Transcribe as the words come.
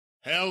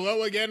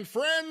Hello again,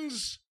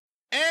 friends.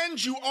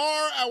 And you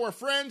are our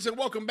friends, and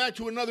welcome back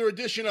to another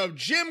edition of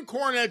Jim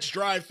Cornette's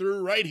Drive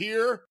Thru right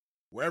here,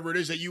 wherever it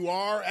is that you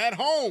are at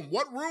home.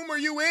 What room are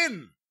you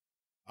in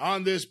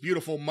on this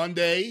beautiful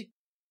Monday?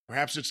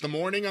 Perhaps it's the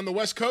morning on the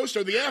West Coast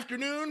or the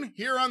afternoon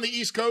here on the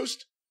East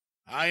Coast.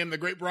 I am the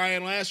great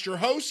Brian Last, your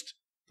host,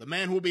 the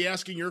man who will be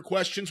asking your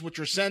questions, which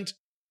are sent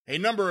a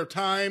number of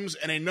times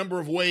and a number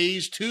of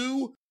ways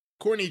to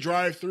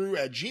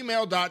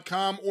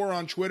CornyDriveThru@gmail.com or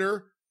on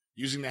Twitter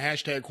using the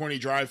hashtag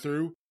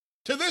CornyDriveThru.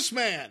 To this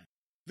man,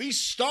 the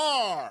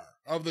star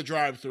of the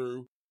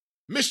drive-thru,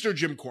 Mr.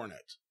 Jim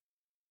Cornette.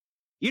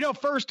 You know,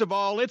 first of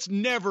all, it's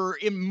never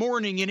in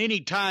morning in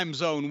any time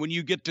zone when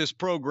you get this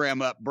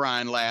program up,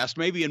 Brian Last,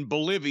 maybe in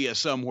Bolivia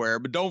somewhere,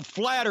 but don't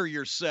flatter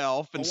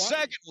yourself. And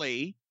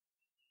secondly,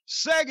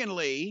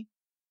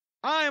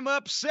 I'm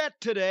upset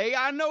today.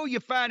 I know you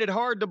find it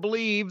hard to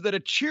believe that a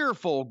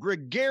cheerful,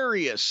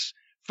 gregarious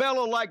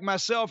fellow like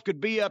myself could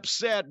be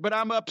upset, but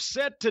I'm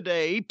upset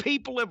today.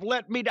 People have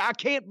let me down. I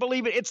can't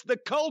believe it. It's the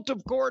cult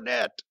of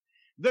Cornette.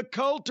 The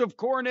cult of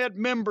Cornette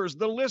members,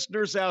 the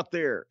listeners out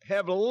there,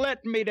 have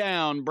let me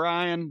down,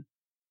 Brian.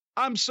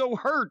 I'm so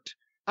hurt.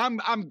 I'm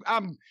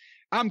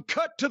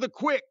cut to the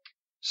quick,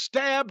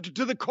 stabbed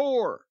to the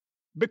core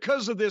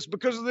because of this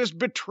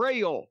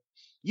betrayal.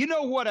 You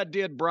know what I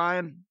did,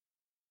 Brian?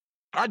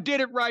 I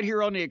did it right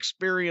here on The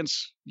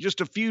Experience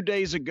just a few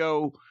days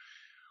ago.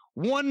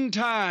 One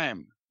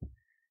time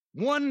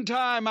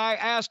I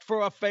asked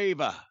for a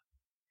favor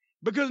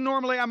because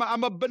normally I'm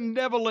a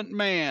benevolent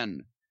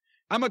man.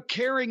 I'm a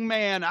caring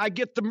man. I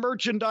get the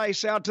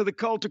merchandise out to the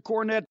cult of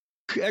Cornette,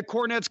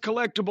 Cornette's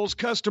Collectibles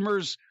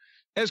customers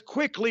as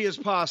quickly as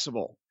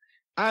possible.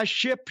 I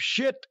ship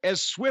shit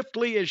as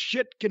swiftly as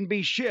shit can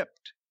be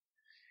shipped.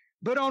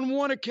 But on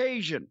one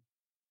occasion,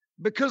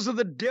 because of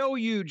the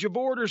deluge of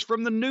orders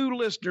from the new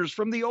listeners,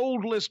 from the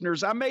old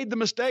listeners, I made the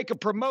mistake of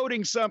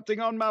promoting something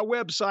on my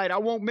website. I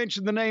won't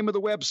mention the name of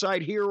the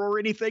website here or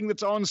anything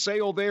that's on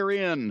sale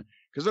therein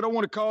because I don't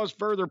want to cause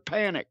further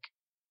panic.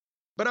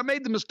 But I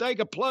made the mistake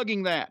of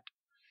plugging that.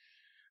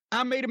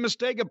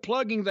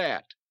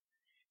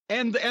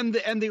 And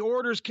the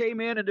orders came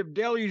in and have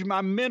deluged.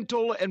 My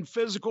mental and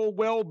physical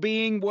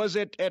well-being was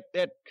at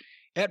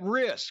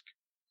risk.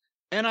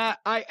 And I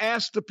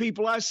asked the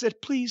people, I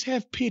said, please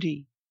have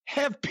pity.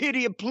 Have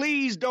pity and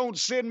please don't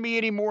send me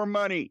any more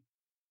money.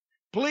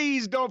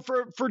 Please don't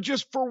for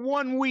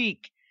 1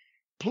 week.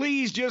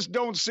 Please just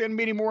don't send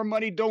me any more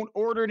money. Don't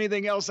order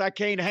anything else. I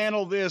can't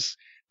handle this.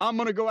 I'm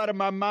going to go out of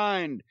my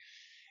mind.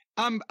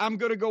 I'm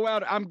going to go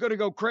out. I'm going to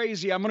go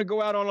crazy. I'm going to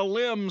go out on a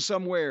limb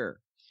somewhere.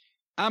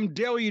 I'm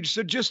deluged.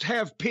 So just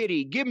have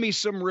pity. Give me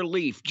some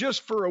relief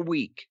just for a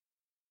week.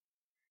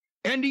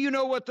 And do you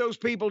know what those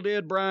people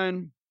did,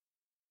 Brian?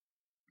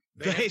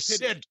 They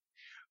said,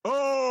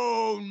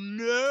 oh,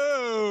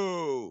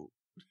 no,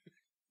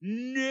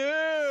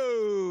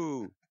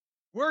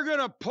 we're going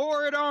to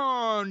pour it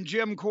on,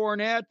 Jim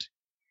Cornette.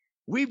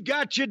 We've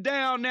got you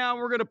down now.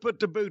 We're going to put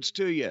the boots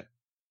to you.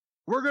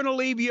 We're going to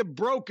leave you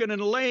broken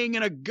and laying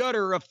in a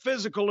gutter, a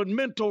physical and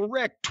mental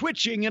wreck,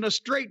 twitching in a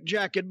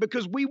straitjacket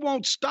because we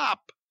won't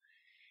stop.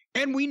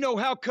 And we know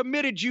how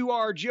committed you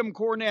are, Jim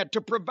Cornette,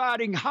 to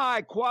providing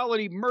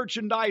high-quality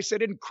merchandise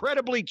at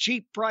incredibly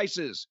cheap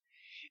prices.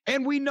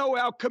 And we know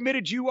how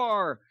committed you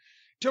are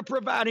to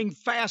providing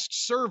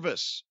fast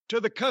service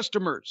to the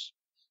customers.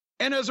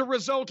 And as a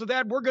result of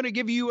that, we're going to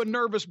give you a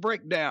nervous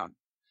breakdown.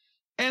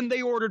 And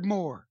they ordered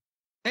more.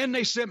 And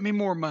they sent me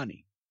more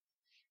money.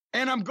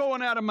 And I'm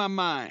going out of my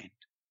mind.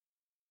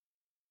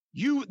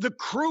 The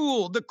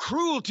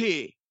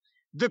cruelty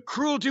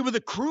with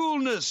the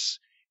cruelness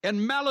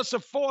and malice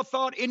of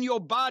forethought in your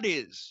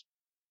bodies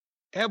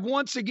have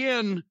once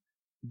again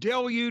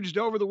deluged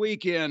over the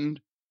weekend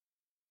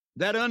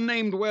that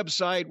unnamed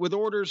website with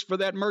orders for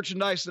that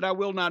merchandise that I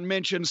will not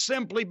mention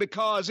simply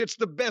because it's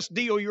the best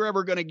deal you're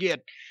ever going to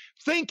get.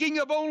 Thinking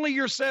of only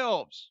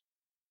yourselves,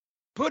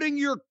 putting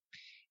your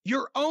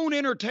own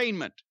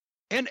entertainment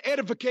and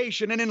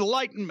edification and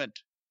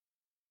enlightenment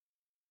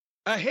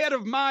ahead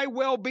of my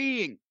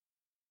well-being,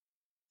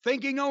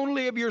 thinking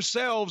only of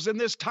yourselves in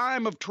this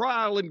time of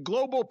trial and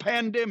global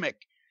pandemic.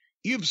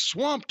 You've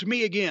swamped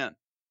me again.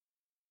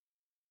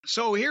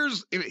 So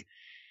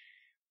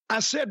I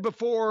said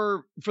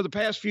before, for the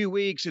past few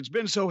weeks, it's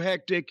been so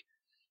hectic.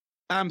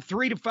 I'm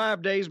 3 to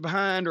 5 days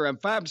behind, or I'm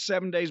 5 to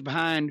 7 days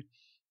behind.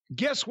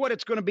 Guess what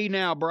it's going to be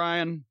now,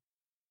 Brian?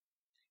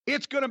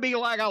 It's going to be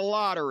like a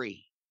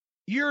lottery.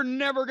 You're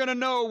never going to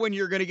know when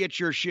you're going to get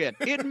your shit.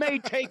 It may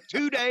take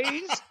 2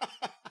 days.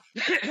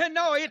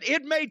 No,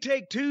 it may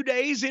take 2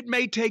 days. It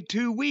may take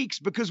 2 weeks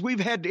because we've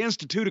had to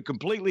institute a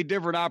completely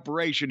different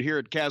operation here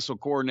at Castle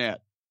Cornette.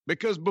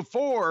 Because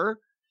before,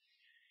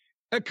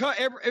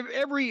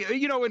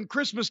 in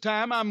Christmas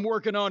time, I'm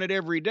working on it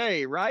every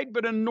day, right?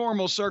 But in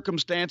normal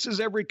circumstances,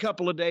 every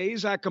couple of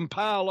days, I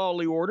compile all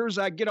the orders.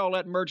 I get all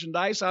that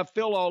merchandise. I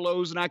fill all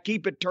those and I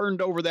keep it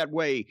turned over that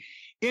way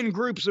in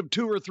groups of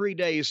 2 or 3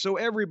 days. So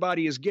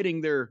everybody is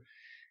getting their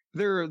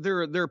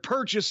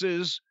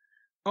purchases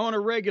on a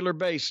regular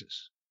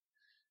basis.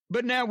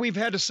 But now we've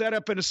had to set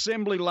up an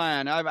assembly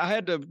line. I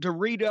had to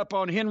read up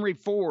on Henry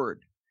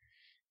Ford.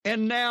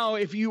 And now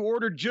if you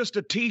ordered just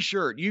a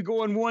T-shirt, you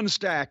go in one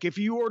stack. If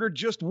you ordered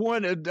just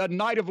one, a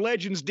Night of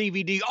Legends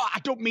DVD, I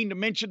don't mean to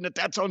mention that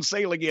that's on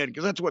sale again,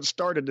 because that's what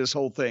started this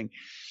whole thing.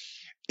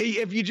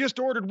 If you just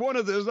ordered one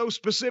of those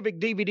specific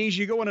DVDs,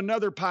 you go in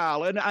another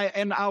pile,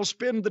 and I'll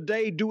spend the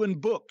day doing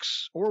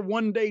books, or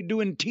one day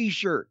doing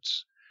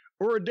T-shirts,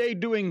 or a day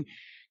doing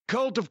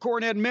Cult of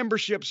Cornette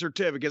membership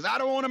certificates. I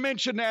don't want to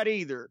mention that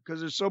either, because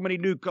there's so many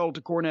new Cult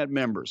of Cornette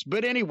members.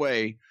 But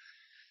anyway,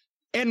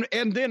 and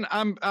then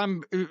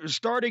I'm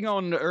starting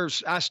on, or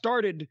I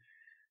started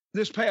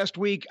this past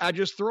week. I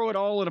just throw it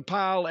all in a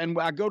pile, and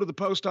I go to the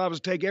post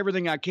office, take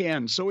everything I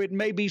can. So it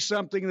may be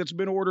something that's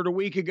been ordered a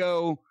week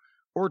ago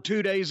or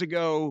 2 days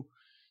ago,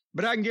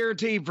 but I can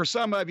guarantee for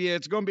some of you,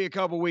 it's going to be a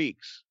couple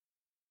weeks.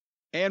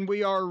 And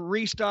we are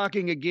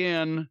restocking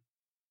again.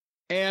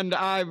 And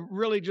I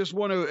really just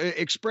want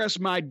to express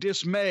my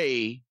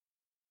dismay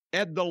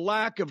at the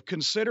lack of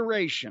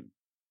consideration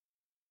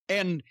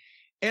and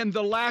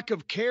the lack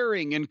of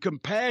caring and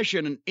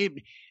compassion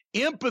and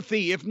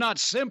empathy, if not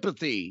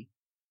sympathy,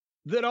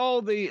 that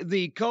all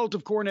the Cult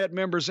of Cornette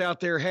members out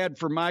there had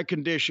for my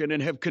condition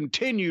and have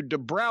continued to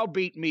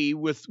browbeat me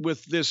with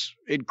this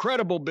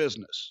incredible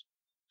business.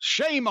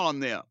 Shame on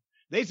them.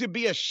 They should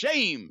be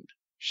ashamed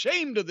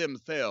of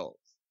themselves.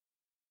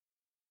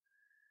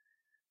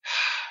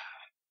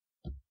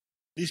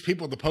 These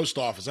people at the post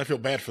office, I feel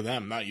bad for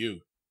them, not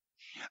you.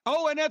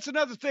 Oh, and that's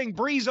another thing.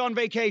 Bree's on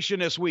vacation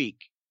this week.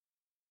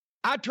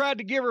 I tried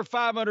to give her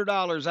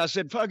 $500. I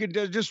said, fuck it,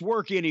 just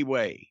work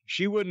anyway.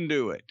 She wouldn't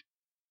do it.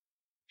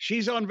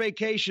 She's on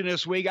vacation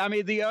this week. I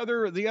mean, the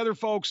other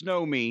folks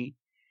know me,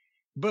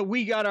 but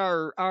we got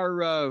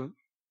our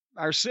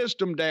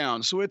system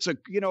down. So it's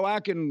I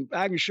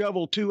can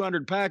shovel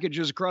 200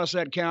 packages across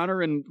that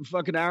counter in a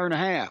fucking hour and a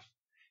half.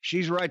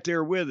 She's right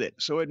there with it.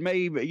 So it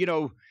may,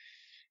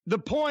 the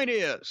point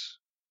is,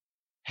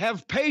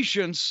 have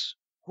patience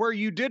where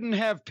you didn't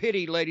have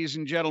pity, ladies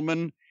and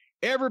gentlemen.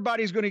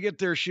 Everybody's going to get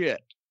their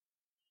shit.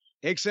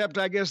 Except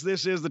I guess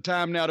this is the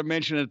time now to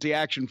mention that the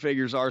action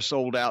figures are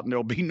sold out, and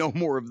there'll be no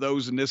more of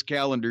those in this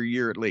calendar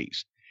year at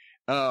least,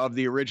 of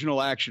the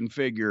original action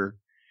figure.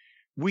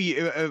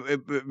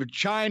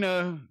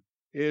 China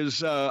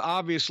is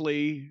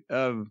obviously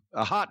a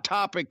hot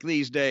topic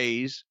these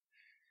days,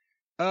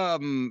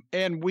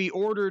 and we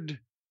ordered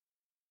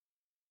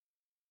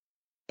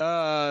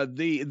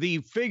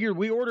the figure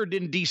we ordered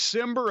in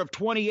December of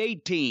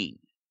 2018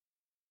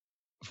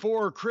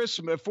 for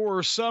Christmas,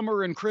 for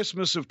summer and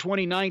Christmas of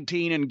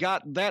 2019, and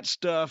got that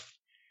stuff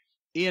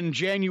in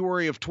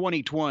January of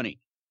 2020.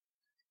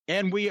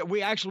 And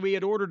we actually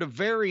had ordered a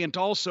variant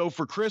also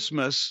for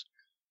Christmas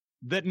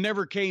that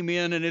never came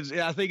in, and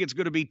I think it's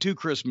going to be 2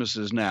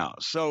 Christmases now.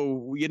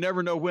 So you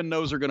never know when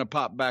those are going to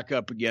pop back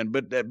up again.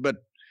 But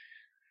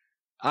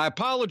I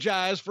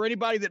apologize for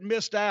anybody that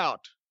missed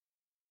out.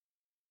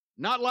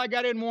 Not like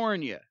I didn't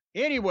warn you.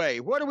 Anyway,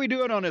 what are we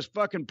doing on this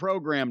fucking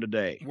program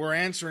today? We're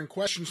answering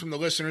questions from the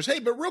listeners. Hey,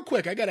 but real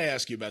quick, I got to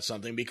ask you about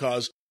something,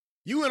 because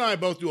you and I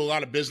both do a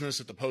lot of business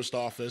at the post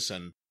office,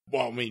 and,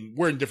 well, I mean,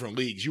 we're in different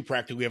leagues. You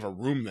practically have a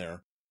room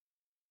there.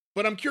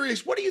 But I'm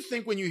curious, what do you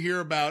think when you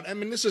hear about, I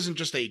mean, this isn't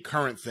just a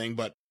current thing,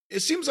 but it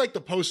seems like the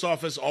post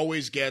office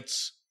always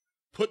gets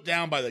put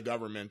down by the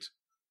government.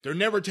 They're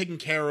never taken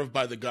care of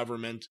by the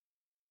government.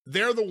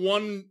 They're the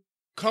one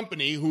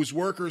company whose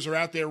workers are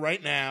out there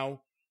right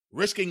now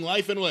risking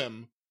life and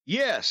limb.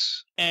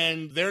 Yes.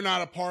 And they're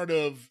not a part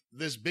of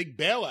this big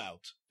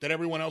bailout that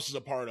everyone else is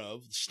a part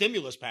of, the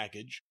stimulus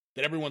package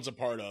that everyone's a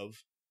part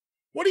of.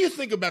 What do you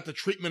think about the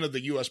treatment of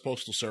the U.S.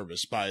 Postal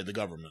Service by the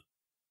government?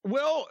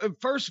 Well,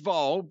 first of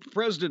all,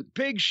 President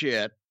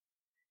Pigshit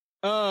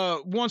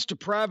wants to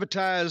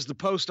privatize the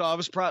post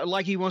office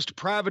like he wants to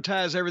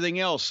privatize everything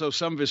else so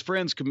some of his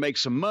friends can make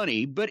some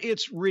money, but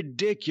it's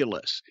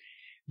ridiculous.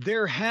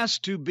 There has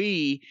to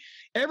be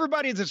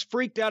everybody that's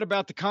freaked out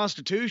about the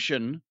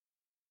Constitution,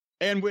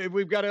 and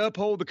we've got to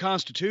uphold the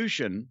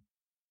Constitution.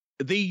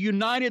 The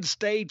United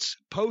States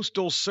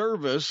Postal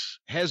Service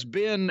has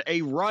been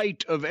a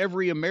right of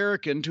every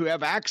American to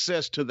have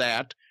access to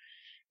that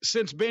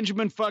since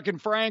Benjamin fucking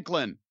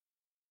Franklin.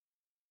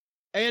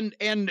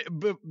 And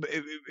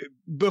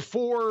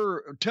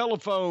before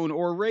telephone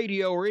or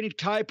radio or any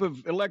type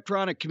of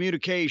electronic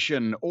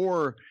communication,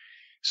 or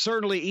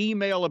certainly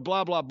email and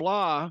blah, blah,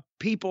 blah,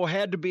 people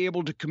had to be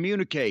able to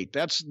communicate.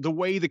 That's the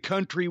way the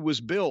country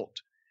was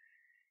built.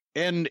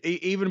 And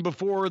even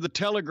before the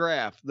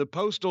telegraph, the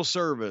postal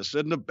service,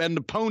 and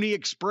the Pony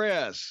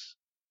Express,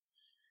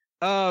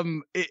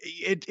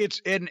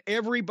 it's and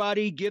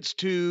everybody gets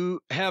to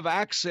have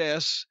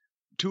access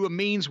to a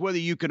means, whether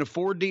you can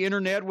afford the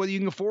internet, whether you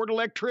can afford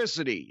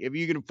electricity. If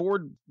you can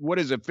afford,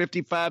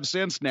 55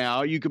 cents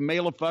now, you can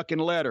mail a fucking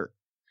letter.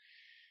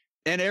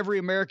 And every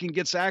American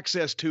gets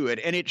access to it.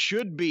 And it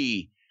should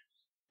be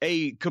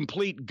a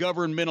complete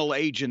governmental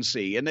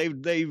agency. And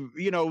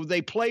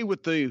they play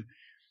with the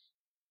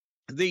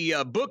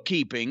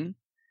bookkeeping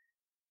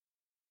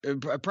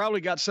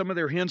Probably got some of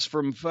their hints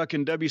from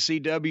fucking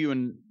WCW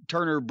and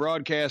Turner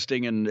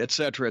Broadcasting and et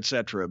cetera, et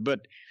cetera.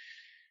 But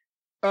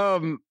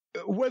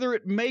whether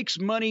it makes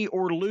money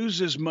or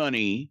loses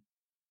money,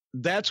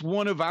 that's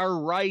one of our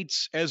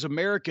rights as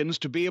Americans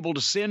to be able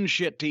to send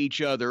shit to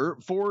each other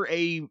for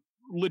a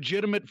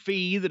legitimate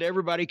fee that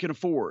everybody can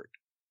afford.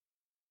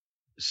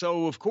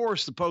 So, of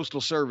course, the Postal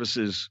Service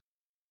is,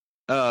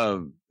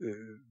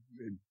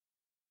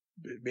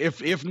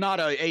 if not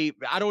I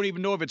don't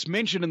even know if it's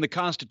mentioned in the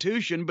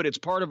Constitution, but it's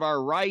part of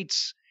our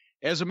rights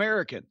as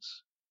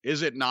Americans.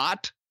 Is it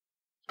not?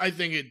 I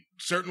think it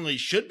certainly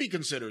should be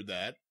considered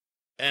that.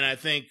 And I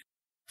think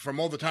from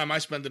all the time I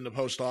spend in the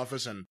post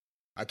office and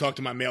I talk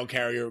to my mail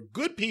carrier,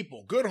 good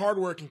people, good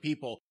hardworking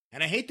people.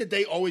 And I hate that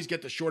they always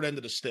get the short end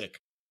of the stick.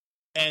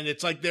 And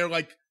it's like they're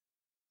like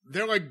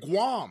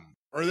Guam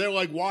or they're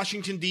like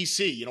Washington,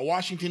 D.C. You know,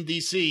 Washington,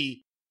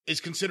 D.C.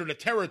 is considered a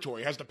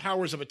territory, has the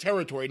powers of a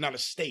territory, not a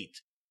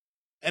state.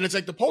 And it's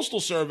like the Postal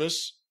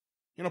Service,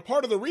 you know,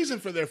 part of the reason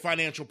for their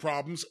financial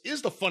problems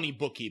is the funny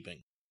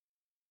bookkeeping.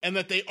 And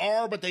that they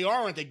are, but they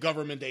aren't a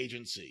government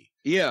agency.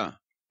 Yeah.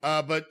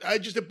 But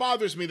it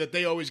bothers me that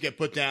they always get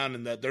put down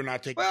and that they're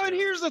not taking. Well, and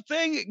here's the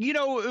thing, you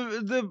know,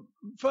 the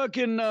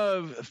fucking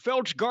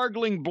felch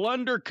gargling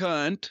blunder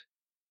cunt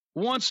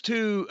wants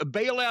to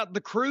bail out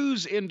the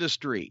cruise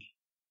industry.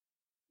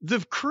 The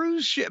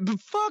cruise ship,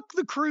 fuck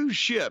the cruise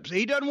ships.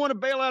 He doesn't want to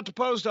bail out the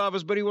post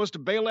office, but he wants to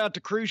bail out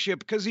the cruise ship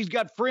because he's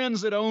got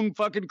friends that own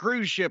fucking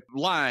cruise ship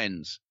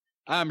lines,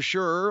 I'm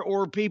sure,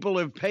 or people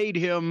have paid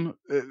him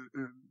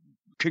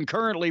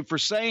concurrently for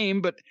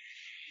same. But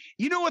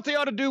you know what they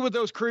ought to do with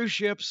those cruise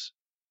ships?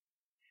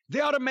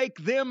 They ought to make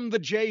them the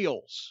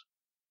jails.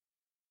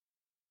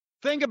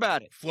 Think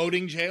about it.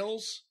 Floating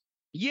jails?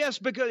 Yes,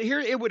 because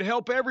here it would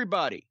help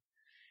everybody.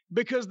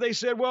 Because they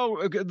said, well,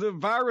 the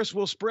virus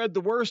will spread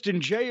the worst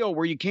in jail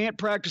where you can't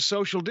practice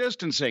social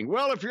distancing.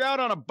 Well, if you're out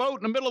on a boat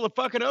in the middle of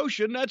the fucking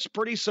ocean, that's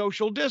pretty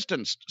social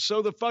distanced.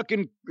 So the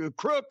fucking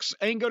crooks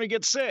ain't going to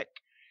get sick.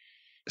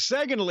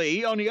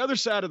 Secondly, on the other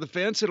side of the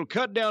fence, it'll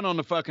cut down on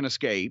the fucking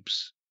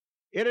escapes.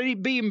 It'll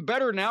be even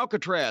better in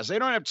Alcatraz. They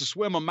don't have to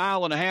swim 1.5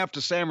 miles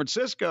to San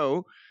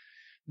Francisco.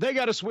 They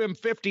got to swim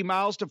 50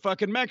 miles to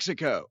fucking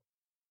Mexico.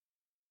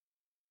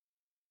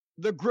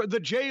 The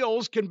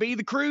jails can be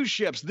the cruise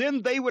ships.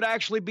 Then they would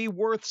actually be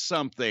worth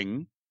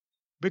something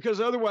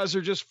because otherwise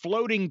they're just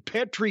floating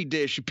petri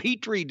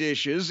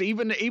dishes,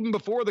 even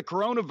before the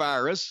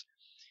coronavirus.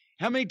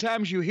 How many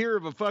times you hear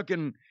of a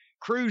fucking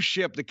cruise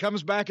ship that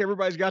comes back,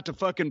 everybody's got the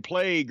fucking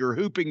plague or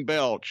whooping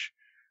belch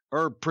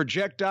or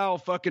projectile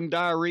fucking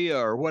diarrhea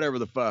or whatever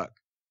the fuck.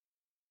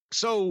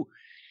 So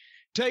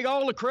take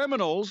all the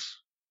criminals,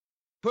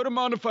 put them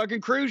on the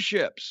fucking cruise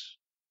ships.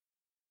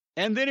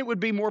 And then it would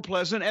be more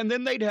pleasant, and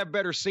then they'd have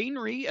better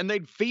scenery, and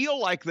they'd feel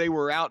like they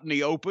were out in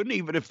the open,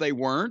 even if they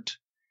weren't.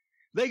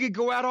 They could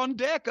go out on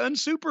deck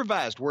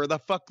unsupervised. Where the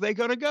fuck they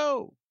gonna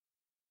go?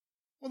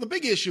 Well, the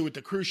big issue with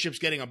the cruise ships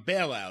getting a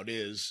bailout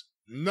is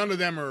none of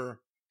them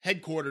are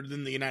headquartered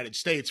in the United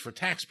States for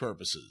tax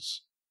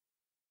purposes.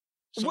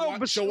 So,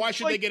 why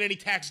should they get any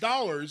tax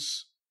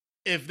dollars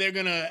if they're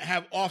going to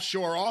have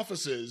offshore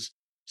offices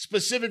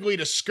specifically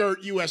to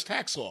skirt U.S.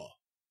 tax law?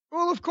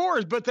 Well, of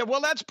course, but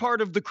that's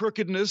part of the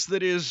crookedness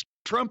that is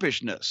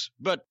Trumpishness.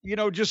 But, you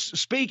know, just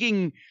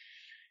speaking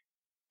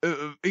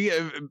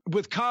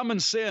with common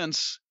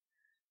sense,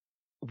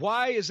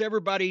 why is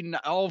everybody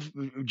all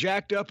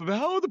jacked up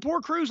about, the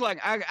poor cruise line?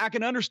 I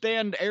can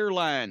understand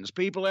airlines.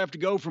 People have to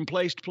go from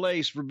place to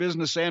place for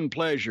business and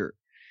pleasure.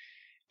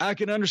 I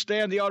can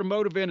understand the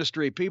automotive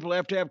industry. People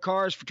have to have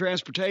cars for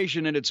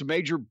transportation, and it's a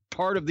major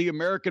part of the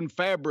American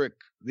fabric,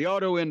 the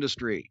auto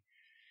industry.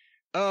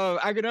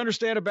 I can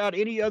understand about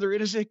any other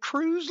industry.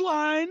 Cruise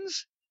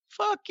lines?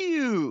 Fuck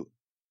you.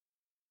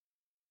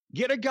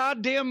 Get a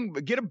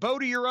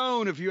boat of your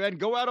own if you had,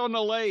 go out on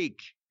the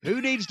lake.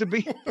 Who needs to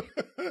be,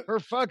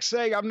 for fuck's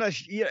sake,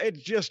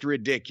 it's just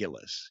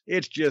ridiculous.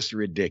 It's just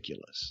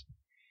ridiculous.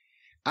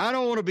 I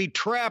don't want to be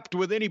trapped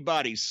with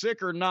anybody,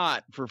 sick or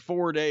not, for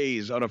 4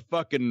 days on a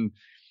fucking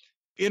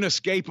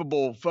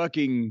inescapable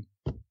fucking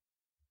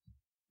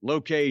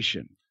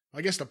location.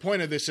 I guess the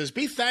point of this is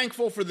be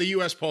thankful for the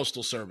U.S.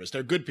 Postal Service.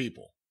 They're good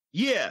people.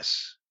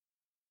 Yes.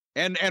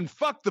 And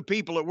fuck the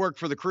people that work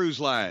for the cruise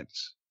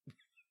lines.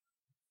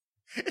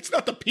 It's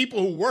not the people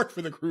who work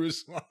for the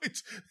cruise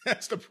lines.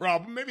 That's the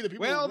problem. Maybe the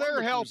people who run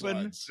they're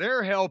helping.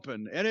 They're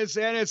helping. And it's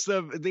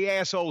the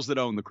assholes that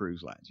own the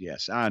cruise lines.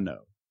 Yes, I know.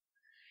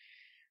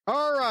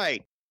 All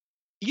right.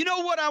 You know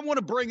what I want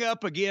to bring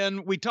up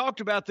again? We talked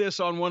about this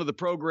on one of the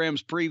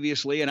programs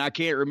previously, and I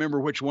can't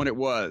remember which one it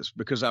was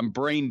because I'm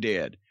brain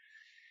dead.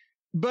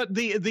 But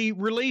the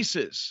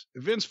releases,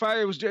 Vince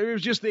Fire, it was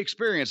just the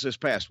experience this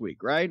past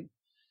week, right?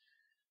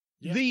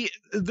 Yeah.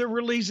 The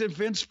release of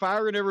Vince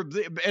Fire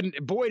and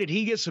boy, did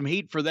he get some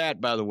heat for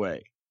that, by the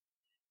way.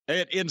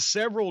 In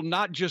several,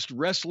 not just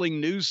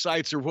wrestling news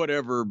sites or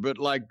whatever, but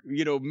like,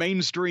 you know,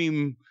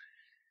 mainstream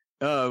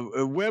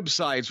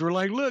websites were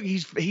like, look,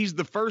 he's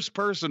the first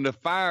person to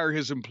fire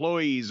his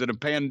employees in a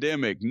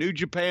pandemic. New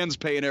Japan's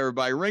paying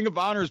everybody. Ring of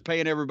Honor's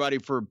paying everybody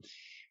for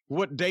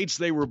what dates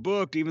they were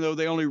booked, even though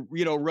they only,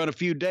 run a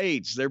few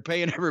dates. They're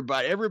paying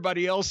everybody.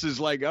 Everybody else is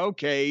like,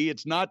 okay,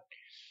 it's not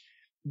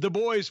the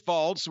boys'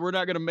 fault, so we're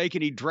not going to make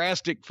any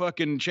drastic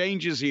fucking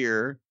changes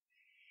here.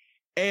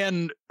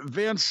 And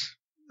Vince,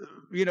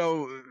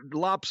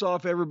 lops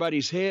off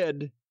everybody's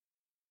head.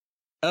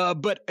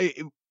 But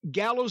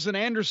Gallows and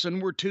Anderson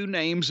were two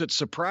names that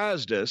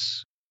surprised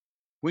us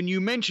when you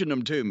mentioned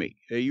them to me.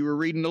 You were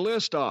reading the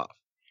list off.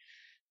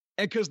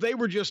 And because they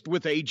were just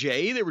with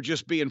AJ, they were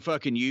just being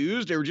fucking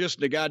used. They were just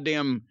the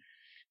goddamn.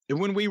 And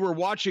when we were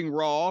watching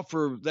Raw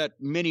for that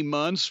many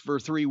months, for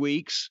 3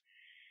 weeks,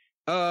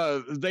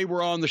 they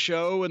were on the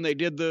show and they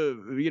did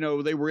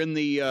they were in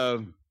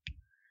the,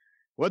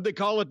 what'd they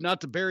call it?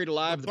 Not the Buried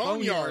Alive, the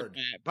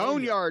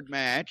Boneyard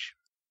match.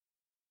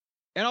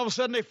 And all of a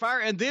sudden they fire.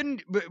 And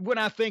then when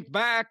I think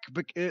back,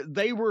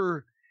 they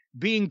were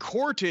being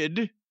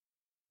courted.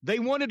 They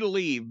wanted to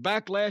leave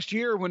back last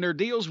year when their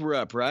deals were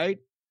up, right?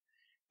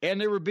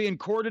 And they were being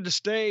courted to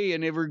stay,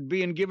 and they were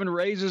being given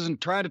raises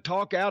and trying to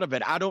talk out of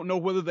it. I don't know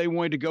whether they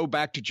wanted to go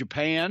back to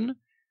Japan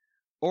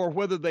or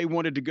whether they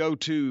wanted to go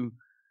to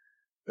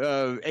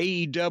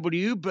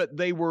AEW, but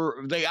they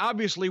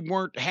obviously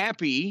weren't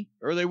happy,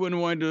 or they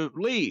wouldn't want to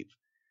leave.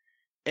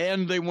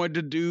 And they wanted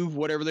to do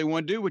whatever they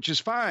want to do, which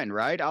is fine,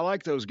 right? I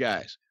like those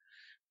guys.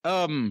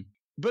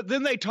 But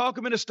then they talk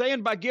them into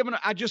staying by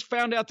I just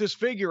found out this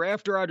figure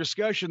after our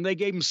discussion. They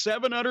gave them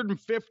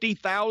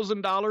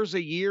 $750,000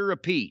 a year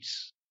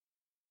apiece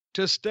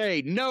to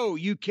stay. No,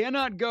 you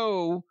cannot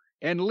go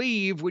and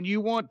leave when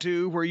you want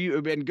to,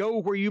 and go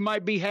where you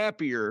might be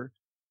happier.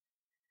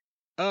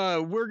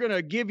 We're going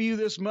to give you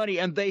this money.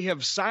 And they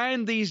have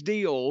signed these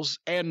deals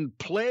and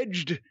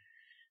pledged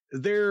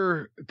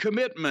their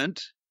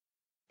commitment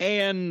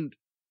and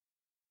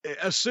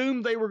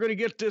assumed they were going to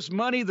get this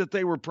money that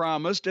they were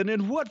promised. And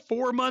then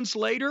 4 months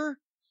later,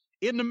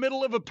 in the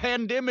middle of a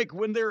pandemic,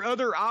 when their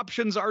other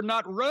options are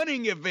not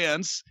running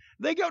events,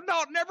 they go,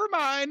 no, never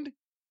mind.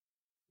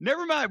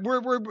 Never mind.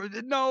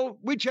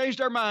 We changed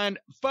our mind.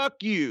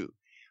 Fuck you.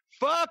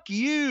 Fuck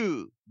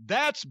you.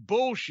 That's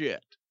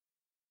bullshit.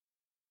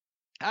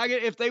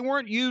 If they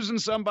weren't using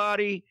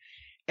somebody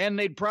and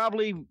they'd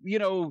probably,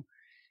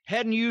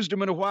 hadn't used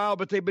them in a while,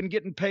 but they've been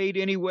getting paid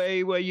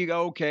anyway, well, you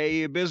go,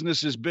 okay,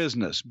 business is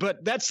business.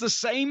 But that's the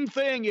same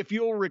thing, if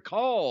you'll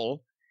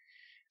recall,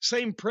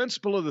 same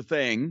principle of the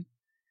thing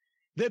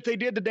that they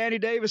did to Danny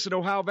Davis at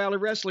Ohio Valley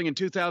Wrestling in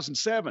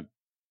 2007.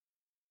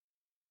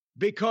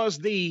 Because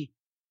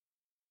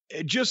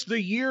just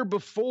the year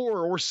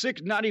before, or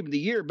not even the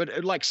year,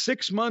 but like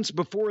 6 months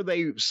before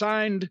they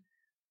signed,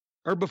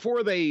 or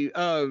before they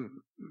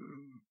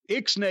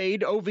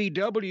ixnayed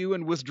OVW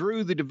and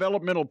withdrew the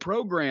developmental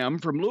program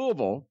from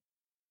Louisville,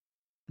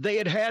 they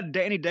had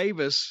Danny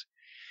Davis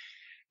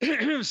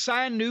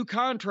sign new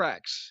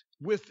contracts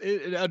with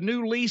a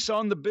new lease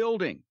on the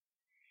building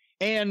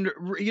and,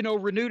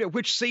 renewed it,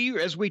 which,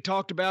 as we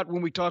talked about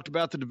when we talked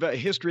about the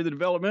history of the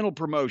developmental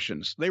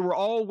promotions, they were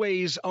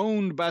always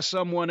owned by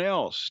someone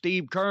else,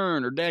 Steve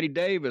Kern or Danny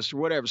Davis or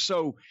whatever.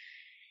 So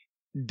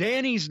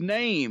Danny's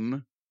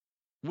name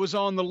was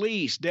on the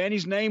lease.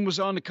 Danny's name was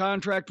on the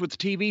contract with the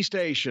TV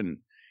station.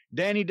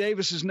 Danny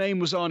Davis's name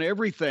was on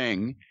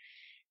everything.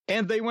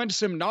 And they went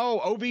to him,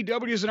 no,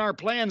 OVW's in our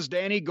plans,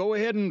 Danny. Go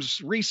ahead and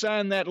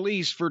re-sign that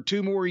lease for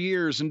 2 more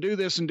years and do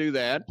this and do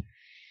that.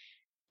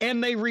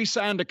 And they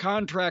re-signed a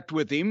contract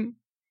with him,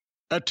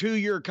 a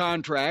 2-year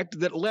contract,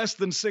 that less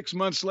than 6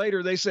 months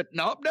later, they said,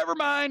 nope, never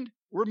mind.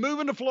 We're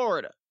moving to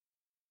Florida.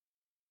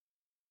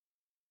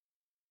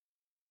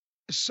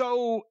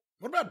 So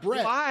what about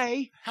Bret?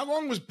 Why? How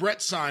long was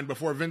Bret signed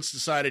before Vince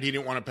decided he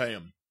didn't want to pay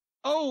him?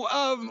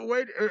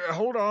 Wait,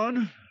 hold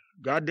on.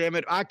 God damn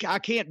it. I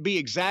can't be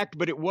exact,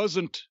 but it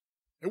wasn't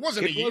a year.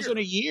 It wasn't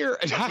a year.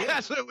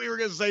 That's what we were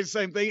going to say, the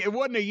same thing. It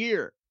wasn't a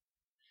year.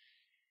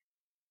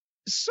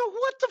 So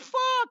what the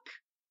fuck?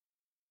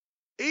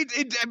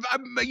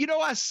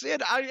 I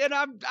said,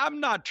 I'm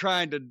not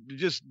trying to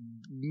just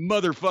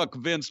motherfuck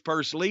Vince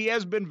personally. He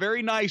has been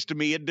very nice to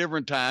me at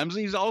different times.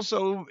 He's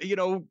also,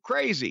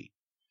 crazy.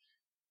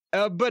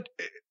 But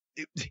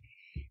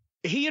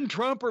he and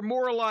Trump are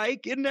more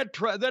alike. Isn't that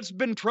that's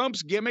been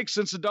Trump's gimmick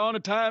since the dawn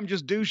of time?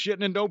 Just do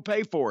shit and don't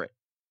pay for it,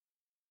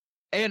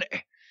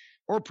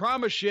 or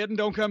promise shit and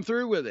don't come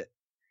through with it.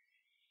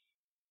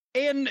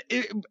 And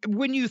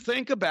when you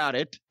think about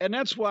it, and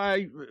that's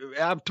why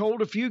I've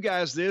told a few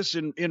guys this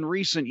in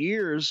recent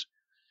years,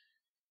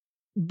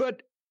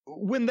 but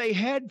when they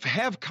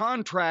have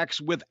contracts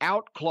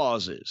without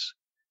clauses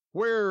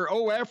where,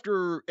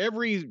 after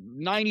every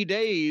 90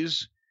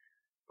 days,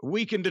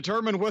 we can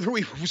determine whether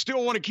we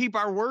still want to keep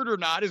our word or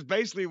not, is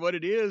basically what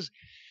it is.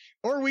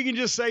 Or we can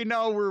just say,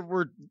 no,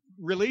 we're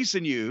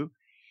releasing you.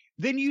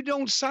 Then you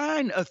don't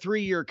sign a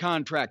 3-year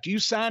contract. You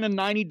sign a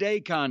 90-day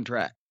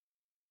contract.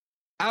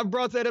 I've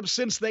brought that up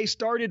since they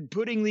started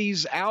putting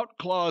these out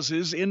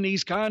clauses in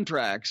these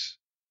contracts.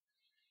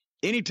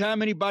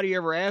 anytime anybody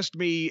ever asked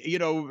me,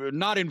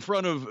 not in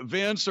front of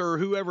Vince or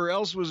whoever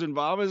else was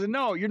involved, I said,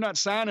 no, you're not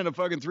signing a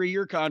fucking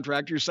 3-year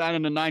contract. You're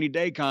signing a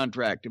 90-day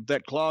contract if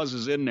that clause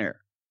is in there.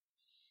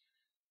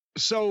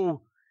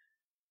 So,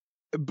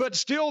 but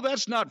still,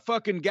 that's not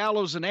fucking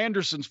Gallows and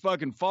Anderson's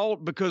fucking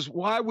fault, because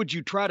why would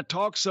you try to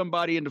talk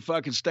somebody into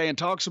fucking staying,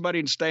 talk somebody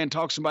into staying,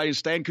 talk somebody into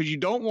staying, because you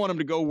don't want them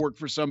to go work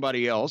for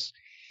somebody else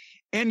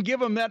and give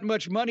them that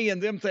much money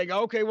and them think,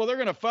 okay, well, they're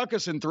going to fuck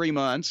us in 3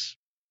 months.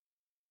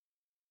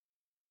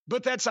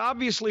 But that's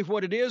obviously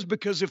what it is,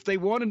 because if they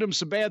wanted them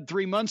so bad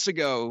 3 months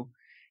ago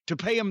to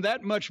pay them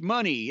that much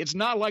money, it's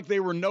not like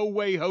they were No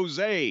Way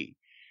Jose,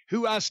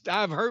 who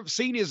I've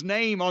seen his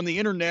name on the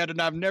internet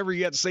and I've never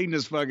yet seen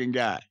this fucking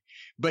guy,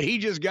 but he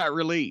just got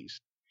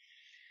released.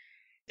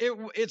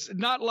 It's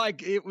not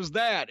like it was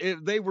that.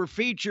 They were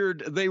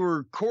featured, they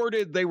were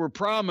courted, they were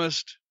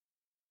promised,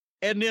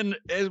 and then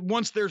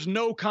once there's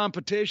no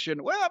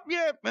competition, well,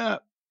 yeah,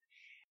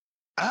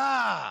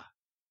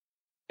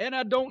 and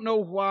I don't know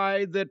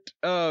why that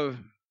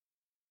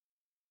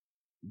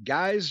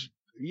guys,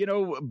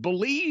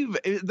 believe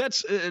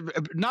that's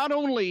not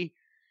only.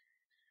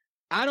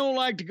 I don't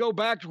like to go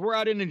back to where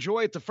I didn't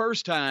enjoy it the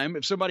first time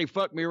if somebody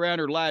fucked me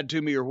around or lied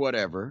to me or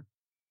whatever.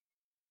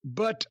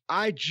 But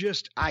I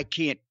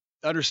can't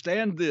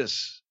understand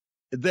this.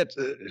 And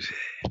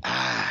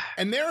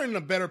they're in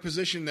a better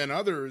position than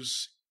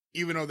others,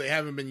 even though they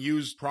haven't been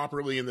used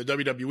properly in the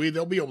WWE.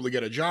 They'll be able to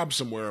get a job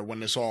somewhere when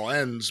this all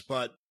ends,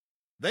 but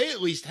they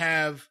at least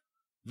have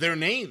their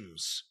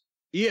names.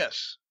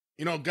 Yes.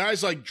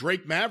 Guys like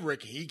Drake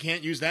Maverick, he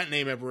can't use that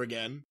name ever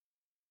again.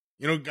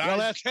 Guys.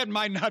 Well, that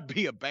might not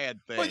be a bad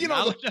thing. But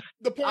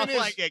the point is, I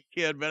like that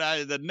kid,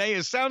 but the name,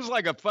 it sounds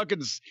like a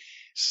fucking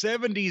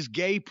 70s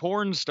gay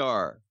porn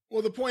star.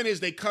 Well, the point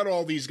is, they cut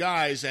all these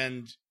guys,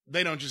 and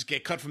they don't just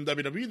get cut from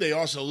WWE. They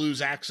also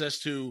lose access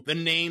to the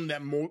name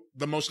that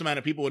the most amount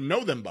of people would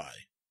know them by.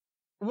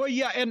 Well,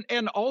 yeah,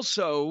 and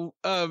also,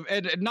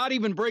 and not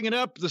even bringing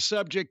up the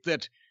subject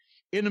that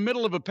in the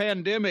middle of a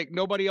pandemic,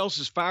 nobody else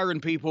is firing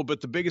people,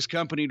 but the biggest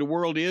company in the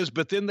world is.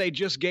 But then they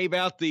just gave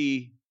out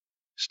the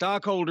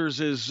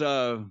stockholders as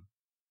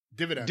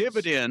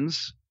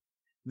dividends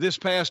this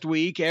past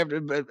week.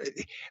 After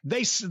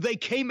they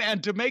came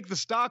out to make the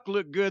stock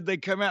look good, they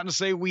come out and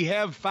say we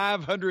have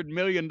 $500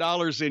 million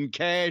in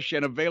cash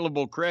and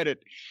available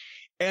credit,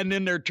 and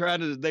then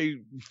they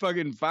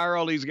fucking fire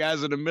all these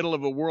guys in the middle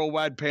of a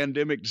worldwide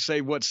pandemic to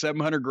say what,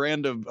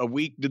 $700,000 a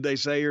week, did they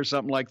say, or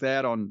something like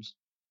that on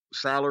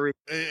salary?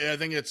 I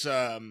think it's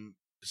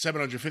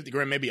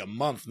 $750,000 maybe a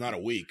month, not a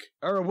week.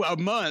 Or a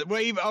month.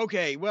 Well,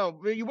 okay. Well,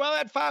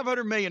 that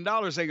 $500 million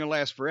ain't gonna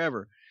last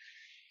forever.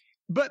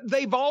 But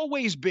they've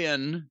always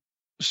been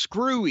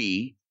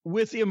screwy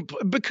with him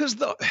because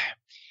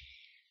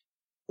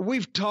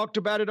we've talked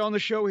about it on the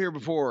show here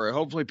before.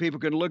 Hopefully people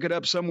can look it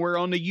up somewhere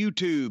on the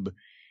YouTube.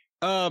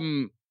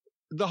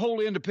 The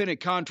whole independent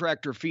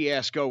contractor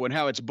fiasco and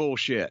how it's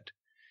bullshit.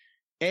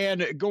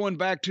 And going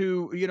back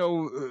to,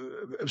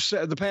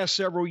 the past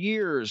several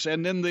years,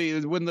 and then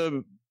when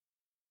the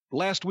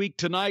last week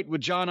tonight with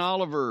John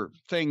Oliver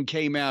thing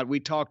came out, we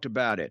talked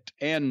about it.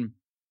 And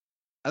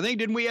I think,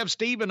 didn't we have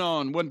Steven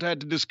on one time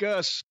to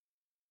discuss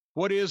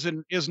what is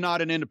and is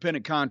not an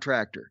independent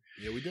contractor?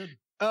 Yeah, we did.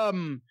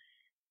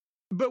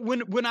 But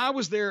when I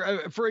was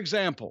there, for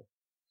example,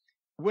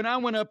 when I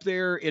went up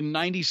there in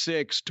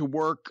 '96 to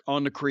work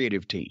on the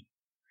creative team,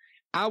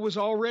 I was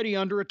already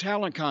under a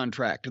talent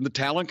contract, and the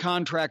talent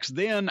contracts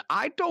then,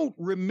 I don't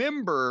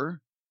remember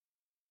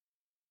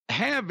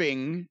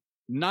having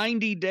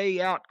 90-day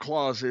out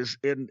clauses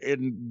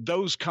in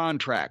those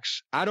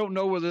contracts. I don't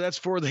know whether that's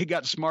before they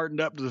got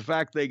smartened up to the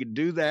fact they could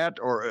do that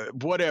or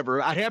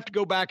whatever. I'd have to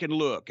go back and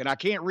look, and I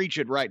can't reach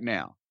it right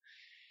now.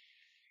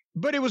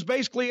 But it was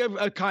basically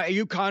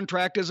you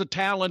contract as a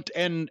talent,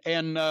 and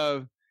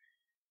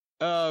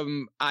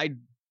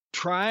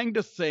trying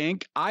to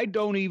think, I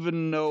don't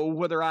even know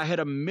whether I had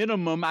a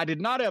minimum. I did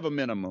not have a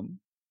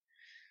minimum.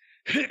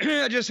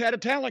 I just had a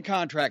talent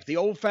contract, the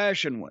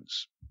old-fashioned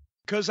ones.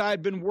 Because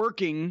I'd been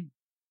working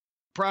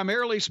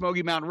primarily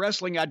Smoky Mountain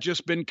Wrestling, I'd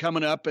just been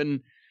coming up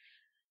and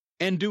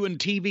doing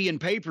TV and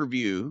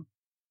pay-per-view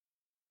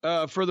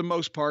for the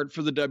most part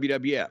for the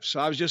WWF. So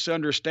I was just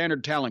under a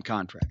standard talent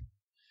contract.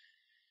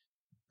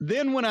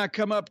 Then when I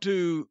come up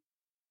to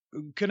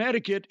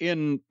Connecticut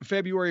in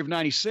February of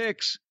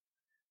 '96,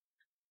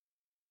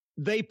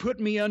 they put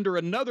me under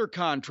another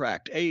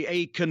contract,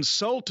 a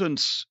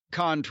consultant's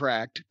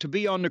contract to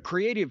be on the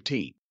creative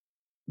team.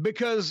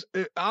 Because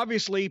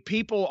obviously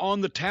people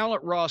on the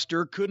talent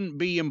roster couldn't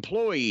be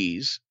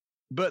employees,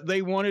 but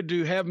they wanted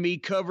to have me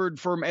covered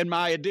and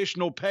my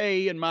additional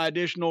pay and my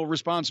additional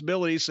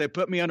responsibilities. So they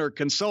put me under a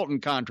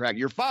consultant contract.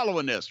 You're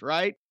following this,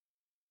 right?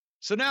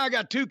 So now I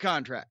got 2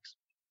 contracts,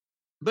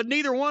 but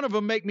neither one of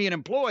them make me an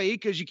employee,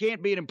 because you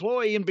can't be an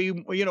employee and be,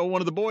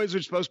 one of the boys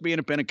who's supposed to be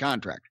independent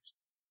contractors.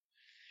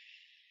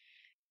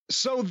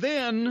 So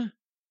then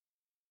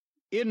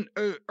in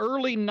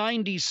early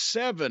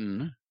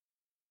 '97,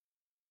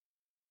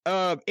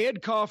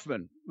 Ed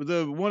Kaufman,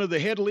 one of the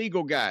head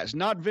legal guys,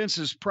 not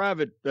Vince's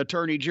private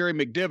attorney, Jerry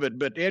McDivitt,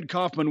 but Ed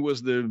Kaufman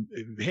was the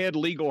head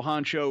legal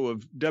honcho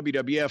of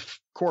WWF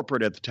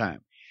corporate at the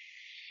time.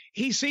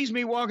 He sees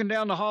me walking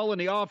down the hall in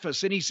the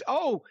office, and he's,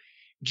 "Oh,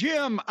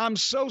 Jim, I'm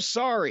so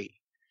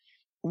sorry.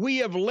 We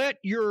have let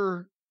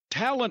your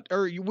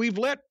we've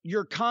let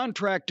your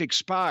contract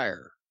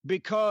expire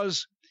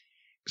because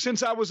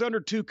since I was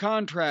under 2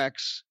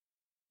 contracts,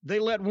 they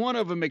let one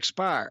of them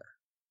expire."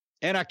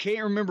 And I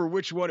can't remember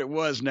which one it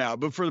was now,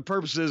 but for the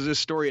purposes of this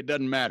story, it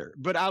doesn't matter.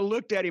 But I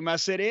looked at him. I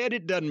said, "Ed,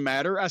 it doesn't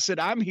matter." I said,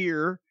 "I'm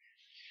here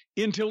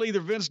until either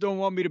Vince don't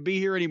want me to be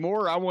here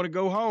anymore or I want to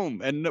go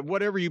home. And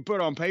whatever you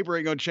put on paper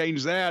ain't going to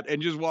change that,"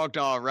 and just walked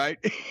off, right?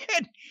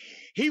 And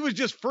he was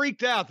just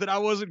freaked out that I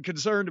wasn't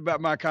concerned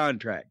about my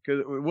contract.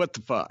 'Cause what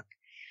the fuck?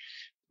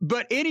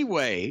 But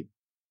anyway,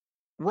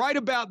 right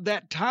about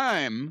that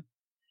time,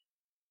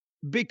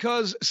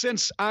 because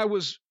since I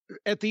was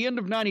at the end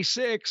of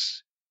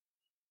 96,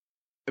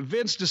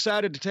 Vince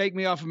decided to take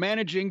me off of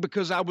managing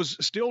because I was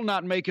still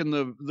not making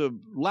the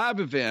live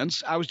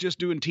events. I was just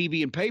doing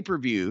TV and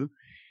pay-per-view,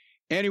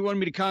 and he wanted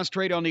me to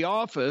concentrate on the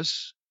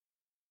office.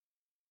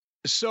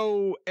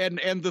 So,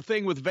 and the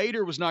thing with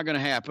Vader was not going to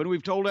happen.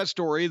 We've told that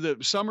story. The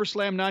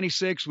SummerSlam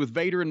 96 with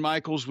Vader and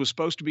Michaels was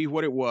supposed to be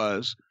what it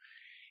was.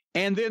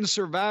 And then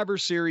Survivor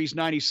Series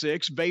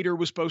 96, Vader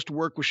was supposed to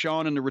work with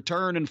Shawn in the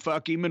return and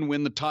fuck him and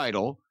win the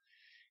title.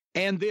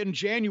 And then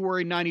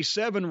January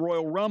 97,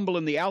 Royal Rumble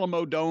in the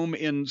Alamo Dome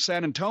in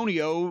San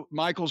Antonio,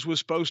 Michaels was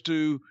supposed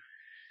to,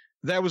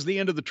 that was the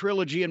end of the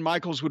trilogy, and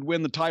Michaels would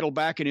win the title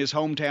back in his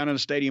hometown in a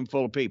stadium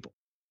full of people.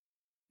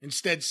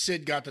 Instead,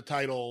 Sid got the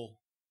title,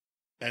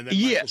 and then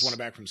Michaels won it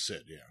back from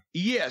Sid, yeah.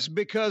 Yes,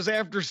 because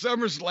after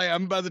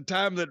SummerSlam, by the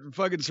time that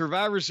fucking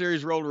Survivor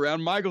Series rolled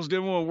around, Michaels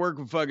didn't want to work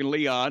with fucking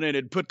Leon, and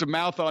had put the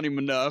mouth on him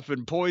enough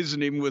and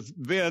poisoned him with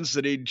Vince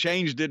that he'd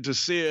changed it to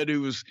Sid,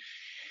 who was...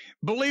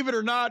 Believe it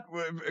or not,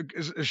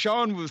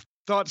 Shawn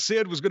thought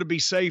Sid was going to be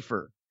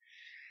safer.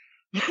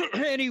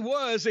 And he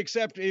was,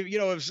 except,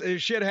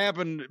 if shit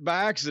happened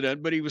by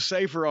accident, but he was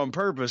safer on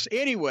purpose.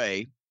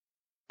 Anyway,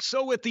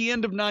 so at the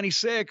end of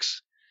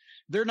 96,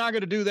 they're not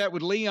going to do that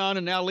with Leon,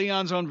 and now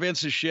Leon's on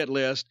Vince's shit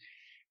list.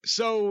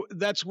 So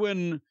that's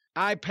when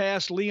I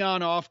passed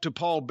Leon off to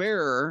Paul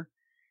Bearer,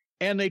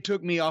 and they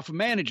took me off of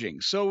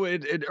managing. So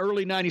at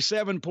early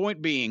 97,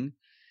 point being,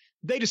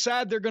 they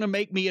decide they're going to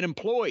make me an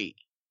employee.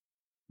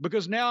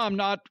 Because now I'm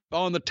not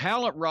on the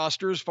talent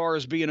roster as far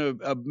as being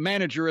a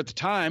manager at the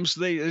time.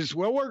 So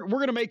we're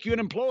going to make you an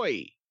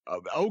employee.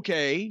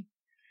 Okay.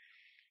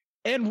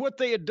 And what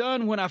they had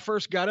done when I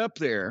first got up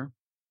there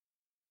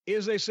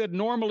is they said,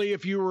 normally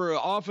if you were an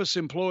office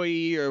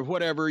employee or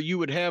whatever, you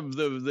would have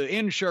the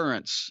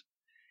insurance,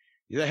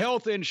 the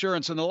health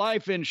insurance and the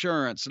life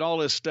insurance and all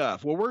this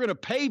stuff. Well, we're going to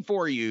pay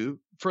for you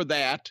for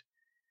that.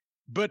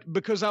 But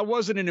because I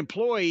wasn't an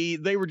employee,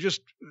 they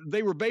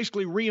were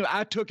basically,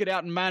 I took it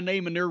out in my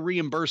name and they're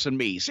reimbursing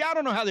me. See, I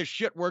don't know how this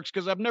shit works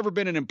because I've never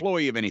been an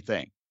employee of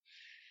anything.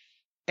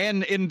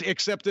 And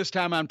except this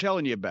time I'm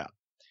telling you about.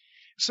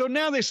 So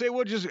now they say,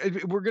 well,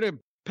 we're going to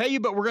pay you,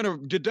 but we're going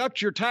to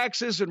deduct your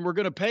taxes and we're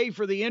going to pay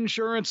for the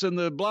insurance and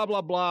the blah,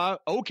 blah, blah.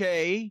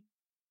 Okay.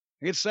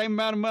 It's the same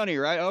amount of money,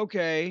 right?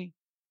 Okay.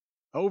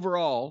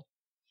 Overall.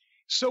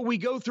 So we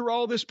go through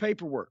all this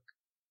paperwork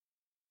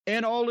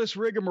and all this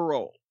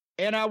rigmarole.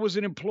 And I was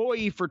an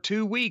employee for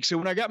 2 weeks. And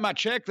when I got my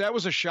check, that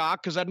was a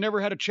shock because I'd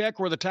never had a check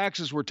where the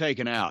taxes were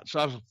taken out. So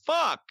I was like,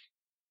 fuck,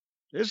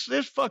 this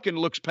fucking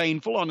looks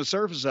painful on the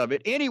surface of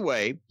it.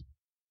 Anyway,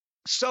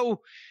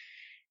 so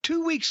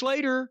 2 weeks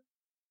later,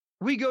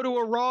 we go to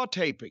a Raw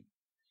taping.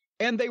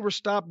 And they were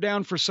stopped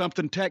down for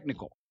something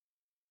technical.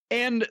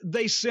 And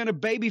they sent a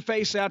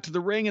babyface out to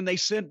the ring, and they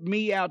sent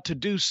me out to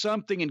do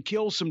something and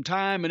kill some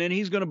time. And then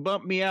he's going to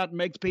bump me out and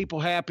make the people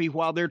happy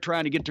while they're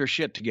trying to get their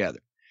shit together.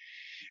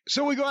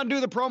 So we go out and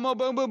do the promo,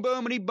 boom, boom,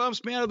 boom, and he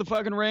bumps me out of the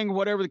fucking ring,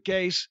 whatever the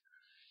case.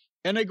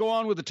 And they go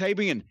on with the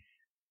taping, and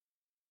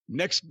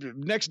next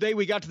day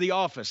we got to the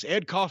office.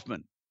 Ed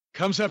Kaufman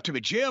comes up to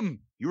me. Jim,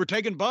 you were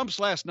taking bumps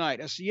last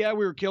night. I said, yeah,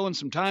 we were killing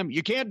some time.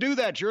 You can't do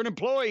that. You're an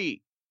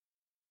employee.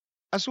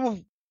 I said, well,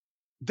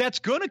 that's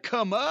going to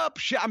come up.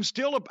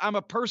 I'm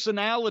a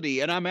personality,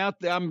 and I'm out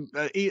there.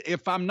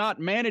 If I'm not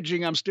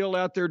managing, I'm still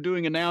out there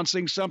doing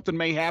announcing. Something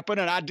may happen,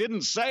 and I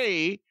didn't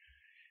say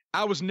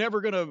I was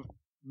never going to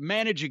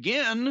manage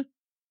again.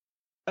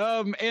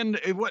 I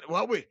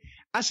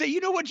say,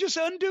 you know what? Just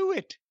undo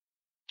it.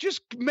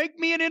 Just make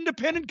me an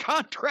independent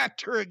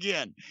contractor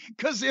again.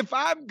 Because if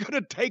I'm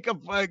going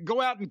to go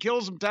out and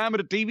kill some time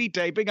at a TV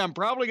taping, I'm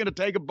probably going to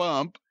take a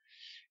bump.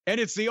 And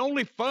it's the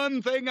only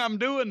fun thing I'm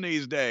doing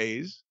these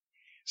days.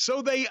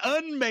 So they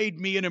unmade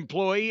me an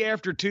employee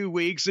after 2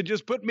 weeks and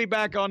just put me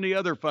back on the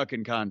other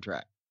fucking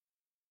contract.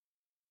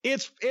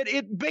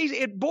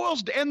 It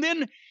boils down. And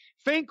then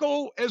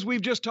Finkel, as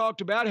we've just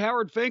talked about,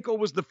 Howard Finkel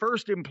was the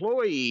first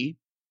employee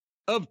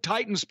of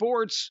Titan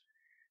Sports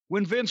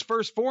when Vince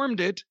first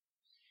formed it.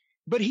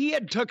 But he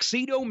had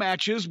tuxedo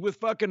matches with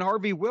fucking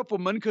Harvey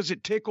Whippleman because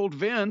it tickled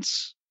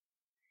Vince.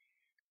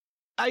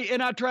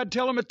 I tried to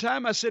tell him at the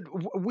time, I said,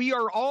 we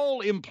are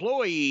all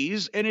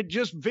employees, and it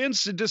just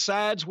Vince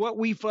decides what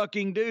we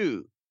fucking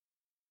do.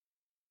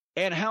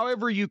 And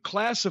however you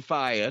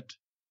classify it,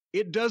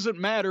 it doesn't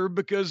matter,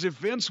 because if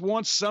Vince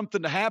wants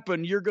something to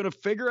happen, you're going to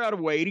figure out a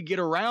way to get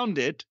around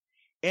it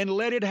and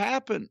let it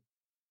happen.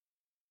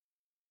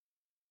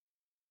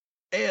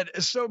 And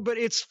so, but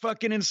it's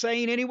fucking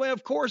insane anyway.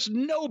 Of course,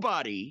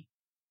 nobody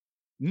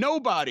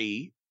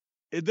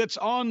that's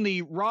on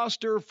the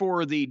roster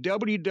for the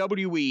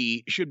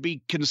WWE should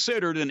be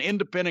considered an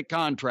independent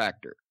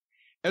contractor,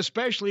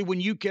 especially when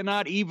you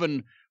cannot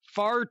even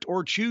fart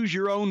or choose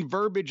your own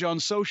verbiage on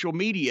social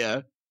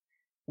media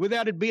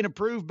without it being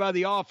approved by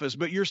the office,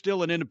 but you're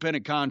still an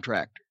independent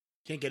contractor.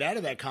 Can't get out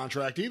of that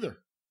contract either.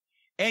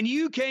 And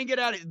you can't get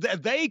out.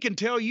 They can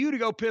tell you to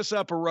go piss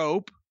up a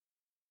rope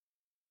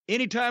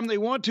anytime they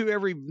want to,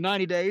 every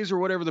 90 days or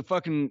whatever the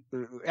fucking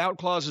out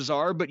clauses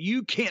are, but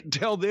you can't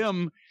tell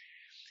them.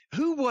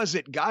 Who was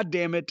it? God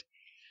damn it.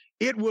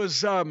 It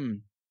was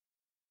Bill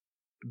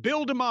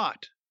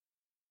DeMott.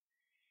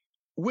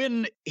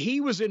 When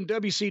he was in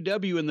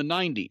WCW in the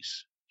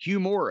 90s, Hugh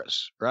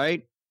Morris,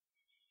 right?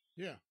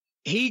 Yeah.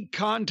 He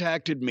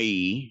contacted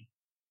me.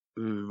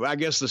 I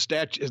guess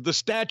the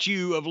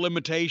statute of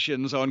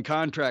limitations on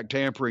contract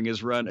tampering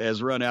has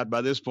run out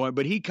by this point,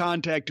 but he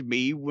contacted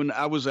me when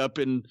I was up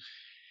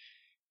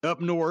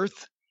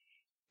north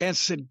and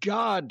said,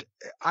 God,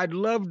 I'd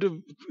love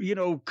to,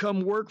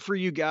 come work for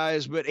you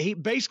guys. But he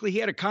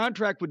had a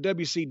contract with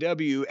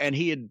WCW, and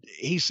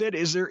he said,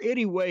 is there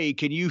any way,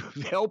 can you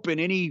help in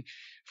any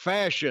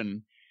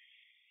fashion?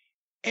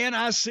 And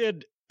I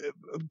said,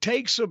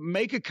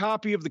 make a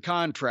copy of the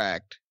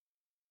contract,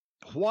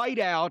 white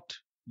out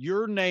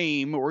your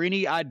name or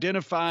any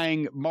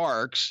identifying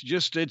marks,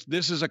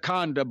 this is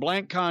a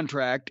blank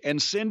contract,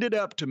 and send it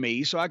up to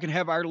me so I can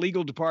have our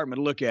legal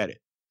department look at it.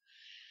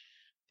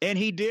 And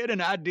he did,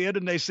 and I did,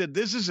 and they said,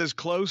 this is as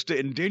close to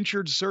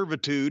indentured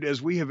servitude as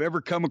we have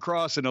ever come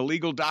across in a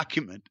legal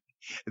document.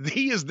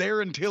 He is there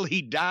until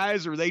he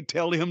dies or they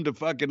tell him to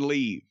fucking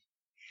leave.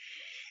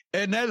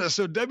 And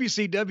so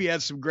WCW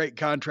had some great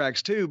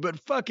contracts too,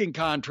 but fucking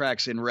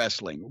contracts in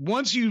wrestling.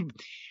 Once you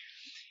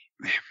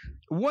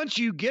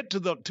get to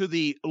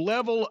the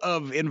level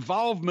of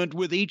involvement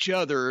with each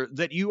other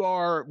that you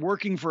are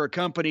working for a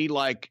company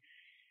like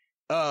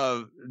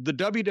the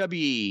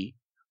WWE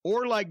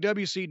or like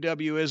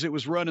WCW as it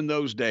was run in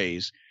those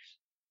days,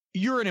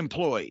 you're an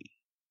employee.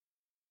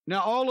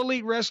 Now, all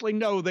Elite Wrestling,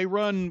 no, they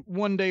run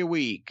 1 day a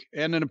week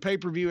and then a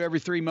pay-per-view every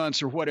 3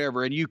 months or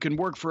whatever, and you can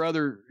work for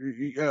other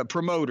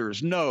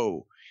promoters.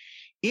 No.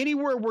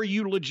 Anywhere where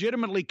you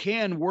legitimately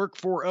can work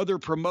for other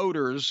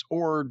promoters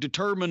or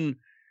determine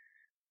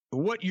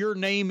what your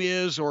name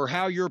is or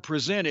how you're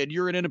presented,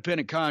 you're an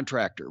independent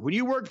contractor. When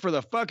you work for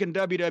the fucking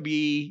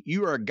WWE,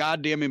 you are a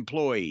goddamn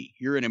employee.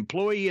 You're an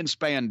employee in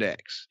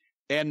spandex.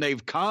 And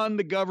they've conned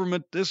the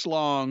government this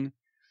long,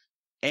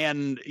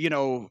 and,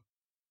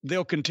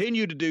 they'll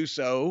continue to do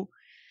so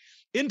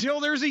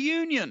until there's a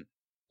union.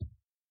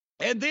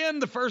 And then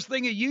the first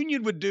thing a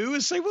union would do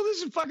is say, well,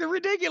 this is fucking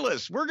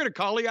ridiculous. We're going to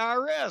call the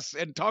IRS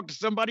and talk to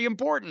somebody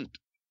important.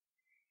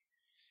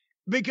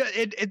 Because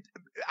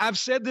I've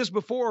said this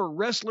before,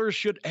 wrestlers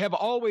should have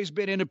always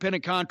been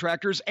independent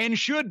contractors and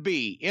should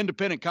be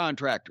independent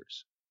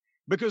contractors,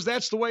 because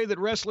that's the way that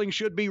wrestling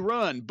should be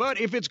run.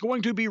 But if it's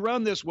going to be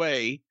run this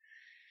way,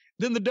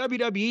 then the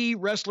WWE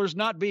wrestlers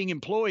not being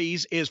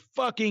employees is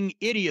fucking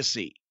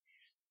idiocy.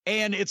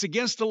 And it's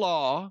against the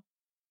law.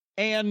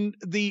 And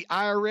the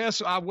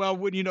IRS, well,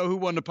 wouldn't you know who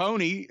won the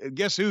pony?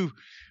 Guess who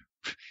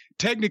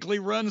technically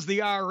runs the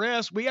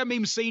IRS? We haven't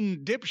even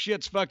seen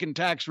dipshits' fucking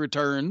tax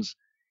returns,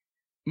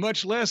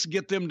 much less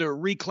get them to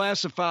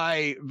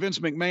reclassify Vince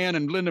McMahon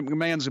and Linda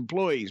McMahon's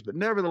employees. But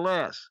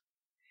nevertheless,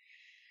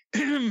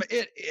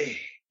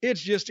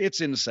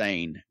 it's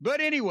insane.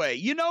 But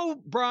anyway,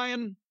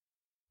 Brian,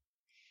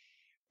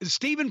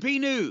 Stephen P.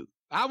 New,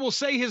 I will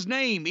say his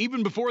name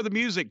even before the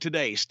music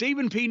today.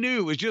 Stephen P.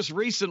 New was just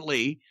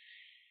recently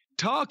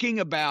talking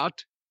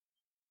about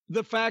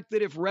the fact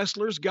that if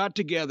wrestlers got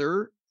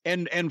together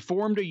and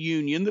formed a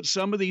union, that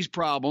some of these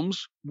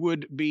problems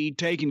would be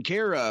taken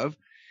care of.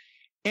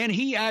 And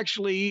he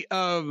actually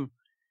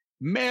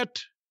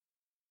met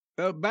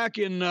back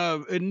in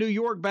New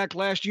York back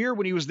last year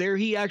when he was there.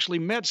 He actually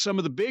met some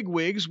of the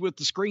bigwigs with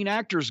the Screen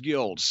Actors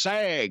Guild,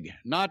 SAG,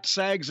 not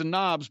SAGs and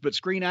Knobs, but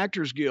Screen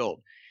Actors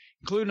Guild,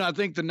 including, I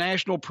think, the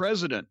national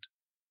president.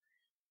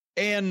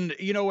 And,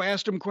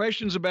 asked him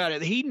questions about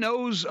it. He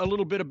knows a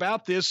little bit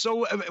about this.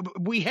 So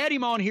we had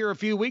him on here a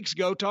few weeks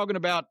ago talking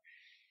about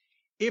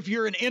if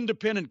you're an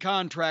independent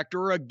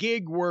contractor or a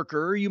gig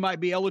worker, you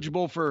might be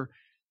eligible for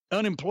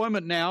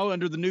unemployment now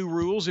under the new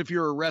rules if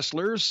you're a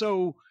wrestler.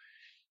 So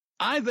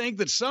I think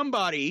that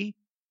somebody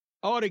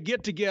ought to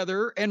get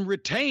together and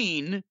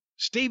retain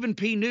Stephen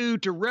P. New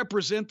to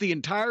represent the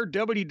entire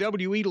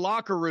WWE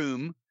locker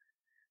room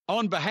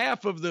on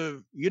behalf of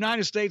the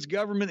United States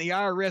government, the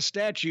IRS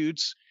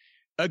statutes,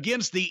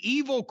 against the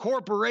evil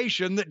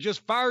corporation that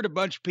just fired a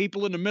bunch of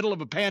people in the middle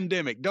of a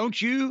pandemic.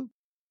 Don't you?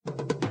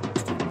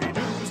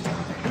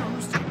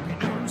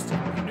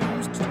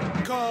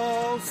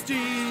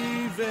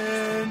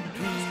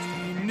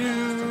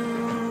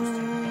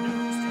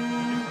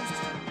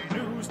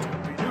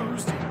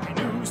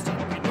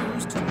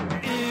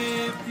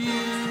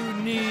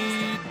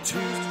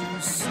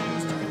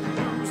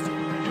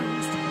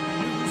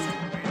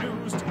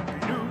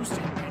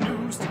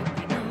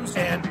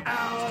 An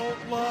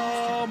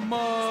outlaw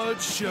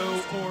mud show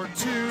or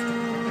two.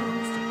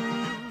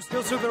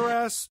 Those are the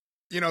rest.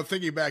 You know,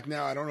 thinking back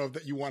now, I don't know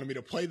if you wanted me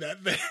to play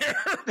that there.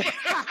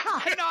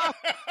 I know.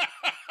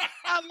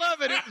 I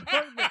love it. It was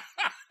perfect.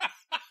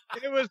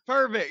 It was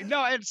perfect.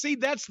 No, and see,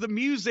 that's the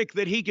music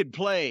that he could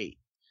play.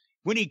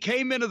 When he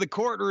came into the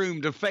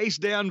courtroom to face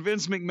down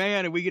Vince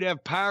McMahon and we could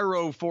have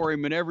pyro for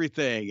him and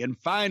everything. And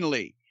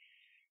finally,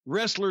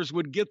 wrestlers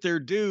would get their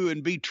due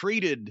and be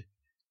treated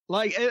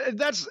like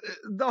that's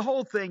the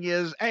whole thing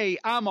is, hey,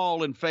 I'm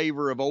all in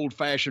favor of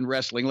old-fashioned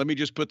wrestling. Let me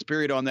just put the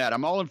period on that.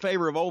 I'm all in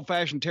favor of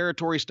old-fashioned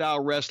territory-style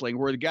wrestling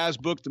where the guys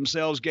booked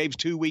themselves, gave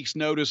 2 weeks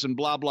notice and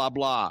blah, blah,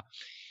 blah.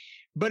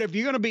 But if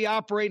you're going to be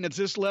operating at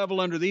this level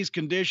under these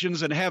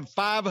conditions and have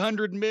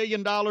 $500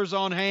 million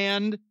on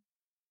hand,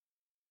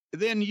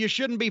 then you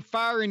shouldn't be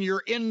firing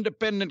your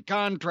independent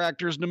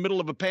contractors in the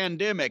middle of a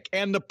pandemic.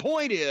 And the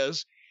point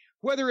is,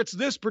 whether it's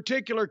this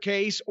particular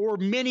case or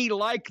many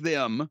like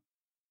them,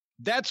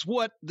 that's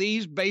what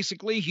these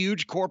basically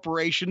huge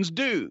corporations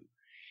do.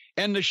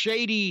 And the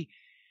shady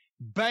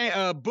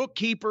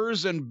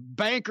bookkeepers and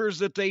bankers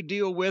that they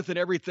deal with and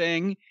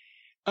everything,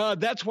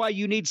 that's why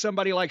you need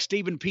somebody like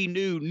Stephen P.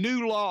 New,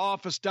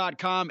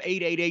 newlawoffice.com,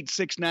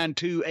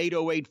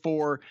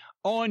 888-692-8084,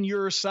 on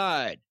your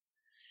side.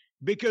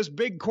 Because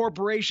big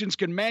corporations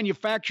can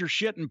manufacture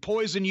shit and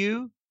poison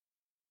you,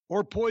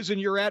 or poison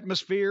your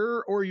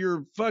atmosphere, or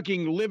your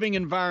fucking living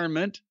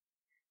environment,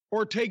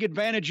 or take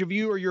advantage of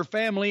you or your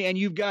family, and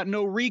you've got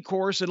no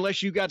recourse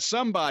unless you got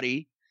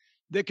somebody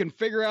that can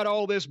figure out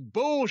all this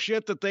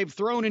bullshit that they've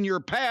thrown in your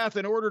path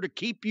in order to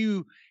keep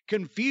you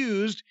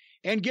confused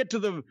and get to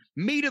the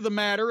meat of the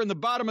matter and the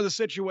bottom of the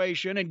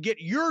situation and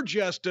get your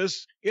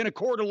justice in a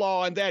court of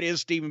law, and that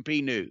is Stephen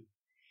P. New.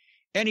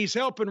 And he's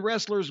helping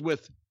wrestlers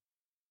with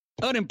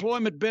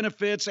unemployment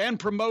benefits and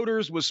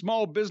promoters with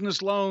small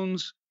business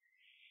loans.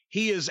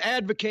 He has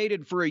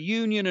advocated for a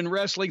union in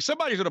wrestling.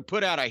 Somebody's going to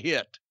put out a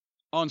hit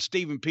on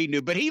Stephen P.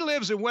 New, but he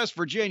lives in West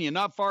Virginia,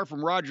 not far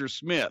from Roger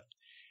Smith.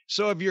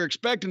 So if you're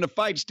expecting to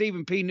fight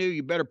Stephen P. New,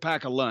 you better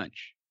pack a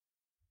lunch.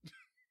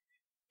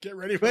 Get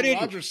ready for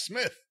Roger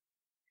Smith.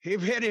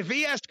 If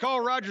he has to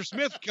call Roger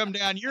Smith to come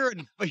down, you're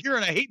in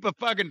a heap of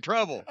fucking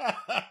trouble.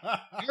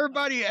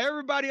 Everybody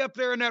up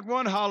there in that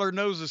one holler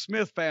knows the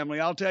Smith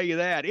family. I'll tell you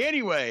that.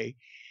 Anyway,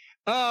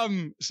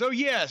 so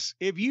yes,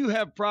 if you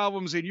have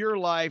problems in your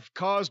life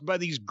caused by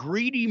these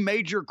greedy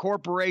major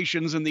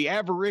corporations and the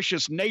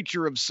avaricious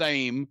nature of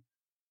same,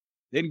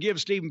 then give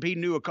Stephen P.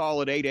 New a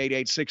call at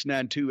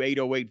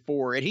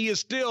 888-692-8084. And he is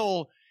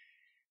still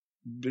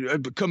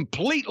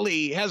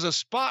completely has a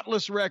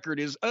spotless record,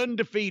 is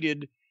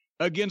undefeated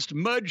against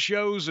mud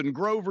shows and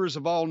grovers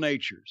of all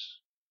natures.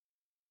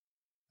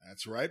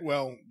 That's right.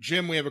 Well,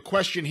 Jim, we have a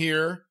question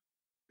here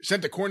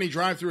sent to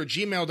CornyDriveThru at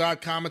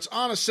gmail.com. It's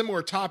on a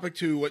similar topic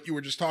to what you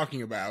were just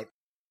talking about.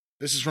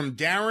 This is from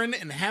Darren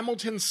in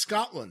Hamilton,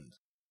 Scotland.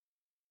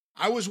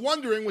 I was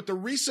wondering, with the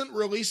recent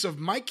release of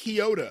Mike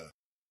Chioda,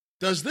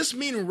 does this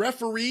mean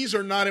referees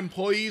are not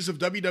employees of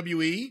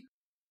WWE?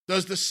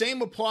 Does the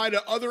same apply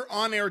to other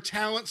on-air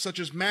talent such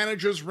as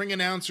managers, ring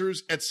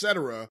announcers,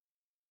 etc.?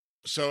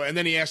 So, and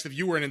then he asked if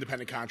you were an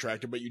independent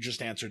contractor, but you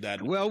just answered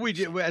that. Well, we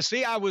did.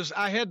 See,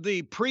 I had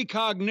the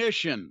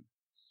precognition.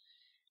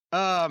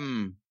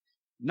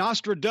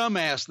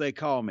 Nostradamus, they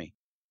call me.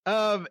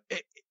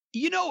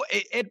 You know,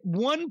 at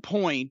one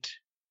point,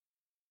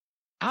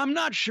 I'm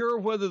not sure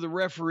whether the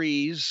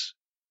referees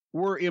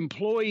were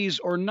employees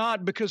or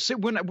not, because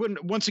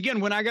once again,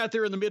 when I got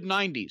there in the mid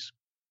 '90s,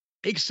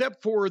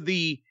 except for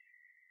the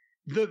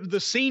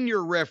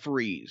senior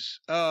referees,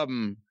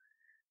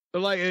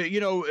 like,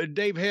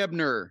 Dave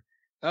Hebner.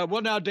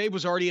 Well, now Dave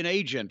was already an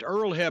agent.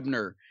 Earl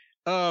Hebner,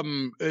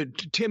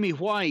 Timmy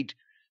White.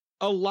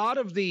 A lot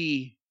of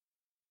the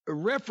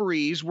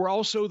referees were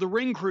also the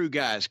ring crew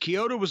guys.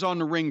 Chioda was on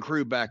the ring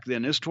crew back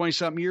then. This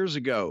 20-something years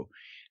ago.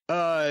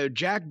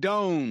 Jack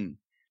Doan.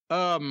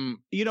 And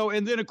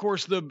then, of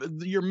course,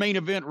 your main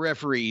event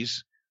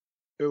referees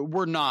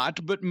were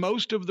not, but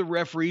most of the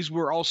referees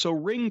were also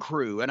ring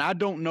crew. And I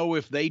don't know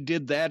if they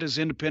did that as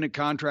independent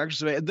contractors.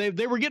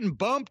 They were getting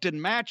bumped in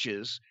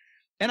matches.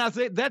 And I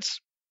think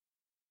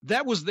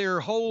that was their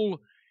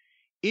whole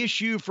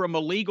issue from a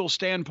legal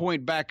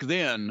standpoint back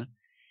then,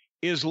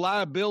 is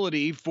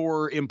liability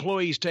for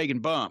employees taking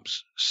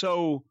bumps.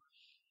 So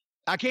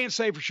I can't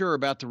say for sure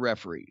about the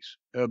referees.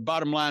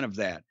 Bottom line of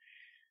that.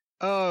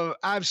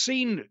 I've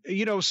seen,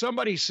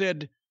 somebody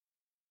said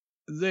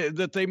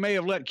that they may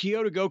have let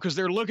Chioda go because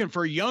they're looking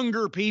for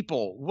younger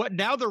people. What,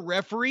 now the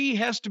referee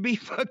has to be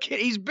fucking,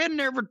 he's been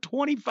there for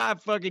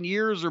 25 fucking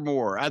years or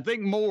more. I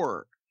think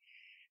more.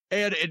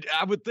 And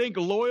I would think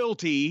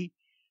loyalty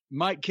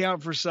might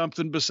count for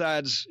something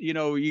besides,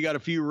 you got a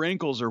few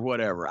wrinkles or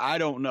whatever. I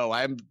don't know.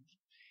 I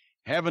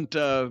haven't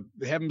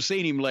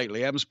seen him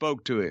lately. Haven't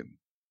spoke to him.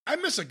 I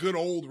miss a good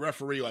old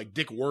referee like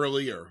Dick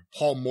Worley or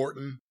Paul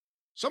Morton.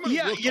 Some of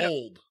them look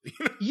old.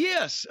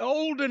 Yes,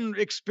 old and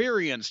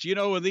experienced.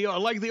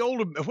 Like the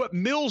old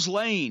Mills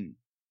Lane.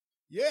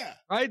 Yeah,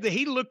 right.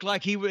 He looked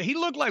like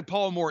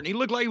Paul Morton. He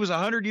looked like he was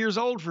 100 years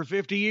old for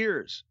 50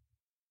 years.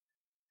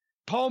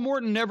 Paul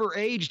Morton never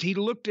aged. He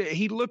looked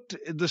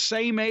the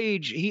same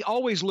age. He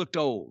always looked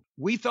old.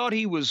 We thought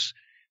he was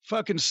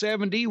fucking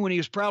 70 when he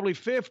was probably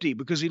 50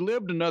 because he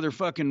lived another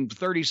fucking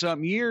 30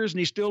 something years and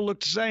he still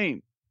looked the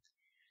same.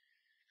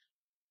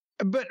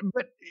 But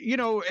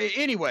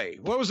anyway,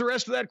 what was the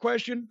rest of that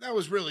question? That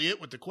was really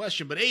it with the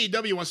question. But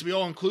AEW wants to be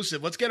all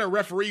inclusive. Let's get a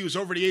referee who's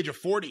over the age of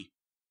 40.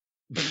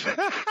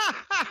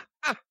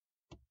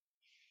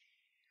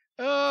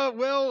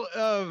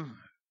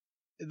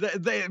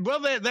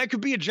 That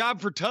could be a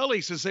job for Tully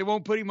since they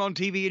won't put him on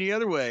TV any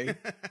other way.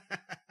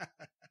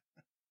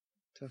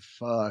 The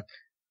fuck.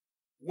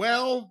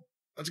 Well,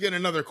 let's get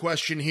another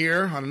question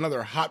here on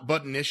another hot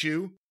button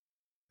issue.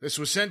 This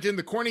was sent in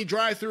to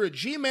CornyDriveThru at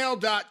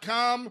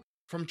gmail.com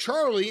from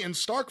Charlie in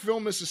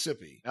Starkville,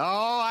 Mississippi.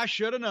 Oh, I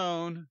should have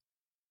known.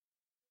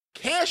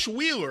 Cash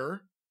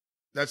Wheeler,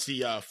 that's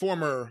the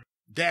former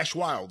Dash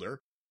Wilder,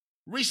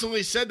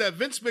 recently said that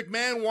Vince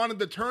McMahon wanted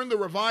to turn the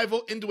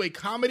Revival into a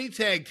comedy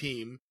tag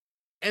team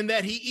and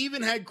that he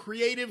even had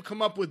creative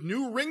come up with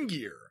new ring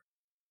gear.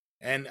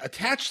 And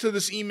attached to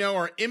this email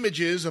are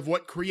images of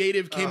what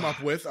creative came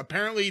up with.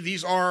 Apparently,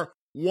 these are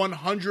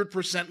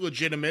 100%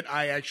 legitimate.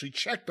 I actually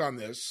checked on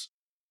this.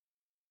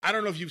 I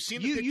don't know if you've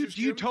seen the pictures.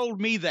 You told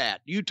me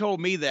that. You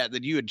told me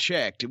that you had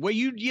checked. Well,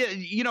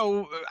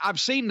 I've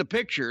seen the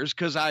pictures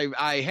because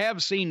I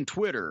have seen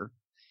Twitter,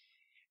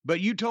 but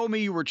you told me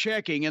you were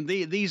checking, and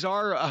these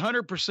are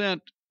 100%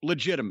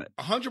 legitimate.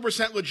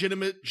 100%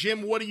 legitimate.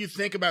 Jim, what do you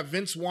think about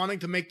Vince wanting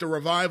to make the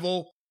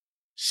Revival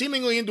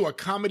seemingly into a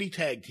comedy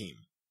tag team?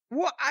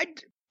 Well,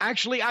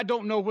 I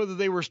don't know whether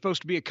they were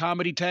supposed to be a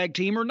comedy tag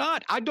team or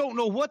not. I don't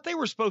know what they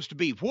were supposed to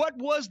be. What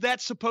was that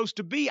supposed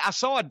to be? I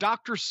saw a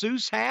Dr.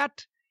 Seuss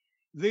hat.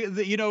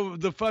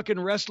 The fucking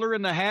wrestler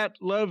in the hat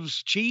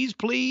loves cheese,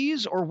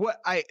 please, or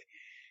what?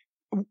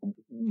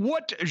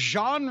 What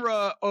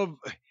genre of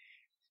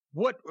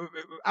what?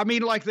 I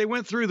mean, like they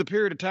went through the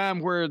period of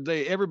time where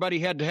everybody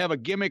had to have a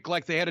gimmick,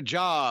 like they had a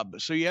job.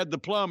 So you had the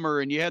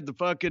plumber, and you had the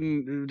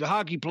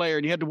hockey player,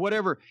 and you had the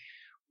whatever.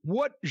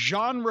 What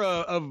genre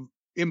of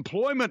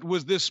employment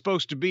was this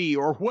supposed to be,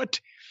 or what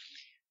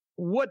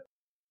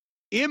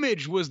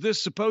image was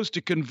this supposed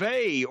to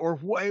convey, or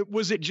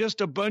was it just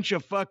a bunch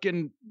of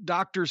fucking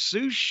Dr.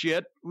 Seuss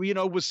shit,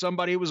 with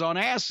somebody who was on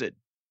acid?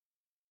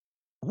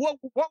 What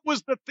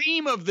was the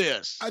theme of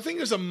this? I think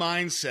there's a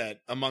mindset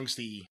amongst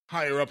the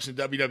higher-ups in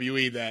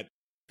WWE that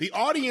the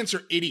audience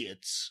are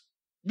idiots,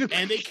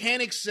 and they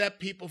can't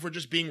accept people for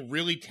just being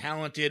really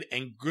talented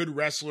and good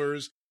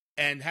wrestlers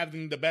and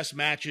having the best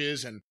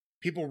matches and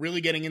people really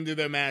getting into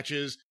their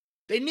matches.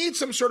 They need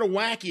some sort of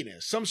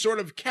wackiness, some sort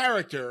of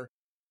character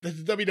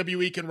that the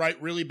WWE can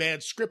write really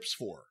bad scripts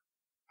for.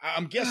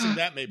 I'm guessing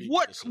that may be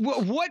what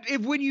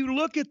if, when you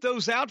look at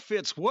those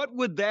outfits, what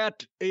would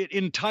that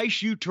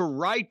entice you to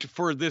write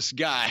for this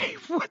guy?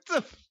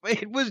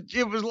 It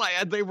was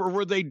like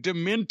were they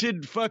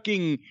demented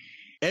fucking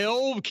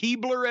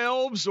Keebler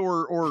elves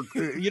or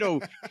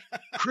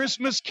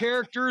Christmas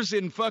characters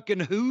in fucking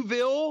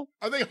Whoville?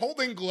 Are they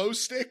holding glow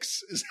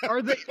sticks?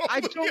 Are they? I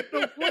don't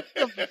know what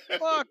the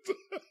fuck.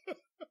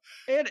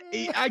 And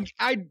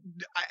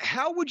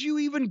how would you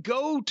even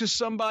go to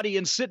somebody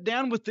and sit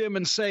down with them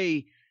and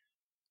say,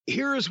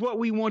 here is what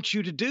we want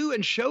you to do,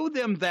 and show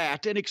them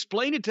that and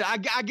explain it to, I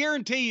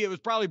guarantee you it was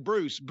probably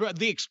Bruce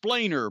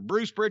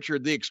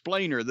Pritchard, the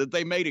explainer, that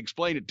they made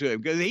explain it to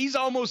him, because he's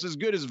almost as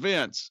good as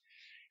Vince,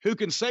 who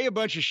can say a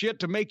bunch of shit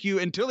to make you,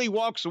 until he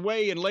walks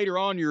away and later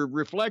on you're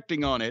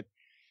reflecting on it,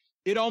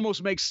 it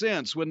almost makes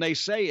sense when they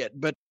say it.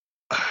 But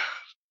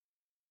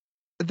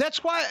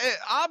that's why,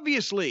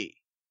 obviously,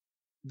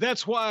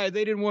 that's why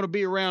they didn't want to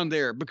be around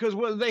there, because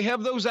they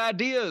have those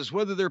ideas,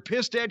 whether they're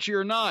pissed at you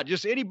or not.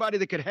 Just anybody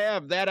that could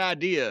have that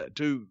idea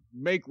to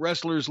make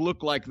wrestlers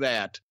look like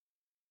that,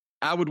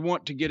 I would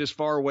want to get as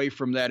far away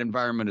from that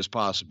environment as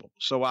possible.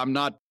 So I'm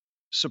not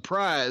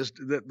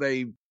surprised that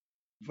they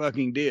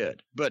fucking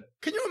did. But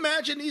can you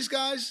imagine these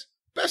guys?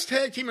 Best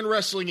tag team in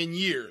wrestling in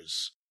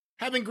years,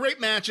 having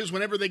great matches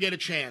whenever they get a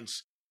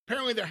chance.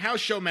 Apparently their house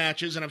show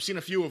matches, and I've seen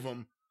a few of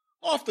them,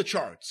 off the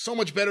charts, so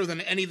much better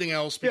than anything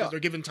else because they're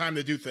given time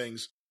to do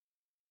things.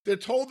 They're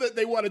told that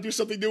they want to do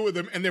something new with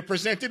them, and they're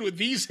presented with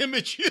these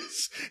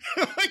images.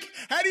 Like,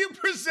 how do you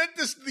present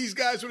these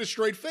guys with a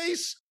straight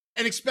face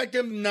and expect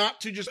them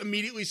not to just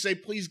immediately say,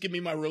 please give me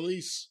my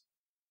release?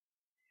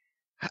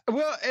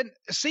 Well, and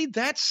see,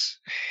 that's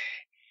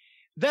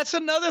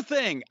another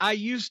thing. I'd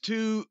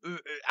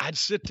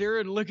sit there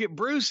and look at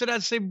Bruce, and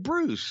I'd say,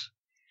 Bruce,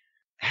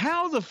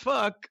 how the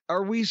fuck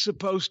are we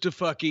supposed to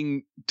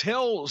fucking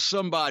tell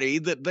somebody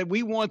that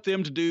we want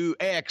them to do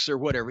X or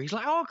whatever? He's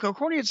like, oh,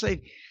 Corny would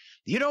say,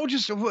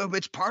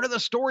 it's part of the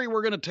story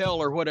we're going to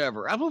tell or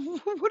whatever.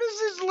 What is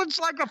this? Looks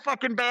like a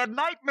fucking bad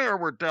nightmare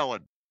we're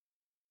telling.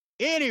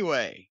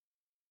 Anyway,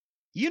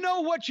 you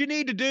know what you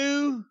need to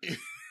do?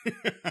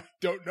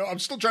 Don't know. I'm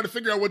still trying to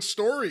figure out what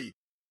story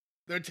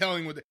they're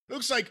telling with it. It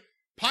looks like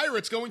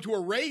pirates going to a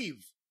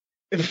rave.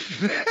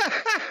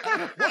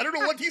 I don't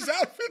know what these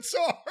outfits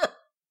are.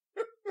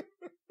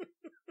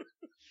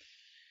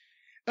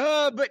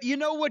 But you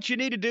know what you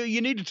need to do?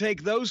 You need to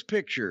take those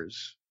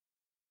pictures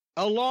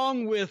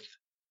along with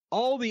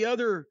all the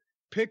other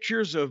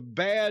pictures of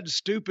bad,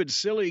 stupid,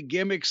 silly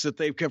gimmicks that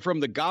they've come from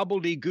the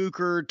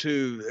gobbledygooker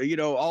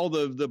to, all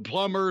the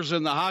plumbers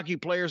and the hockey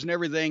players and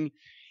everything.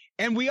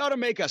 And we ought to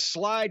make a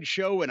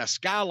slideshow and a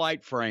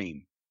skylight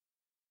frame.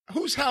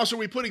 Whose house are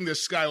we putting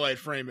this skylight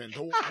frame in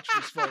to watch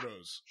these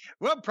photos?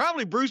 Well,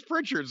 probably Bruce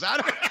Pritchard's. I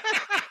don't.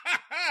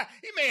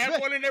 He may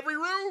have one in every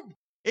room.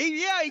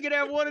 He could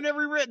have one in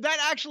every room.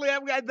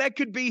 That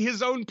could be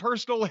his own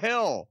personal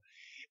hell.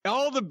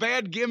 All the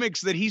bad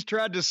gimmicks that he's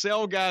tried to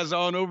sell guys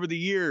on over the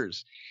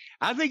years.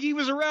 I think he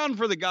was around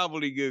for the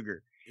gobbledygooker.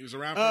 He was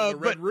around for the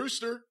Red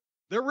Rooster.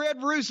 The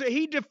Red Rooster.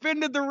 He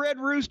defended the Red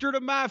Rooster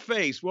to my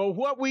face. Well,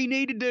 what we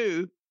need to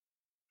do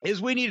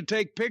is we need to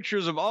take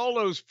pictures of all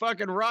those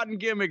fucking rotten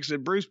gimmicks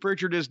that Bruce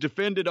Pritchard has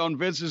defended on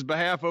Vince's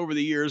behalf over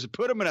the years,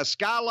 put them in a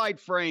skylight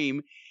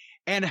frame,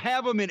 and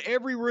have them in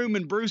every room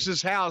in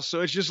Bruce's house.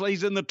 So it's just like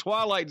he's in the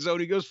Twilight Zone.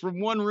 He goes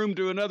from one room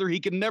to another. He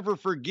can never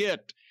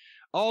forget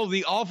all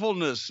the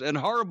awfulness and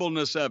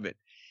horribleness of it.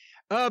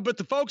 But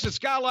the folks at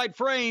Skylight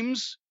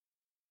Frames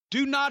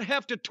do not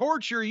have to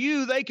torture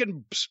you. They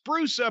can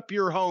spruce up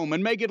your home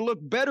and make it look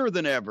better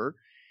than ever.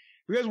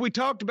 Because we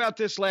talked about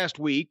this last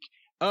week.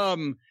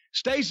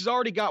 Stacey's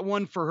already got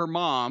one for her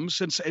mom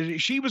since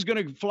she was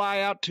going to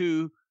fly out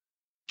to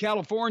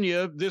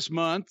California this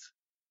month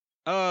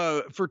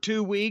for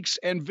 2 weeks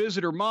and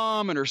visit her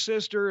mom and her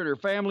sister and her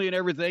family and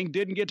everything.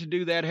 Didn't get to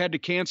do that, had to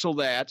cancel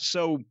that.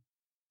 So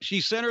she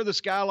sent her the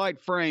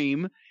skylight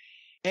frame,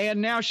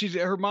 and now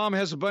her mom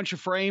has a bunch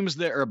of pictures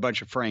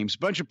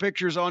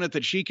on it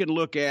that she can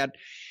look at.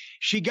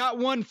 She got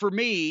one for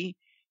me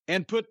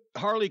and put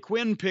Harley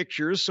Quinn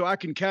pictures so I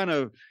can kind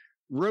of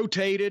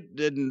rotate it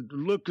and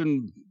look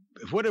and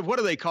what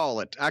do they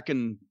call it? I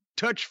can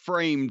touch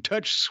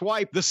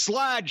swipe, the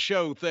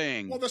slideshow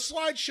thing. Well, the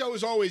slideshow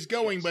is always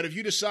going, but if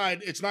you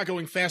decide it's not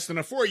going fast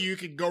enough for you, you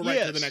can go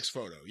right to the next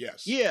photo.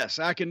 Yes. Yes,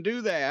 I can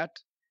do that.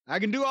 I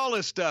can do all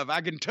this stuff.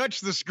 I can touch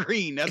the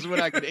screen. That's what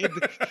I can.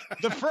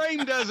 The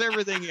frame does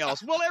everything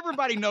else. Well,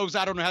 everybody knows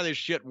I don't know how this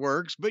shit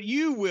works, but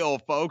you will,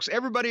 folks.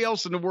 Everybody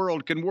else in the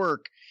world can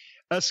work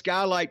a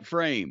skylight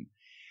frame.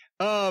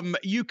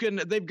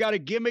 They've got a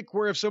gimmick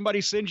where if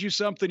somebody sends you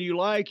something you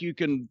like, you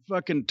can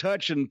fucking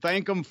touch and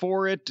thank them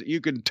for it.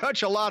 You can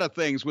touch a lot of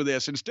things with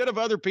this. Instead of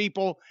other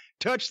people,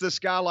 touch the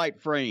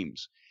skylight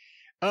frames.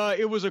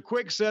 It was a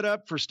quick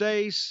setup for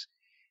Stace.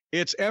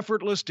 It's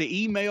effortless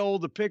to email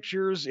the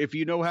pictures if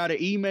you know how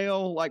to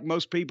email like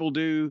most people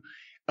do.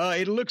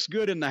 It looks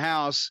good in the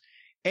house.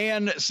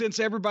 And since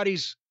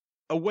everybody's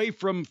away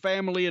from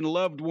family and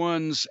loved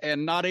ones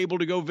and not able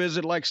to go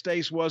visit like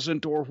Stace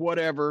wasn't or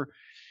whatever,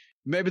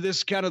 maybe this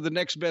is kind of the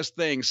next best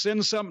thing.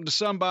 Send something to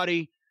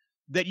somebody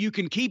that you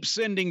can keep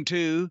sending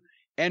to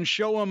and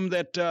show them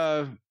that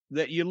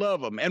you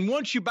love them. And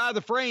once you buy the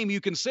frame,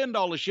 you can send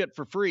all the shit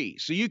for free.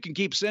 So you can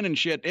keep sending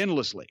shit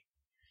endlessly.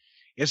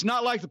 It's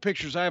not like the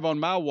pictures I have on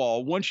my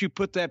wall. Once you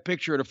put that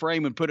picture in a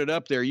frame and put it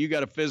up there, you got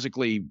to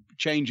physically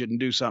change it and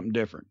do something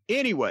different.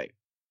 Anyway,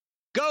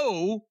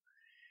 go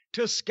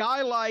to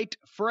Skylight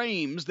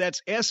Frames.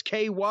 That's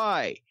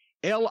SKYLIGHT,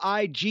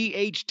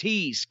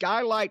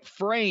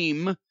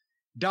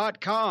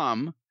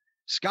 skylightframe.com,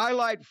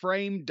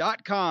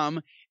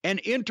 skylightframe.com,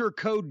 and enter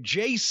code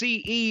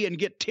JCE and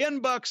get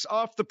 $10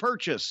 off the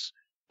purchase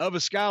of a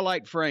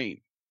skylight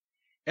frame.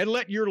 And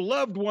let your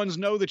loved ones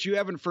know that you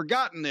haven't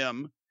forgotten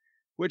them,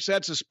 which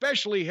that's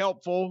especially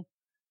helpful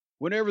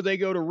whenever they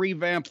go to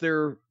revamp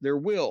their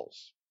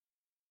wills.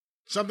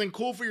 Something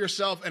cool for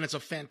yourself, and it's a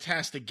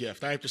fantastic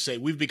gift. I have to say,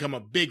 we've become a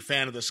big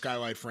fan of the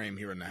skylight frame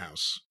here in the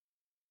house.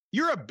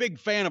 You're a big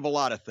fan of a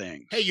lot of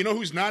things. Hey, you know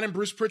who's not in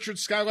Bruce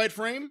Pritchard's skylight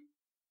frame?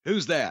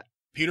 Who's that?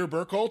 Peter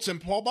Burkholz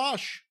and Paul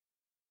Bosch.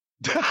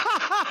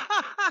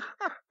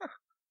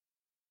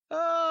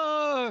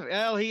 Oh,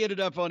 well, he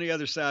ended up on the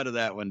other side of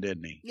that one,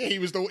 didn't he? Yeah, he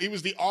was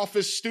the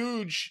office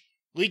stooge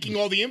leaking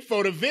all the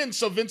info to Vince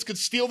so Vince could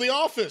steal the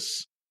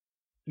office.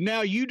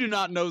 Now, you do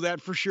not know that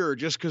for sure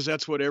just because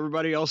that's what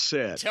everybody else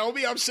said. Tell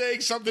me I'm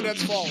saying something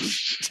that's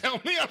false. Tell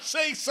me I'm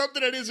saying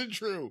something that isn't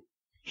true.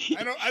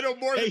 I know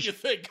more than you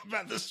think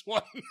about this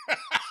one.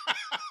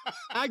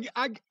 I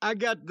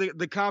got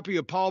the copy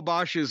of Paul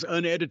Bosch's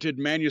unedited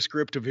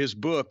manuscript of his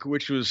book,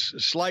 which was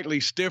slightly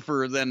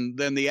stiffer than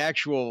the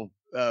actual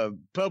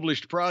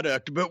published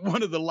product. But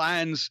one of the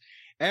lines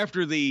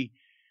after the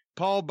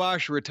Paul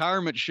Bosch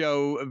retirement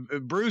show,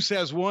 Bruce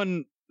has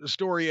one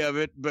story of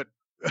it, but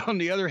on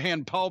the other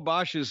hand, Paul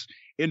Bosch's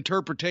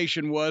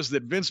interpretation was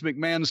that Vince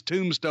McMahon's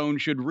tombstone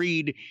should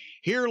read,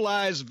 "Here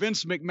lies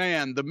Vince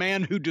McMahon, the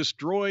man who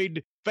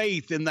destroyed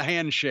faith in the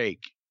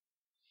handshake."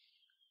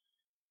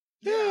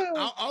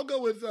 Yeah, I'll go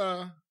with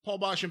Paul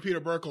Bosch and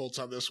Peter Burkholz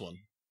on this one.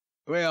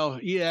 Well,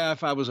 yeah,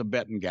 if I was a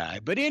betting guy.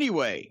 But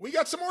anyway. We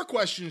got some more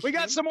questions.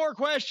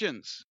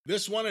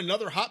 This one,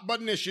 another hot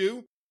button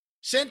issue,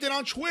 sent in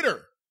on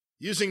Twitter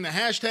using the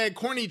hashtag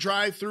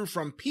CornyDriveThru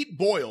from Pete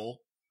Boyle.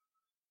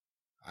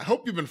 I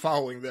hope you've been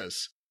following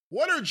this.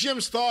 What are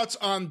Jim's thoughts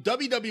on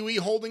WWE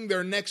holding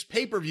their next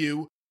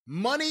pay-per-view,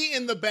 Money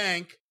in the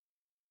Bank,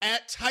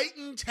 at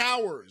Titan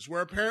Towers,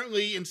 where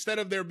apparently instead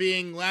of there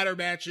being ladder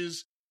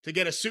matches to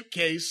get a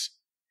suitcase,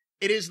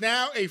 it is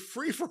now a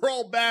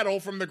free-for-all battle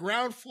from the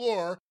ground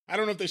floor. I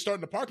don't know if they start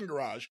in the parking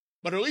garage,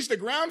 but at least the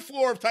ground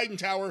floor of Titan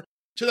Tower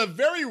to the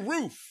very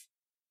roof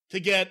to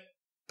get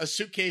a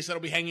suitcase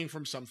that'll be hanging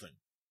from something.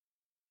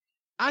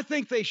 I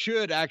think they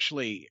should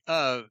actually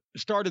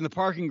start in the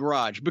parking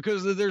garage,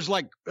 because there's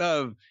like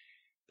 3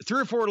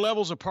 or 4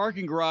 levels of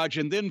parking garage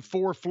and then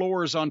 4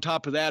 floors on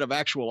top of that of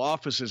actual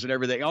offices and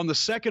everything. On the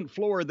second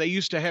floor, they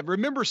used to have,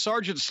 remember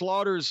Sergeant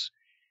Slaughter's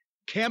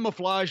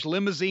camouflage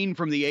limousine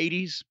from the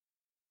 80s?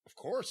 Of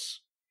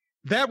course.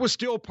 That was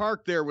still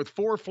parked there with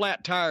 4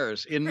 flat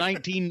tires in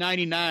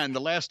 1999,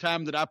 the last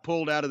time that I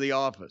pulled out of the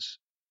office.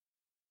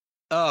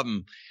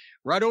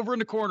 Right over in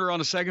the corner on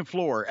the second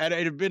floor. And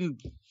it had been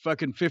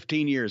fucking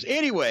 15 years.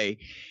 Anyway,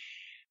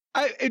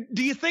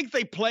 do you think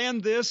they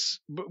planned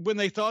this when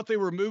they thought they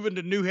were moving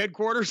to new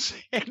headquarters?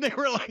 And they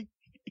were like,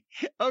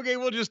 okay,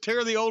 we'll just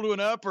tear the old one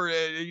up, or,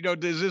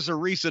 is this a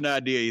recent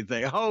idea, you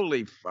think?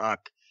 Holy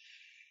fuck.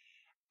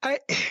 I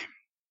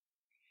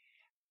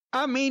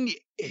mean,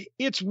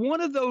 it's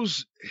one of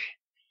those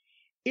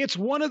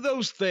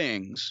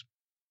things.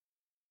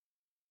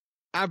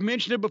 I've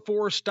mentioned it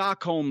before,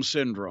 Stockholm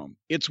Syndrome.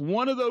 It's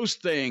one of those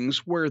things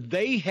where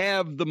they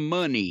have the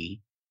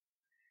money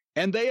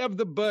and they have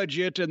the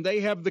budget and they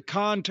have the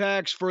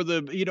contacts for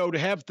to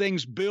have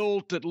things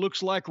built that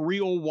looks like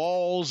real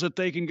walls that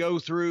they can go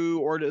through,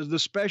 or the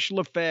special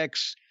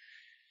effects.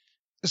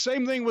 The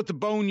same thing with the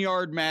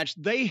Boneyard match.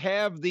 They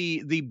have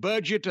the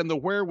budget and the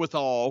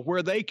wherewithal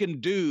where they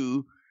can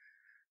do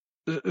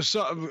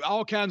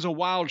all kinds of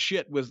wild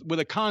shit with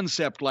a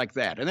concept like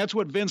that. And that's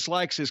what Vince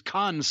likes, is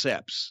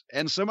concepts.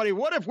 And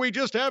what if we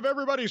just have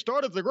everybody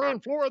start at the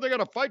ground floor? They got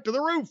to fight to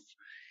the roof.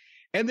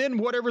 And then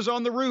whatever's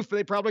on the roof,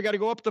 they probably got to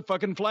go up the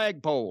fucking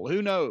flagpole.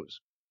 Who knows?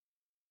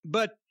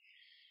 But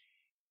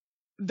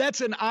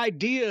that's an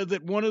idea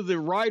that one of the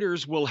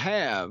writers will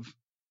have.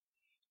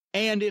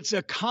 And it's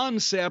a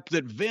concept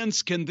that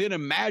Vince can then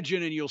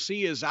imagine, and you'll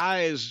see his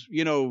eyes,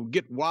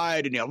 get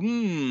wide, and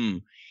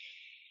he'll,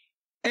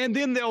 And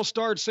then they'll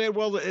start saying,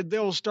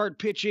 they'll start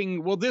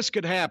pitching, this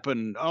could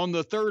happen on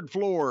the 3rd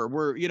floor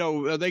where,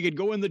 they could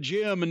go in the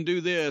gym and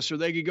do this, or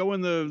they could go in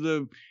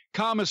the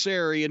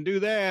commissary and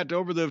do that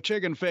over the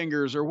chicken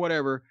fingers or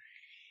whatever.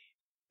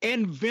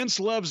 And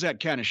Vince loves that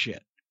kind of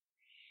shit.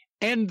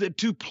 And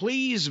to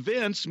please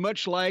Vince,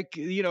 much like,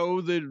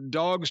 the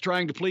dogs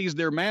trying to please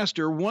their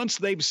master, once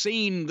they've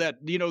seen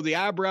that, the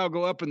eyebrow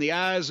go up in the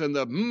eyes and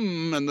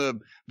the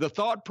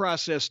thought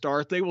process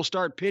start, they will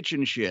start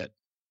pitching shit.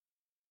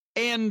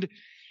 And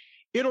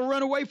it'll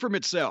run away from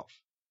itself.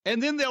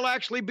 And then they'll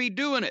actually be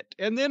doing it.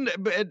 And then,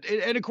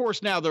 and of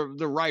course, now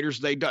the writers,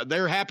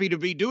 they're happy to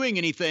be doing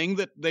anything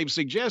that they've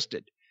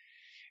suggested.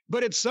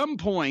 But at some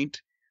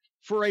point,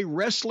 for a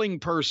wrestling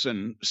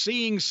person,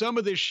 seeing some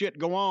of this shit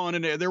go on,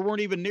 and there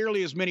weren't even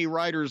nearly as many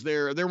writers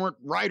there. There weren't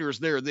writers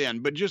there then,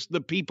 but just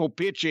the people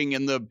pitching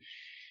and the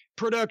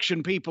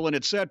production people and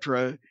et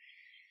cetera.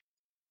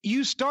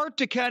 You start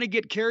to kind of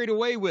get carried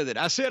away with it.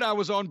 I said I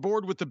was on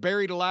board with the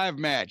Buried Alive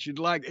match.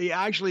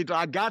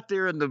 I got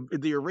there in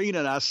the arena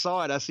and I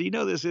saw it. I said,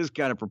 this is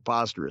kind of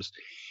preposterous.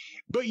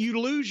 But you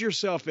lose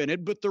yourself in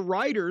it. But the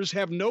writers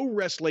have no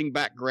wrestling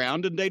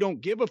background, and they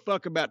don't give a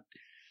fuck about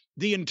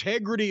the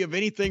integrity of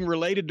anything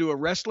related to a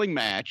wrestling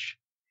match.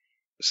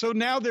 So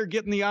now they're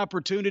getting the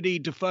opportunity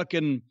to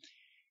fucking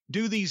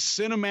do these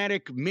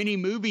cinematic mini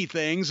movie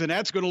things, and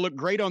that's going to look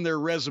great on their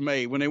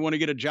resume when they want to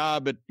get a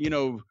job at,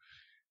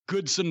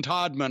 Goodson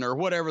Todman or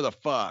whatever the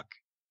fuck.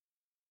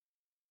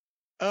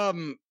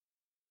 And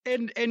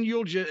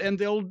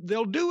they'll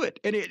do it.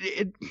 And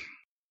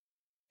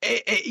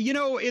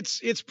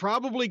it's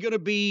probably going to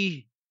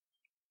be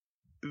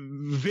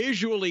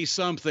visually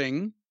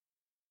something.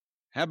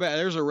 How about,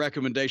 there's a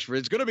recommendation for it.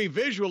 It's going to be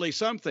visually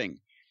something,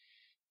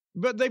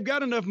 but they've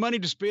got enough money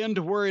to spend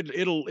to where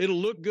it'll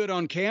look good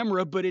on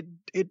camera, but it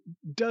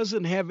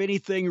doesn't have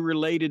anything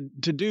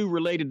related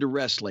to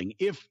wrestling.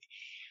 If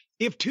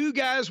 2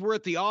 guys were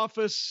at the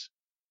office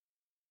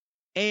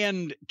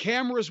and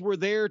cameras were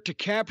there to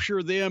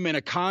capture them in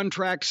a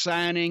contract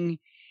signing,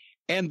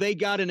 and they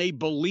got in a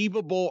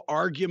believable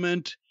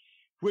argument,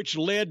 which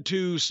led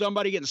to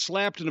somebody getting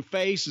slapped in the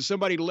face and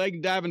somebody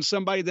leg diving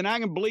somebody, then I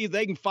can believe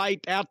they can fight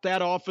out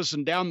that office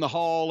and down the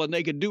hall, and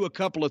they could do a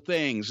couple of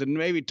things and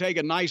maybe take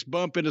a nice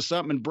bump into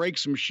something and break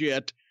some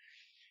shit.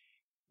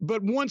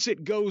 But once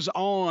it goes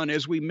on,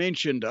 as we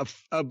mentioned, a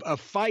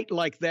fight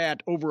like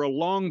that over a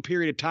long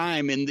period of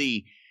time in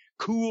the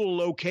cool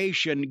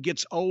location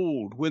gets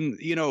old. When,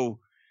 we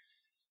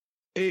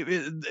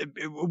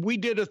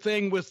did a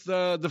thing with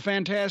the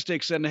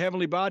Fantastics and the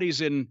Heavenly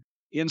Bodies in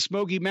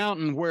Smoky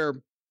Mountain where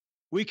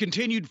We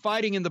continued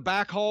fighting in the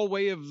back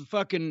hallway of the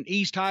fucking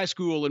East High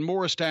School in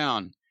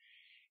Morristown.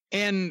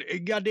 And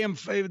goddamn,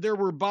 there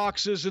were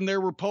boxes and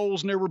there were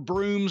poles and there were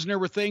brooms and there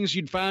were things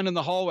you'd find in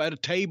the hallway at a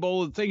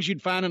table and things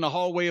you'd find in the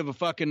hallway of a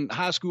fucking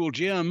high school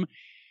gym.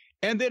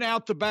 And then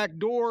out the back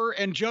door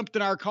and jumped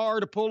in our car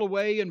to pull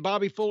away. And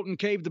Bobby Fulton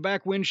caved the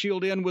back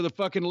windshield in with a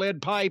fucking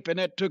lead pipe. And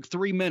that took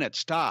 3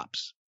 minutes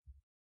tops.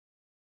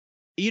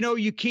 You know,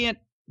 you can't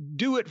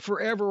do it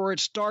forever or it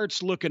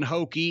starts looking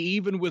hokey,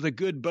 even with a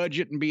good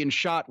budget and being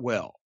shot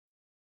well.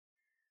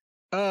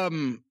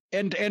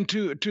 And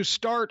to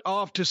start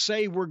off to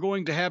say we're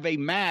going to have a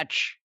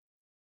match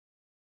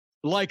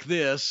like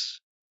this,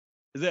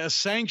 the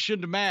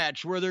sanctioned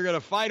match where they're going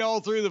to fight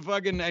all through the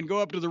fucking and go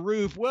up to the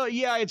roof. Well,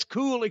 yeah, it's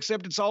cool,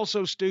 except it's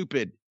also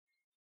stupid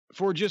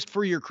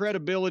for your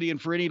credibility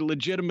and for any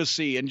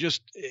legitimacy and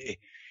just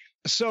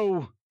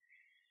so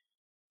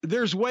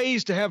there's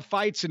ways to have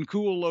fights in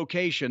cool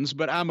locations,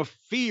 but I'm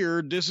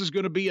afeared this is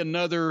going to be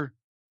another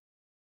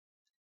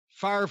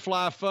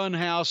Firefly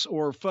Funhouse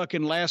or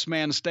fucking Last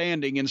Man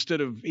Standing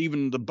instead of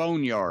even the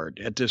Boneyard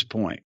at this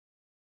point.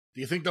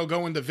 Do you think they'll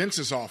go into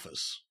Vince's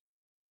office?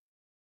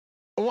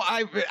 Well,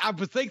 I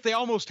would think they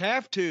almost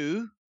have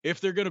to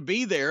if they're going to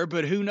be there,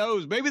 but who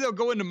knows? Maybe they'll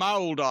go into my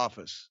old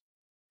office.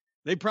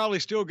 They probably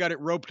still got it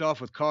roped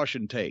off with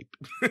caution tape.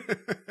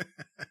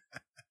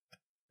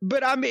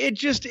 But I mean,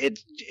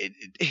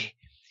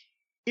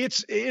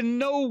 it's in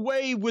no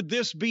way would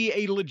this be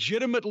a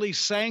legitimately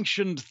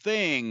sanctioned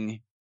thing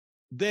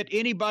that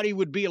anybody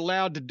would be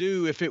allowed to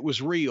do if it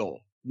was real.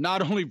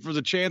 Not only for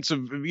the chance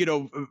of, you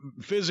know,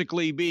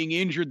 physically being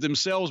injured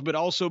themselves, but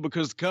also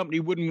because the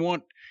company wouldn't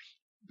want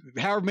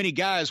however many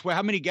guys, well,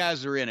 how many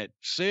guys are in it?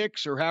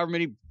 6 or however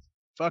many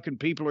fucking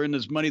people are in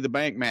this Money in the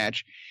Bank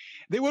match.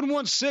 They wouldn't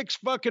want 6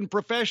 fucking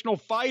professional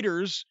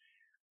fighters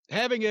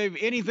having a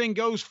anything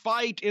goes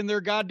fight in their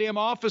goddamn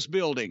office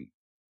building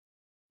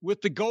with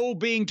the goal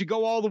being to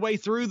go all the way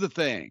through the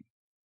thing.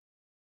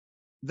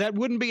 That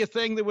wouldn't be a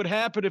thing that would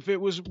happen if it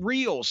was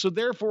real. So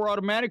therefore,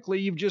 automatically,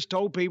 you've just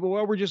told people,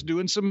 well, we're just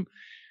doing some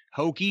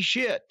hokey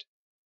shit.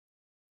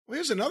 Well,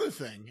 here's another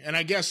thing. And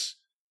I guess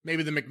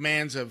maybe the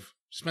McMahons have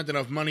spent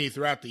enough money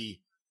throughout the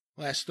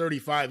last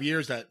 35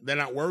 years that they're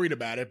not worried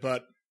about it.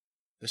 But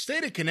the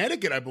state of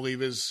Connecticut, I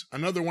believe, is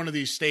another one of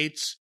these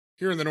states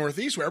here in the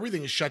Northeast where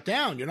everything is shut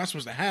down. You're not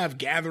supposed to have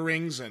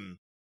gatherings and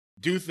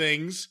do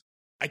things.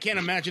 I can't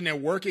imagine they're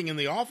working in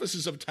the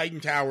offices of Titan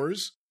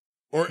Towers.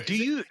 Or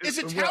is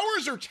it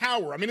Towers or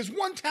Tower? I mean, it's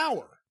one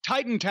tower.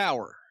 Titan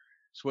Tower.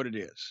 That's what it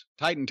is.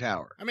 Titan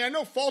Tower. I mean, I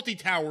know Faulty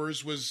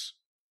Towers was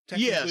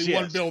technically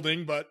one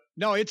building, but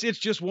no, it's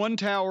just one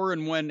tower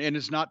and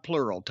it's not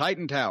plural.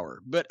 Titan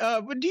Tower. But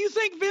do you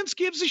think Vince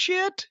gives a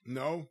shit?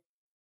 No.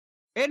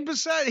 And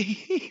besides,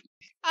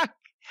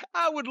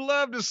 I would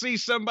love to see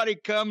somebody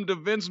come to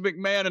Vince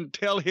McMahon and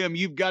tell him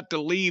you've got to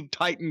leave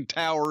Titan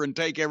Tower and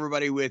take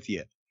everybody with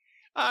you.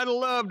 I'd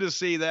love to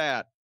see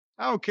that.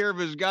 I don't care if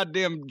it's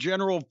goddamn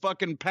General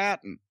fucking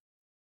Patton.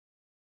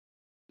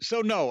 So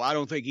no, I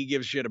don't think he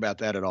gives shit about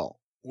that at all.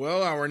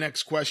 Well, our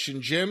next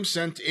question, Jim,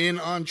 sent in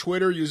on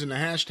Twitter using the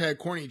hashtag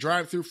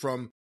CornyDriveThru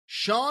from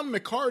Sean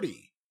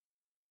McCarty.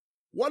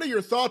 What are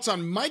your thoughts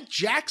on Mike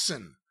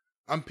Jackson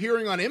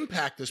appearing on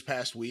Impact this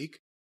past week?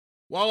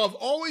 While I've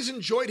always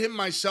enjoyed him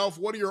myself,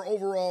 what is your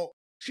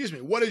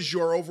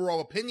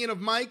overall opinion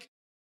of Mike?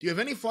 Do you have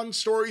any fun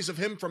stories of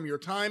him from your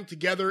time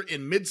together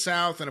in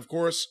Mid-South? And of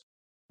course,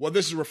 what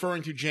this is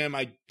referring to, Jim,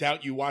 I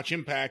doubt you watch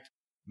Impact.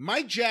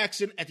 Mike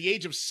Jackson, at the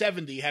age of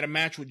 70, had a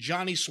match with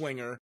Johnny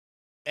Swinger,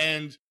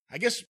 and I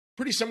guess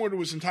pretty similar to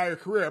his entire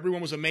career.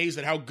 Everyone was amazed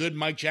at how good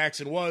Mike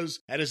Jackson was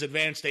at his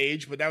advanced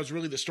age, but that was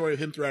really the story of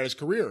him throughout his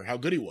career, how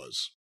good he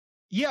was.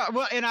 Yeah,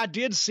 well, and I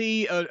did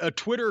see a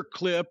Twitter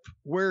clip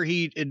where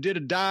he did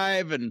a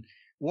dive and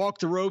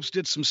walked the ropes,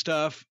 did some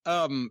stuff.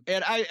 And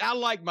I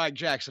like Mike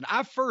Jackson.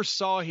 I first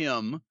saw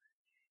him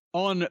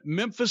on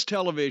Memphis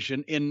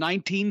television in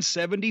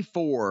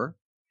 1974.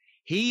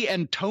 He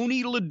and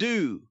Tony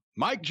LaDue,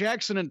 Mike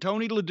Jackson and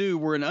Tony LaDue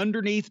were an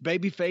underneath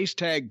babyface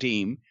tag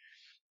team,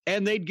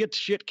 and they'd get the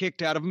shit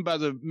kicked out of them by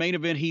the main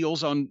event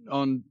heels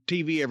on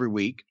TV every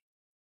week.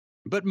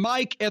 But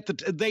Mike,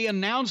 they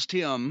announced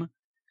him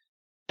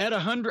at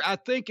 100, I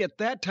think at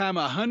that time,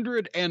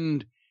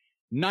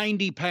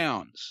 190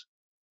 pounds.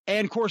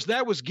 And of course,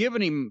 that was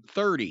giving him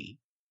 30.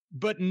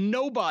 But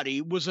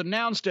nobody was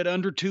announced at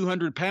under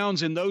 200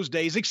 pounds in those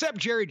days, except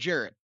Jerry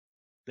Jarrett.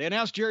 They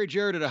announced Jerry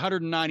Jarrett at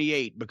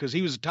 198 because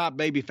he was a top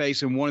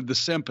babyface and wanted the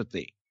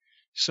sympathy.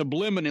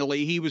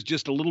 Subliminally, he was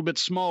just a little bit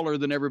smaller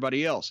than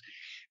everybody else.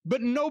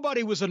 But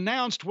nobody was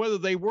announced whether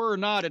they were or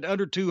not at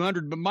under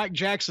 200. But Mike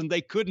Jackson, they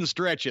couldn't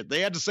stretch it.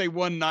 They had to say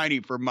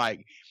 190 for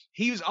Mike.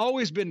 He's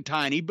always been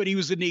tiny, but he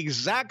was in the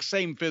exact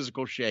same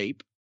physical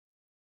shape.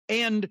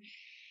 And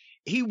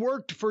he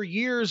worked for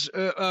years,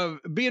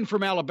 being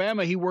from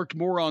Alabama, he worked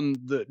more on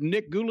the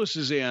Nick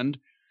Goulas's end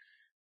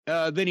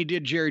than he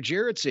did Jerry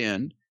Jarrett's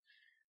end.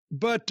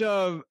 But,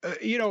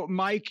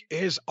 Mike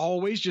has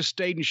always just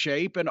stayed in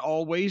shape and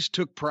always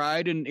took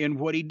pride in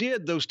what he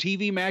did. Those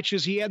TV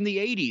matches he had in the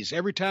 80s,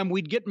 every time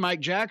we'd get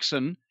Mike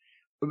Jackson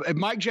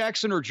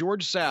or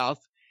George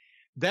South,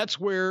 that's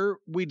where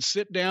we'd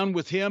sit down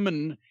with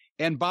him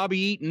and Bobby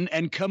Eaton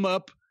and come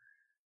up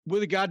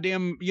with a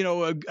goddamn,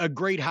 a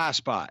great high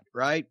spot,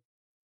 right?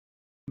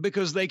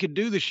 Because they could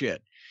do the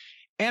shit.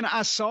 And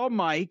I saw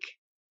Mike,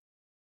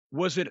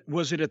 was it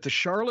at the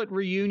Charlotte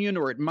reunion,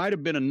 or it might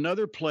have been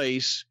another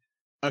place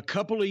a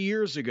couple of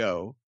years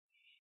ago.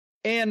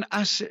 And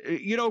I said,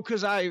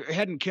 because I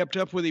hadn't kept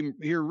up with him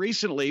here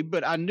recently,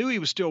 but I knew he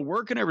was still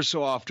working every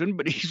so often.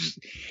 But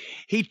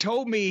he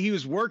told me he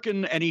was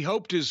working, and he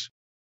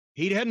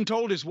hadn't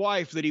told his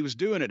wife that he was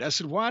doing it. I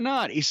said, why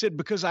not? He said,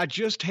 because I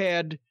just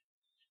had,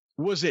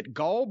 was it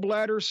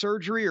gallbladder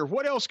surgery, or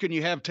what else can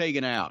you have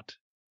taken out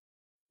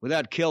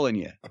without killing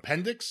you?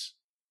 Appendix,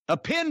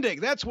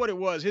 that's what it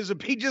was. He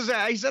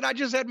said, I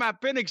just had my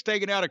appendix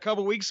taken out a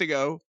couple weeks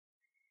ago.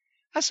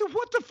 I said,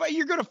 what the fuck?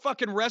 You're going to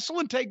fucking wrestle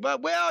and take,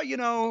 but well,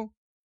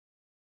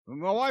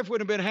 my wife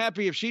wouldn't have been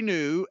happy if she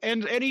knew.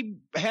 And he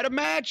had a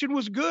match and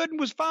was good and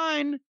was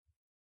fine.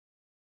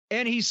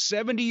 And he's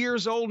 70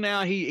 years old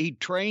now. He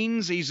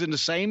trains. He's in the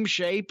same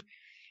shape.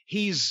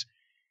 He's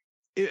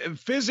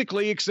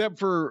physically, except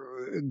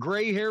for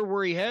gray hair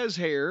where he has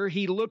hair,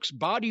 he looks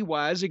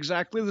body-wise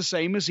exactly the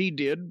same as he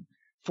did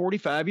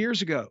 45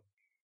 years ago.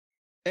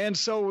 And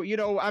so,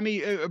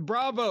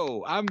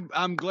 bravo.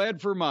 I'm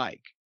glad for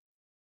Mike.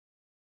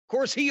 Of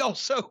course, he's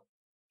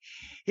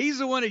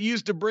the one that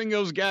used to bring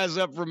those guys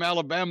up from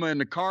Alabama in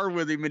the car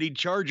with him, and he'd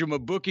charge them a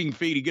booking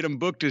fee to get them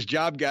booked as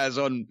job guys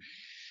on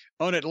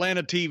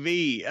Atlanta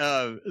TV.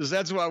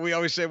 That's why we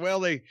always say,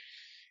 well,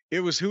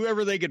 it was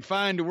whoever they could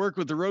find to work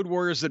with the Road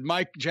Warriors that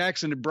Mike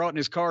Jackson had brought in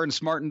his car and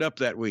smartened up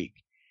that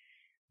week.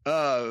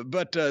 So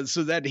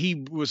that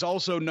he was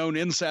also known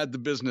inside the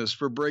business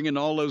for bringing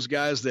all those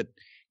guys that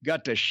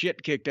got the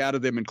shit kicked out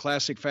of them in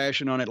classic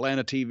fashion on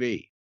Atlanta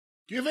TV.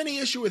 Do you have any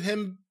issue with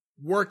him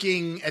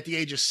working at the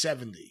age of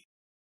 70?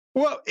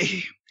 Well,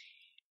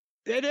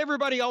 and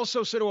everybody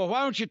also said, well,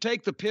 why don't you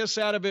take the piss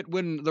out of it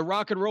when the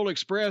Rock and Roll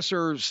Express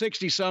are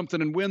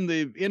 60-something and win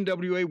the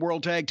NWA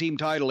World Tag Team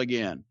title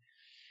again?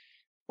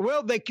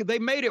 Well, they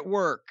made it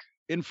work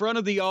in front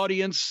of the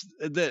audience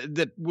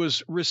that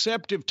was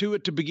receptive to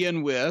it to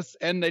begin with,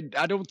 and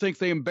I don't think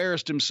they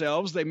embarrassed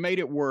themselves. They made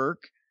it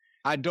work.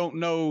 I don't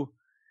know.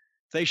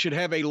 They should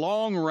have a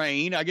long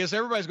reign. I guess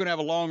everybody's going to have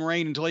a long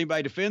reign until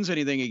anybody defends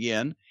anything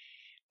again.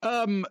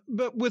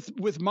 But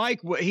with Mike,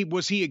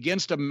 was he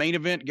against a main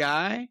event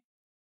guy?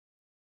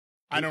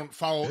 I don't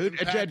follow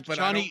Impact, but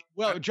Johnny.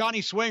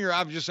 Johnny Swinger.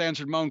 I've just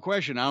answered my own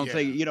question. I don't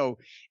think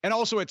and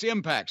also it's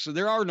Impact, so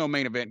there are no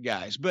main event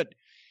guys. But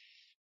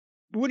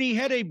when he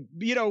had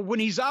when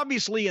he's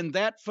obviously in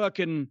that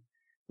fucking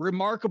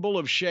remarkable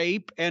of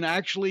shape and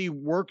actually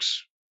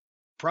works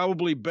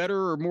probably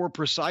better or more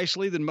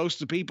precisely than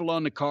most of the people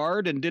on the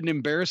card and didn't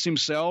embarrass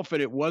himself,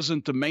 and it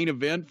wasn't the main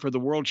event for the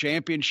world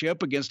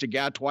championship against a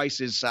guy twice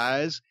his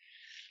size.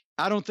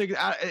 I don't think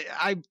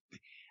I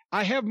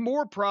have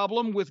more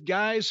problem with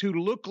guys who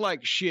look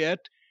like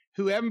shit,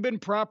 who haven't been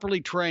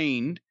properly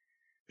trained,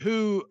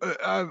 who,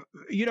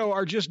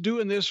 are just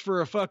doing this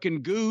for a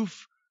fucking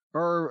goof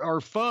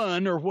or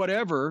fun or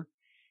whatever,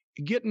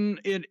 getting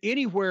in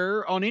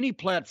anywhere on any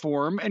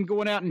platform and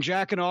going out and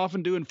jacking off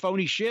and doing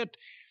phony shit.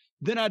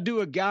 Then I do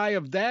a guy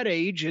of that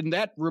age in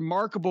that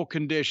remarkable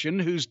condition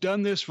who's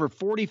done this for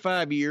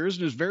 45 years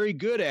and is very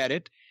good at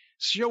it,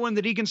 showing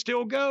that he can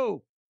still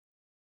go.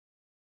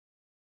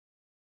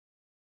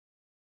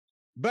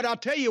 But I'll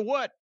tell you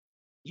what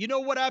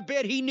I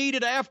bet he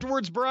needed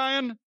afterwards,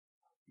 Brian?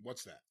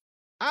 What's that?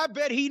 I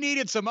bet he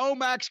needed some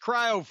Omax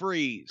Cryo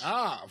Freeze.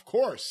 Ah, of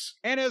course.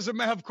 And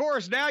of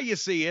course, now you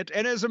see it.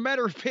 And as a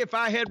matter of fact, if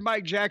I had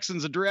Mike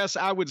Jackson's address,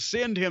 I would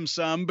send him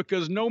some,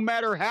 because no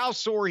matter how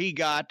sore he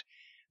got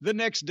the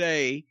next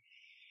day,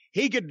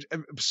 he could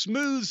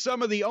smooth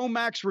some of the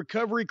Omax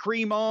recovery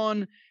cream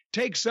on,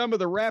 take some of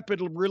the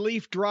rapid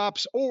relief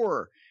drops,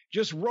 or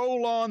just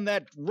roll on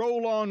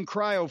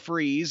Cryo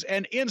Freeze,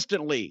 and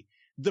instantly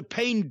the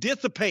pain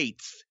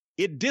dissipates.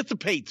 It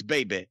dissipates,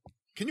 baby.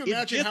 Can you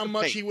imagine how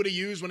much he would have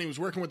used when he was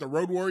working with the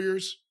Road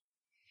Warriors?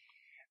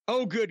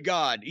 Oh, good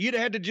God. You'd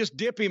have had to just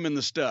dip him in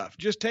the stuff.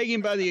 Just take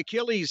him by the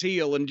Achilles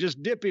heel and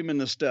just dip him in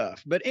the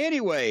stuff. But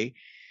anyway,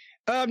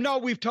 no,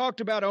 we've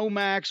talked about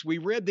Omax. We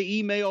read the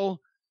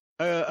email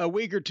a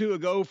week or two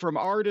ago from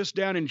artists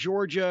down in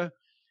Georgia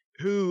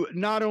who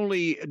not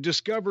only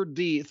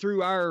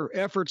through our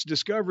efforts,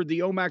 discovered the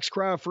Omax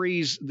Cryo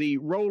Freeze, the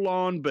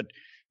roll-on, but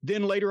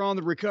then later on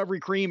the recovery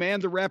cream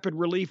and the rapid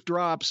relief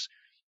drops.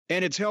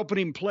 And it's helping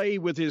him play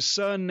with his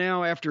son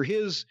now after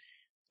his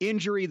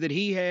injury that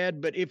he had.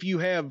 But if you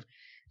have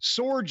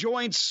sore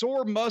joints,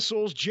 sore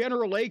muscles,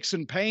 general aches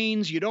and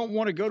pains, you don't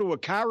want to go to a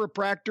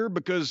chiropractor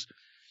because,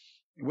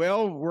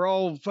 well, we're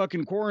all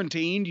fucking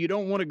quarantined. You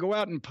don't want to go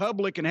out in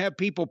public and have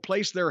people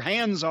place their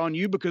hands on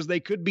you because they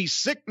could be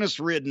sickness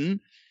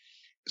ridden.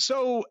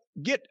 So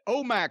get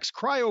Omax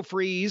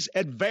CryoFreeze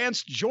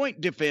Advanced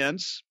Joint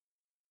Defense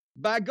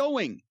by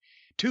going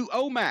to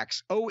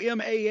Omax,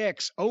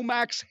 O-M-A-X,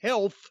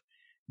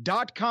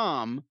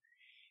 omaxhealth.com,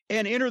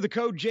 and enter the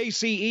code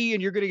JCE,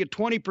 and you're going to get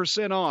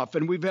 20% off.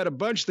 And we've had a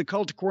bunch of the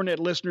Cult of Cornette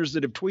listeners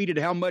that have tweeted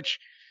how much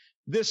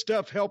this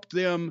stuff helped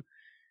them,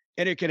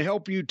 and it can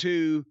help you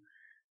too.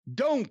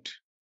 Don't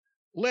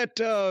let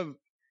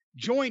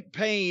joint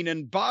pain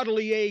and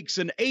bodily aches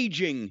and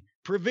aging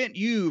prevent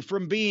you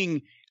from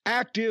being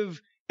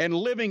active and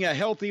living a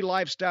healthy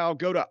lifestyle.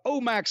 Go to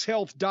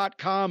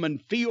omaxhealth.com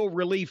and feel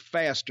relief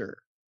faster.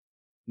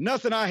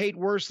 Nothing I hate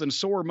worse than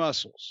sore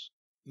muscles.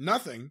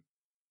 Nothing.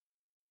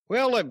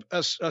 Well,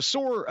 a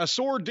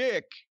sore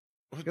dick,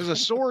 because a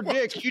sore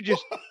dick, you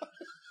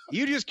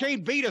just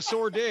can't beat a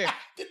sore dick.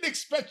 Didn't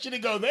expect you to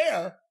go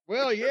there.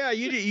 Well, yeah,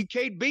 you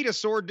can't beat a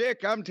sore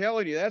dick. I'm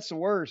telling you, that's the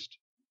worst.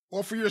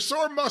 Well, for your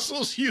sore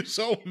muscles, use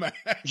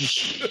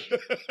Omax.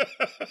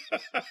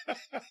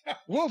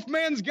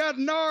 Wolfman's got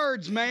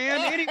nards,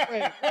 man.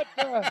 Anyway,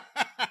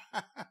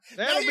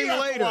 that'll be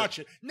later. Watch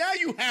it. Now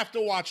you have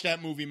to watch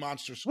that movie,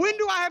 Monster Squad. When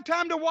do I have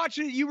time to watch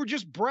it? You were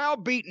just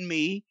browbeating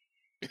me,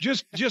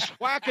 just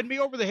whacking me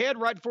over the head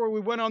right before we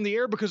went on the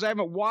air because I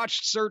haven't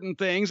watched certain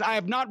things. I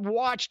have not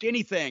watched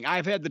anything.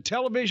 I've had the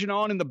television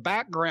on in the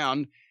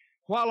background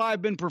while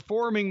I've been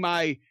performing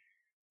my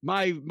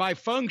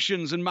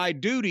functions and my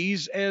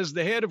duties as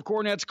the head of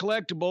Cornette's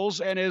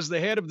Collectibles and as the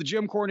head of the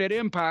Jim Cornette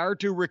Empire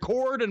to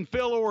record and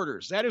fill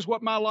orders. That is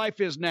what my life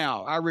is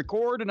now. I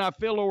record and I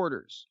fill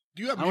orders.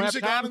 Do you have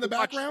music on in the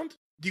background?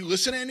 Do you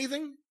listen to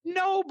anything?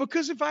 No,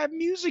 because if I have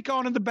music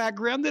on in the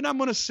background, then I'm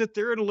going to sit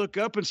there and look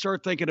up and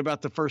start thinking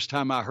about the first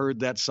time I heard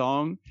that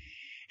song.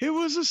 It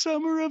was the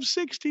summer of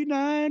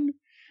 '69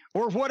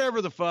 or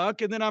whatever the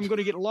fuck, and then I'm going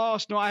to get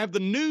lost. No, I have the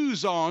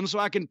news on so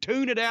I can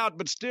tune it out,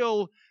 but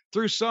still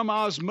through some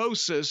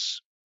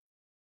osmosis,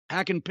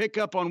 I can pick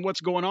up on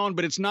what's going on,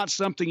 but it's not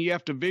something you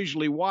have to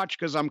visually watch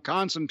because I'm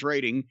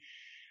concentrating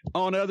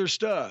on other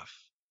stuff.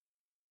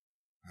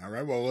 All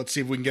right, well, let's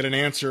see if we can get an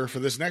answer for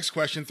this next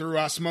question through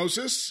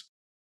osmosis.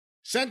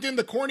 Sent in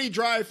the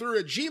CornyDriveThru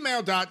at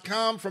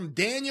gmail.com from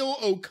Daniel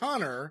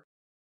O'Connor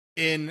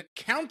in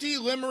County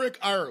Limerick,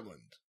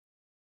 Ireland.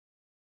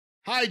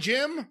 Hi,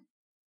 Jim.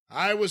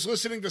 I was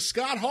listening to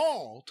Scott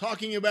Hall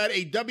talking about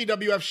a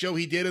WWF show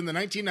he did in the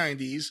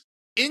 1990s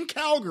in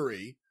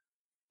Calgary.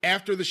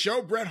 After the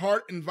show, Bret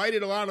Hart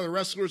invited a lot of the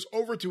wrestlers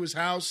over to his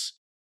house.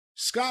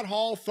 Scott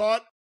Hall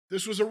thought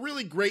this was a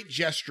really great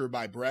gesture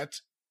by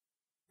Bret.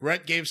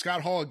 Bret gave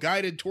Scott Hall a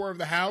guided tour of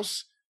the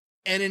house,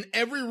 and in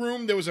every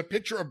room there was a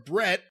picture of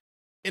Bret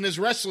in his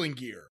wrestling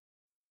gear.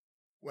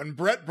 When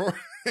Bret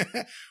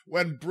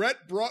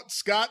brought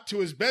Scott to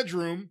his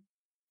bedroom,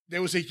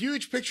 there was a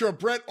huge picture of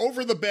Bret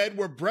over the bed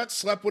where Bret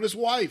slept with his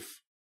wife.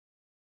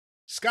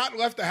 Scott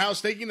left the house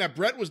thinking that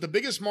Bret was the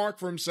biggest mark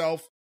for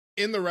himself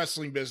in the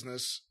wrestling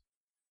business.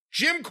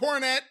 Jim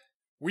Cornette,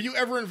 were you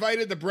ever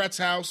invited to Bret's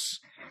house?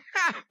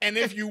 And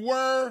if you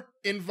were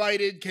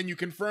invited, can you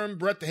confirm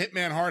Bret the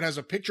Hitman Hart has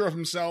a picture of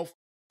himself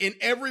in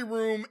every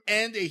room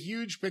and a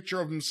huge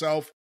picture of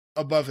himself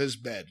above his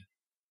bed?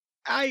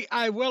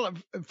 Well,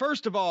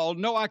 first of all,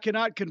 no, I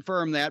cannot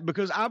confirm that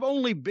because I've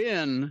only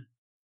been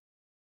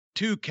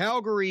to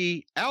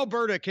Calgary,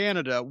 Alberta,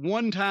 Canada,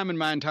 one time in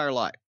my entire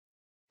life.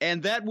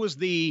 And that was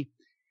the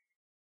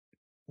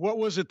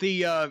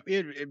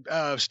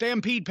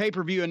Stampede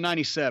pay-per-view in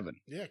 97.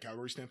 Yeah,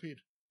 Calgary Stampede.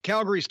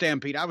 Calgary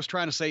Stampede. I was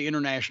trying to say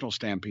International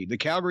Stampede. The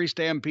Calgary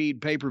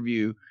Stampede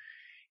pay-per-view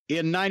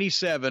in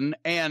 97,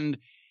 and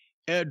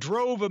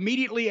drove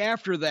immediately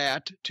after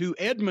that to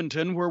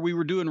Edmonton, where we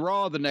were doing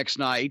Raw the next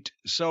night.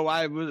 So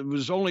I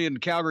was only in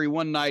Calgary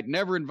one night,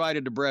 never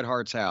invited to Bret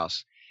Hart's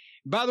house.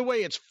 By the way,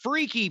 it's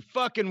freaky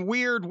fucking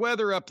weird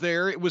weather up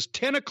there. It was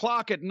 10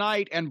 o'clock at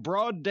night and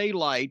broad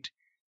daylight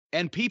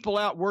and people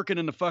out working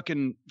in the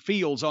fucking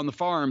fields on the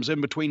farms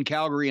in between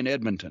Calgary and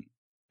Edmonton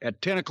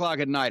at 10 o'clock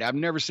at night. I've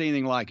never seen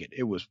anything like it.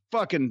 It was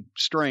fucking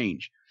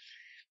strange.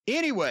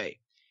 Anyway,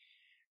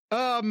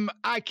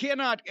 I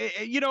cannot,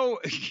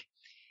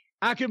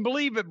 I can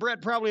believe that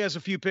Bret probably has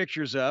a few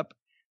pictures up,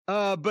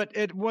 but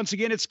once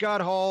again, it's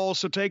Scott Hall,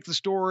 so take the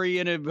story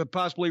and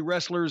possibly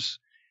wrestlers'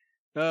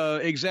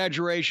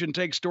 exaggeration,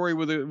 take story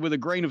with a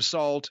grain of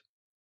salt.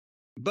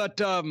 But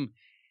I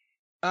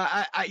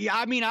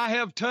mean, I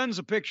have tons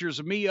of pictures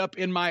of me up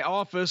in my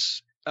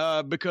office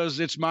because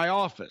it's my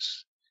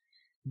office.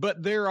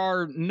 But there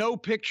are no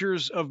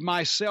pictures of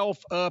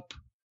myself up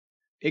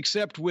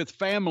except with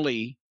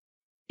family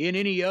in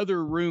any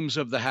other rooms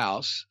of the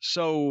house.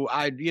 So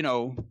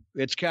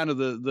it's kind of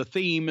the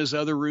theme is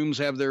other rooms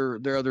have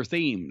their other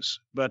themes.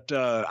 But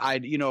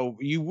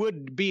you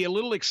would be a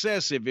little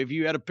excessive if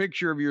you had a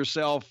picture of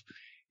yourself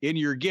in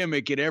your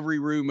gimmick in every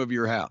room of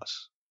your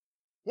house.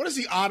 What is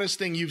the oddest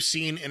thing you've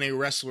seen in a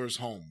wrestler's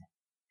home?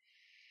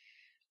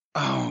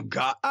 Oh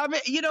God. I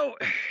mean,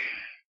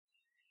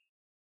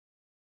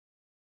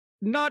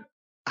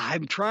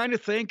 I'm trying to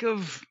think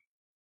of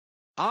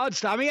odd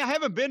stuff. I mean, I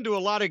haven't been to a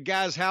lot of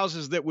guys'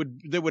 houses that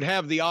would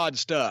have the odd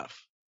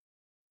stuff.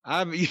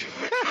 I mean,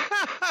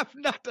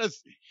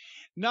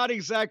 Not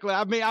exactly.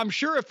 I mean, I'm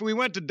sure if we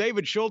went to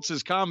David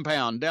Schultz's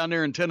compound down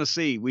there in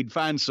Tennessee, we'd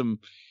find some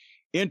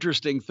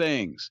interesting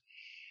things.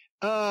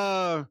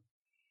 There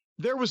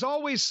was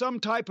always some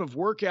type of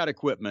workout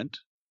equipment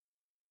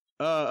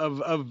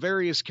of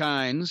various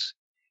kinds.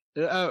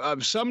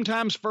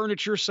 Sometimes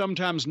furniture,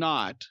 sometimes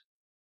not.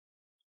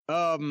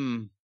 What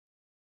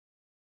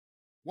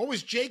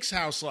was Jake's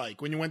house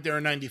like when you went there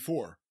in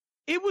 94?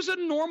 It was a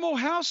normal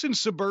house in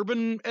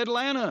suburban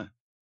Atlanta.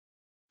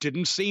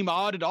 Didn't seem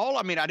odd at all.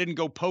 I mean, I didn't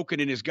go poking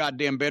in his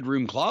goddamn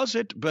bedroom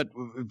closet, but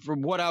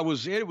from what I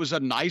was in, it was a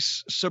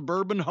nice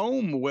suburban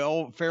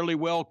home, fairly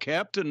well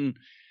kept and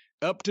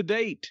up to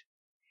date,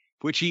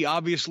 which he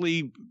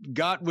obviously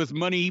got with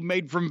money he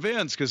made from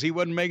Vince because he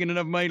wasn't making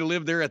enough money to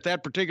live there at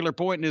that particular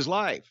point in his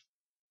life.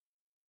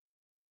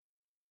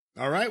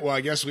 All right. Well,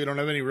 I guess we don't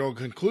have any real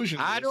conclusion.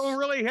 I don't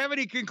really have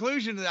any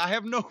conclusion. I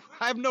have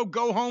no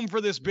go home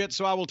for this bit,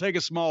 so I will take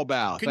a small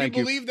bow. Can you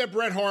believe that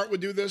Bret Hart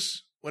would do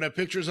this? Would have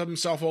pictures of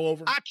himself all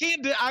over? I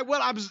can't.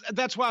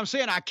 That's why I'm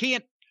saying I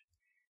can't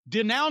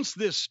denounce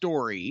this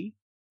story.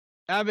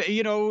 I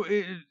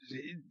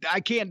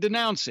can't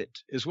denounce it,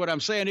 is what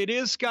I'm saying. It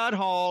is Scott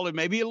Hall, and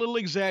maybe a little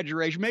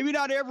exaggeration. Maybe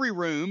not every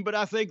room, but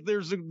I think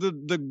there's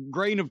the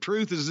grain of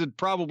truth is that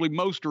probably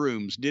most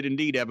rooms did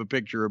indeed have a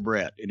picture of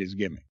Bret in his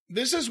gimmick.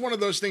 This is one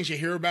of those things you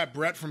hear about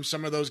Bret from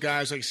some of those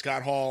guys like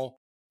Scott Hall.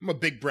 I'm a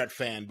big Bret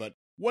fan, but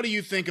what do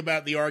you think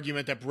about the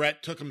argument that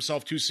Bret took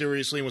himself too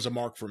seriously and was a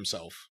mark for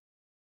himself?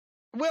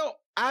 Well,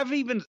 I've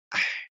even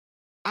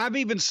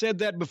said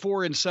that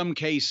before in some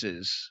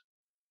cases.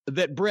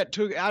 That Bret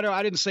took,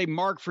 I didn't say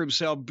mark for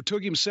himself, but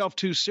took himself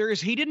too serious.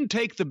 He didn't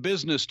take the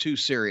business too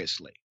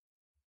seriously.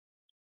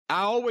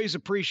 I always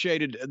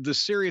appreciated the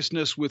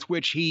seriousness with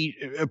which he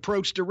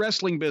approached the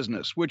wrestling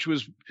business, which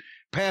was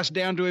passed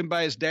down to him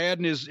by his dad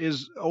and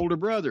his older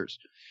brothers.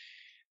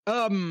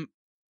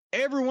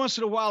 Every once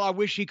in a while, I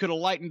wish he could have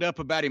lightened up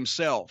about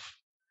himself.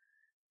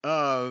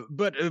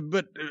 But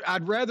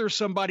I'd rather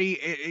somebody,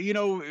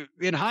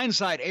 in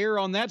hindsight, err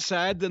on that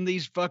side than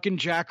these fucking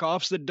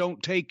jackoffs that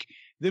don't take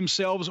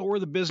themselves or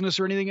the business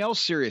or anything else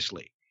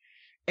seriously.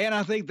 And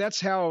I think that's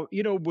how,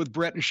 with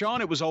Bret and Shawn,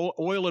 it was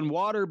oil and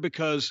water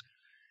because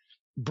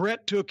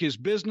Bret took his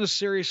business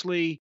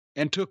seriously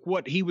and took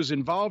what he was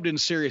involved in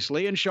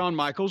seriously. And Shawn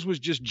Michaels was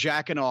just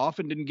jacking off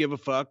and didn't give a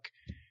fuck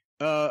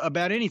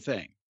about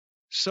anything.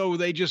 So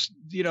they just,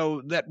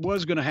 that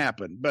was going to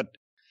happen. But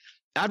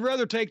I'd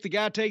rather take the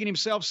guy taking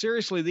himself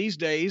seriously these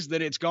days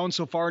than it's gone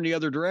so far in the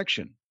other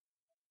direction.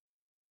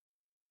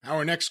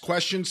 Our next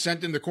question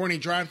sent in the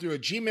CornyDriveThru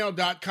at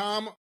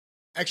gmail.com.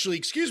 Actually,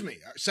 excuse me,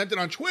 sent it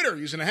on Twitter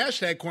using the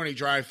hashtag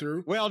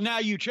CornyDriveThru. Well, now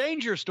you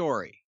change your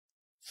story.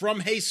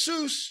 From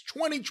Jesus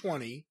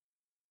 2020.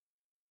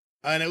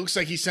 And it looks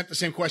like he sent the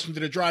same question to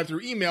the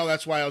drive-thru email.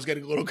 That's why I was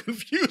getting a little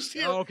confused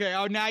here. Okay.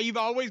 Oh, now you've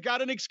always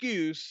got an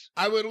excuse.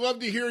 I would love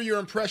to hear your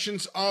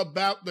impressions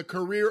about the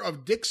career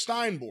of Dick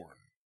Steinborn.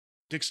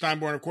 Dick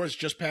Steinborn, of course,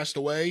 just passed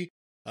away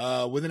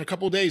within a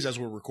couple of days as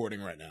we're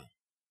recording right now.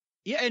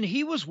 Yeah, and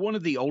he was one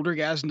of the older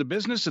guys in the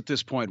business at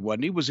this point,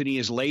 wasn't he? Was in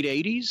his late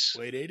 80s?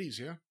 Late 80s,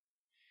 yeah.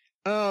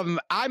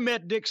 I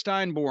met Dick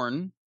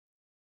Steinborn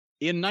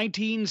in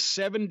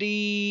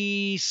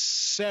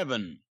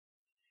 1977.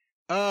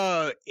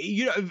 We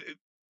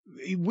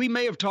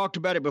may have talked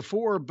about it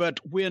before, but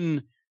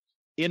in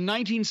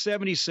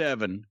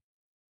 1977,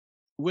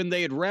 when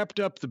they had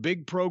wrapped up the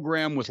big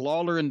program with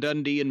Lawler and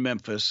Dundee in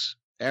Memphis,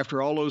 after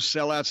all those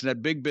sellouts and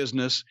that big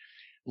business,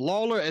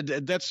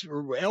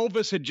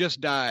 Elvis had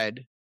just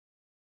died.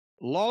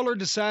 Lawler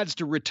decides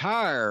to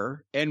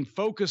retire and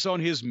focus on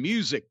his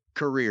music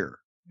career,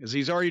 as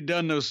he's already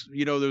done those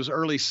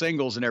early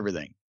singles and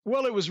everything.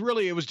 Well, it was a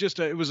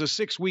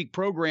 6-week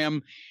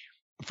program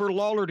for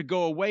Lawler to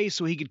go away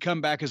so he could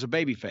come back as a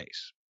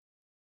babyface.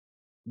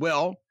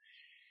 Well,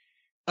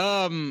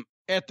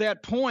 at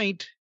that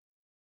point,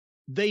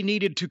 they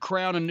needed to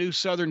crown a new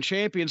Southern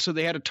champion, so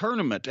they had a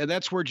tournament, and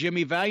that's where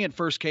Jimmy Valiant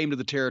first came to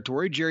the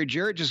territory. Jerry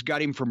Jarrett just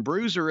got him from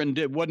Bruiser and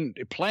wasn't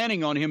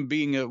planning on him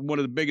being one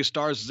of the biggest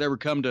stars that's ever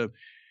come to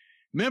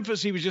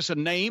Memphis. He was just a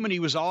name, and he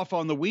was off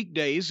on the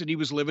weekdays, and he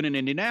was living in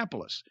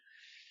Indianapolis.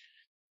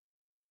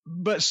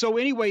 But so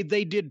anyway,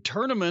 they did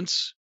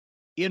tournaments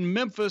in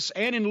Memphis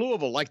and in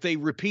Louisville. Like they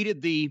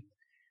repeated the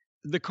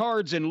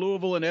cards in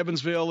Louisville and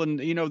Evansville and,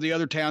 the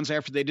other towns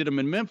after they did them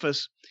in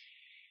Memphis.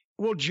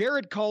 Well,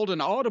 Jarrett called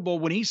an audible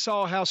when he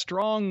saw how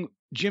strong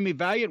Jimmy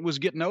Valiant was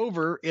getting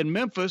over in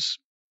Memphis.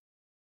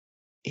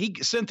 He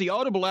sent the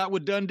audible out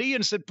with Dundee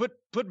and said, put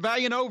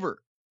Valiant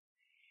over.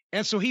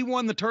 And so he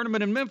won the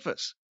tournament in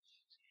Memphis.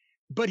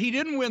 But he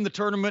didn't win the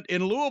tournament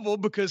in Louisville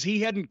because he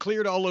hadn't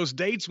cleared all those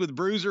dates with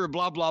Bruiser and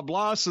blah, blah,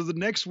 blah. So the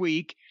next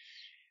week,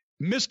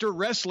 Mr.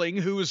 Wrestling,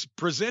 who was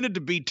presented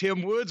to be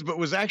Tim Woods, but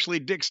was actually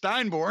Dick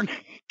Steinborn,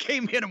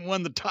 came in and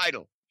won the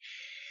title.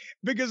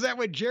 Because that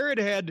way Jarrett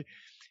had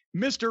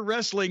Mr.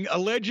 Wrestling,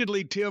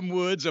 allegedly Tim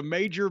Woods, a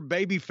major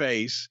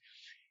babyface,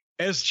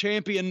 as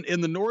champion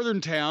in the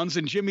northern towns,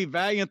 and Jimmy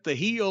Valiant, the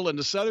heel, in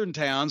the southern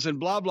towns, and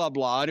blah, blah,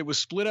 blah. And it was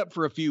split up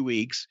for a few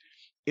weeks.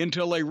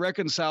 until they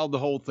reconciled the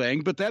whole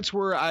thing. But that's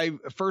where I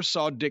first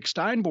saw Dick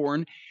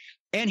Steinborn,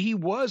 and he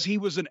was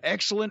an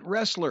excellent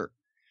wrestler.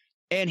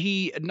 And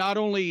he not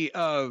only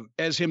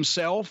as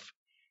himself,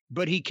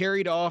 but he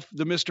carried off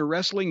the Mr.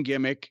 Wrestling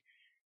gimmick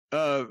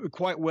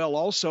quite well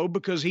also,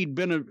 because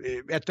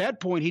at that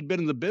point, he'd been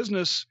in the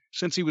business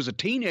since he was a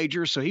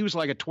teenager. So he was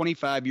like a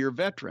 25-year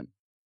veteran.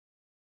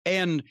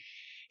 And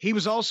he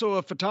was also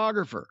a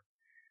photographer.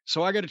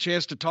 So I got a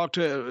chance to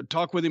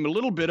talk with him a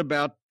little bit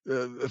about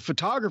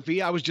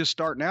photography. I was just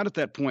starting out at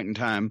that point in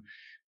time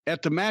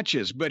at the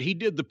matches, but he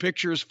did the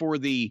pictures for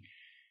the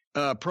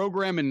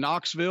program in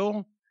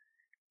Knoxville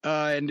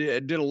and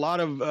did a lot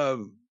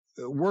of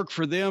work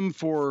for them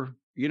for,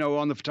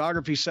 on the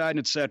photography side,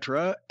 et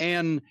cetera.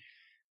 And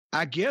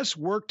I guess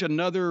worked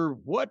another,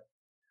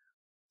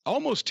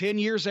 almost 10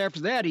 years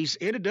after that. He's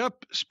ended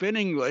up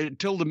spending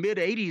until the mid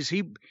 80s.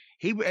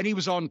 He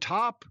was on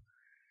top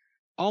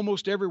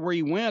almost everywhere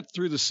he went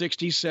through the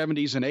 60s,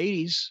 70s, and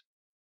 80s.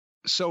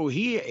 So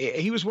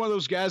he was one of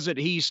those guys that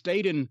he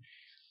stayed in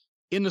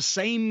the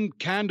same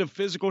kind of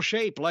physical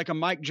shape, like a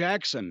Mike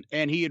Jackson.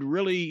 And he had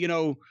really, he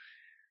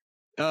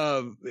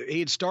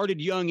had started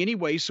young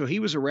anyway, so he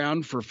was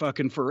around for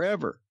fucking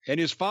forever. And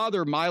his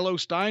father, Milo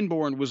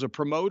Steinborn, was a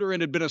promoter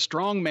and had been a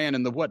strongman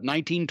in the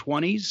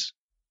 1920s?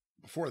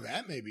 Before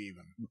that,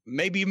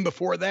 maybe even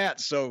before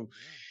that. So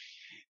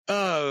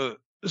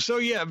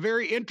yeah,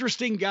 very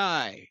interesting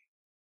guy.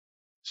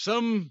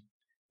 Some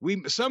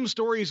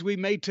stories we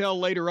may tell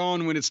later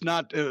on when it's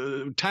not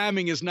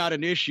timing is not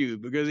an issue,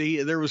 because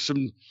there was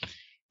some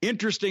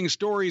interesting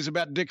stories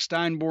about Dick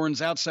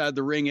Steinborn's outside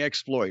the ring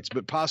exploits,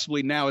 but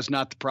possibly now is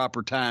not the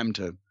proper time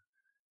to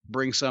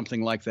bring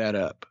something like that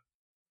up.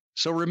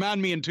 So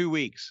remind me in 2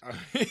 weeks.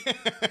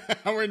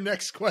 Our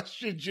next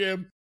question,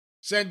 Jim,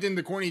 sent in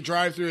to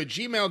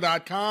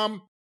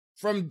CornyDriveThru@gmail.com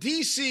from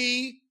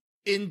DC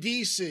in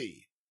DC.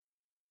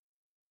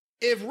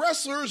 If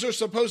wrestlers are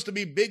supposed to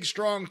be big,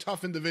 strong,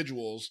 tough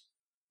individuals,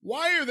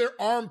 why are their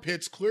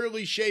armpits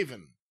clearly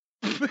shaven?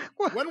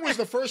 When was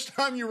the first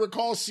time you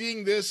recall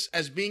seeing this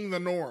as being the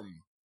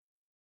norm?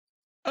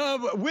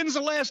 When's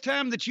the last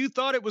time that you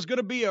thought it was going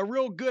to be a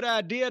real good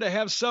idea to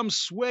have some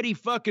sweaty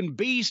fucking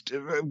beast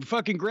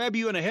fucking grab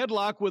you in a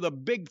headlock with a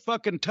big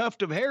fucking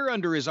tuft of hair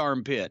under his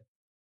armpit?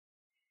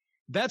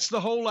 That's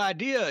the whole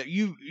idea.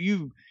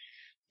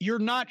 You're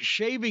not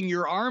shaving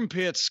your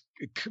armpits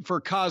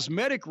for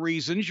cosmetic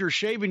reasons. You're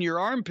shaving your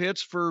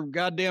armpits for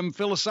goddamn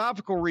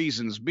philosophical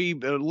reasons.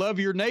 Love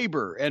your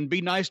neighbor and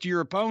be nice to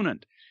your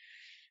opponent.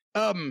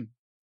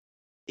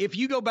 If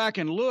you go back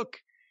and look,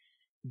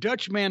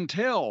 Dutch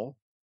Mantell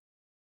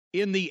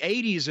in the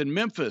 80s in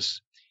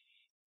Memphis,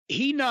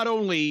 he not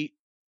only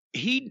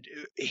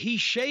he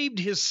shaved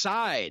his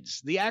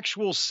sides, the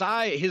actual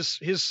side,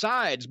 his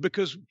sides,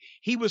 because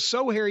he was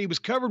so hairy, he was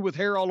covered with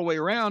hair all the way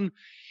around.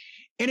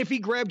 And if he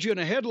grabbed you in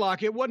a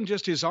headlock, it wasn't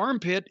just his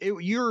armpit.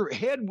 Your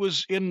head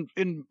was in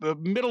the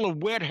middle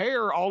of wet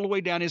hair all the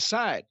way down his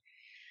side.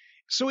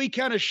 So he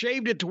kind of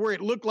shaved it to where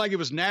it looked like it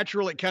was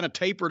natural. It kind of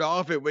tapered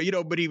off,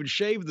 but he would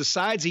shave the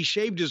sides. He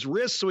shaved his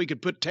wrists so he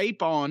could put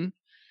tape on,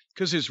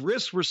 because his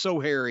wrists were so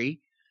hairy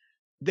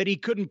that he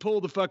couldn't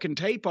pull the fucking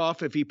tape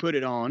off if he put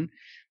it on.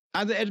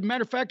 As a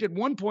matter of fact, at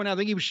one point, I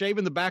think he was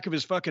shaving the back of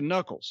his fucking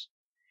knuckles.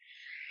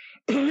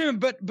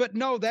 But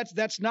no,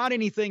 that's not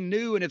anything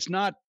new, and it's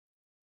not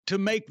to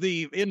make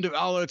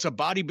although it's a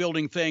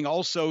bodybuilding thing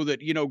also that,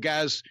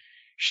 guys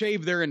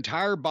shave their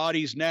entire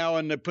bodies now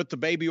and they put the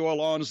baby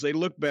oil on so they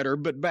look better.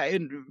 But,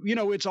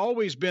 it's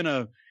always been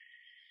a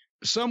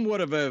somewhat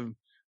of a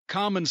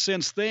common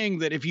sense thing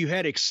that if you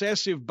had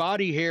excessive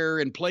body hair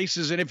in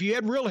places, and if you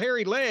had real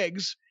hairy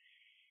legs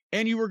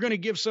and you were going to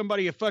give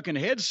somebody a fucking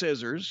head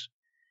scissors,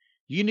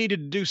 you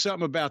needed to do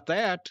something about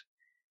that.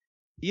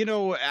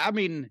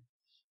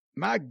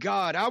 My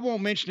God, I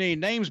won't mention any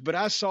names, but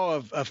I saw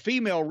a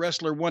female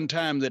wrestler one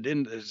time that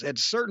at a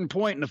certain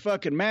point in the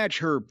fucking match,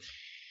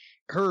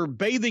 her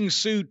bathing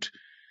suit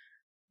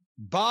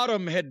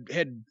bottom had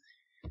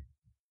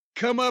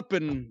come up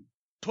and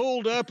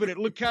pulled up, and it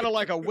looked kind of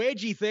like a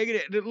wedgie thing,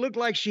 and it looked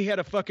like she had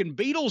a fucking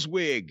Beatles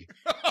wig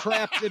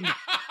trapped in.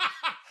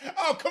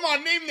 Oh, come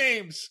on, name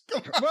names.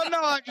 Well, no,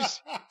 I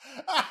just.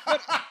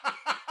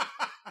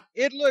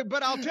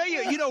 But I'll tell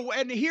you,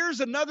 and here's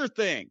another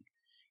thing.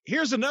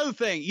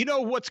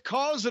 What's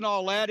causing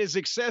all that is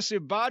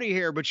excessive body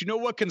hair. But you know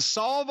what can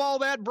solve all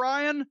that,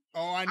 Brian?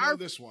 Oh, I know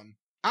this one.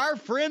 Our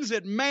friends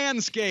at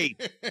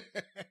Manscaped.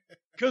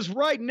 Because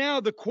right now,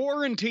 the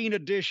quarantine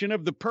edition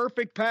of the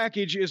Perfect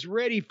Package is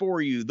ready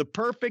for you. The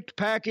Perfect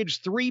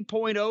Package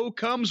 3.0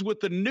 comes with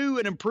the new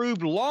and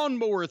improved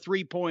Lawnmower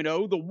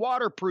 3.0, the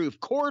waterproof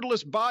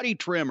cordless body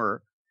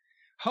trimmer.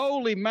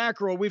 Holy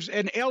mackerel.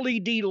 An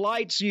LED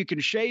light so you can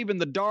shave in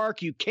the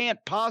dark. You can't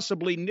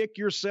possibly nick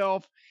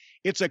yourself.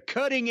 It's a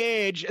cutting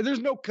edge. There's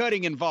no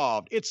cutting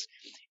involved. It's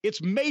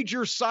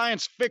major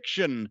science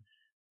fiction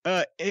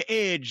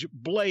edge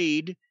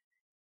blade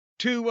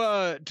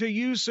to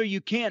use so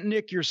you can't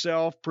nick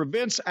yourself,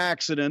 prevents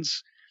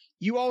accidents.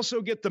 You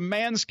also get the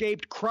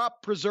Manscaped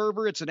Crop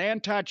Preserver. It's an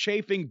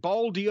anti-chafing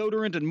ball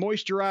deodorant and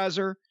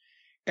moisturizer.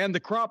 And the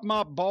Crop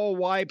Mop ball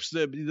wipes,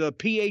 the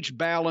pH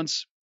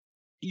balance.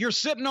 You're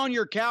sitting on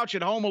your couch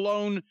at home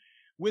alone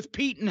with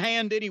Pete in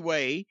hand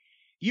anyway.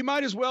 You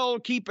might as well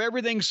keep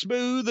everything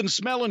smooth and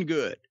smelling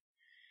good.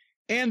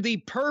 And the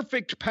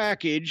Perfect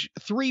Package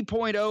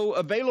 3.0,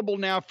 available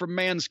now from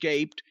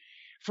Manscaped,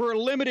 for a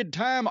limited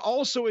time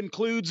also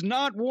includes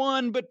not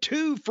one but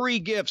 2 free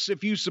gifts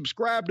if you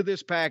subscribe to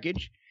this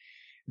package.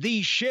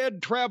 The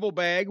Shed Travel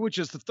Bag, which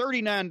is the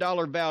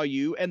 $39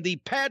 value, and the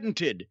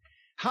patented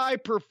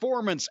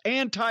high-performance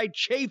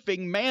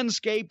anti-chafing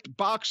Manscaped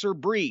Boxer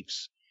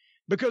Briefs.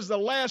 Because the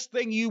last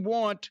thing you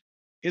want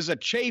is a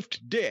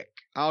chafed dick.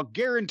 I'll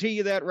guarantee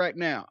you that right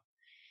now.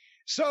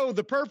 So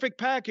the perfect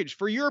package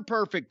for your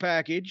perfect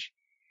package.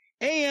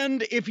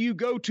 And if you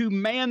go to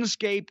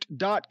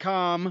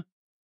manscaped.com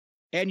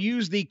and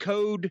use the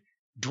code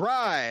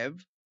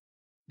DRIVE,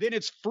 then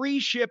it's free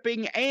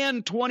shipping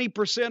and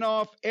 20%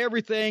 off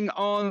everything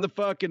on the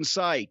fucking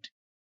site.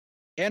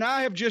 And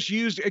I have just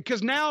used it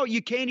because now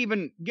you can't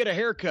even get a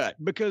haircut,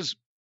 because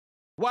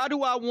why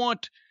do I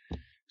want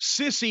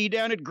Sissy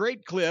down at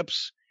Great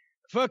Clips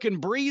fucking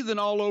breathing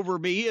all over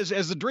me, as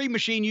the Dream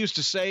Machine used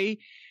to say,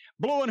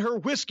 blowing her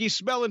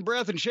whiskey-smelling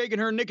breath and shaking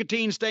her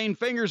nicotine-stained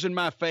fingers in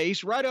my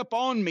face right up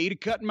on me to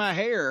cut my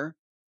hair.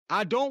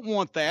 I don't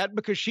want that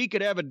because she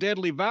could have a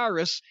deadly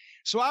virus.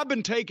 So I've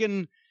been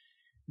taking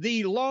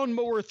the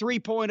Lawnmower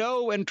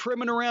 3.0 and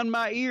trimming around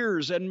my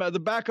ears and the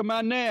back of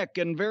my neck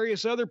and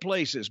various other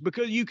places,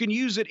 because you can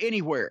use it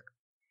anywhere.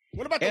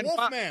 What about the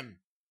Wolfman?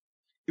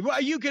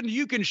 Well, you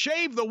can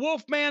shave the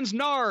Wolfman's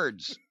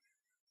nards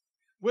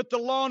with the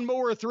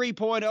Lawnmower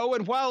 3.0,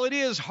 and while it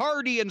is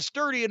hardy and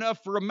sturdy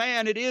enough for a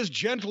man, it is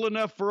gentle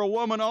enough for a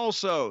woman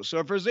also. So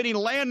if there's any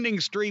landing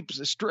strips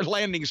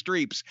that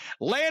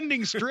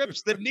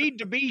need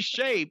to be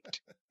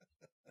shaped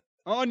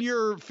on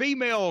your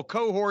female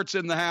cohorts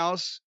in the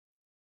house,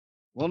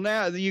 well,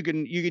 now you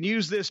can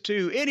use this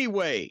too.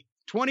 Anyway,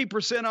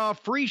 20%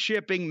 off, free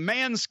shipping,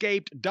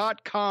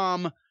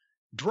 manscaped.com.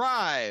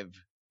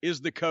 DRIVE is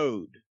the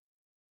code.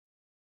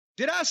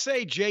 Did I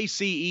say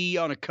JCE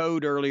on a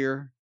code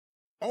earlier?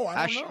 Oh,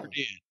 I don't know. Sure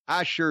did.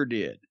 I sure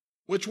did.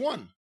 Which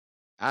one?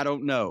 I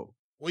don't know.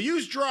 Well,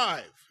 use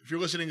Drive if you're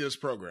listening to this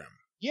program.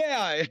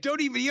 Yeah, you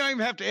don't even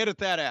have to edit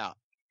that out.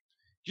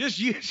 Just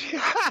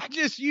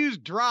use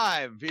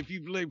Drive if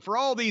you for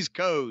all these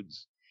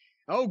codes.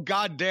 Oh,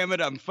 God damn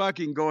it, I'm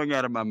fucking going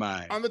out of my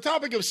mind. On the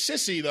topic of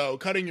Sissy, though,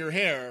 cutting your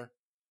hair,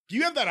 do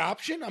you have that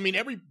option? I mean,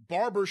 every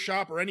barber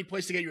shop or any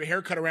place to get your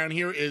hair cut around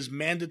here is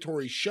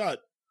mandatory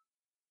shut.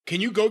 Can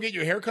you go get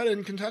your hair cut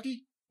in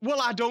Kentucky? Well,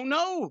 I don't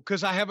know,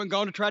 because I haven't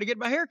gone to try to get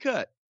my hair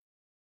cut.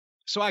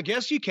 So I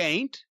guess you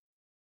can't.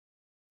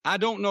 I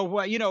don't know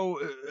why,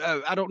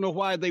 I don't know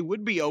why they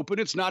would be open.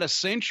 It's not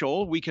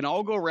essential. We can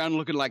all go around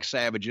looking like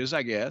savages,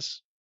 I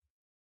guess.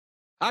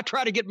 I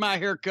try to get my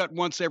hair cut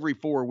once every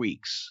 4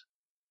 weeks.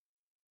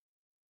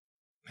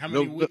 How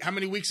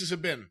many weeks has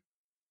it been?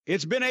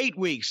 It's been 8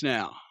 weeks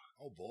now.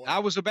 Oh, boy. I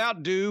was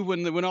about due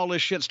when all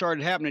this shit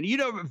started happening.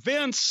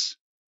 Vince,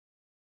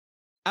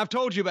 I've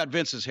told you about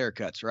Vince's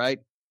haircuts, right?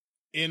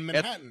 In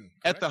Manhattan.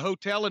 At the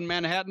hotel in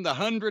Manhattan, the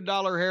 $100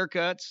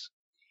 haircuts.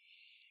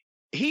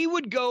 He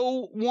would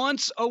go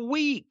once a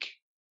week,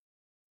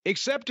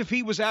 except if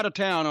he was out of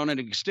town on an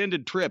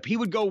extended trip. He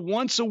would go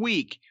once a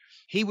week.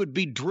 He would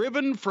be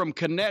driven from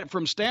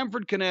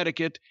Stamford,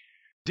 Connecticut,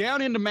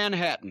 down into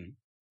Manhattan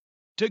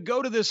to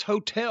go to this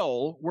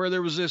hotel where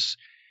there was this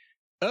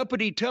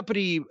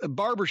uppity-tuppity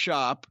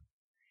barbershop,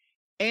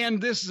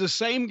 and the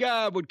same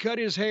guy would cut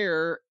his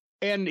hair,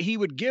 and he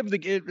would give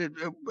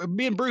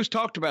me and Bruce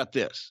talked about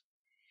this,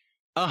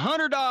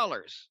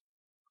 $100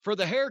 for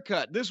the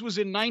haircut. This was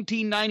in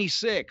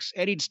 1996,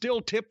 and he'd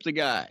still tip the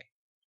guy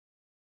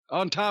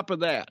on top of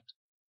that.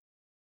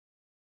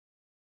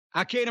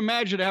 I can't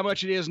imagine how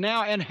much it is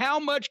now. And how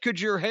much could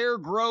your hair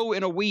grow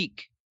in a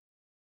week?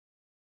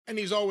 And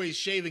he's always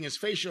shaving his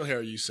facial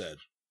hair, you said.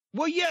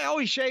 Well, yeah,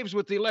 he shaves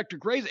with the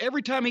electric razor.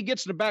 Every time he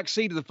gets in the back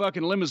seat of the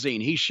fucking limousine,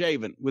 he's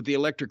shaving with the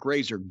electric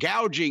razor,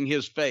 gouging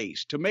his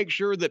face to make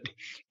sure that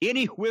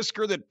any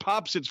whisker that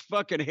pops its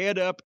fucking head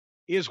up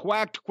is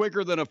whacked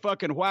quicker than a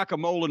fucking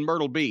whack-a-mole in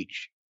Myrtle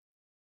Beach.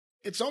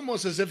 It's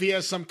almost as if he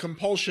has some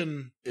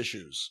compulsion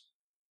issues.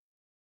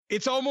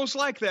 It's almost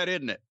like that,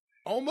 isn't it?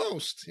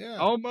 Almost, yeah.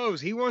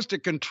 Almost. He wants to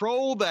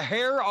control the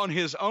hair on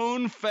his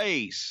own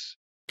face.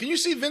 Can you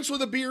see Vince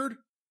with a beard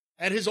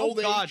at his old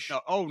age?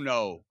 No. Oh,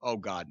 no. Oh,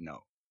 God,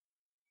 no.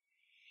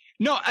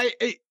 No,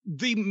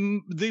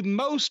 the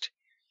most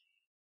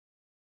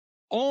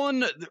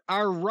on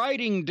our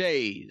writing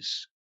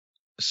days,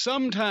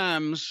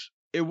 sometimes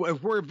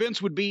where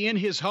Vince would be in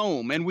his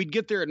home, and we'd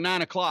get there at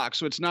 9 o'clock,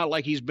 so it's not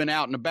like he's been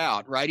out and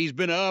about, right? He's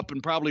been up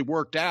and probably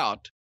worked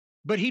out.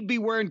 But he'd be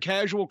wearing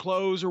casual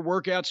clothes or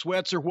workout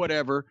sweats or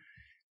whatever.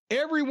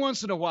 Every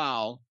once in a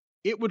while,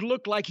 it would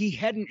look like he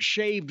hadn't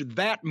shaved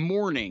that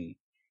morning.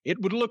 It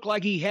would look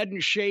like he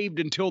hadn't shaved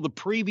until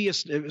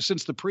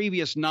since the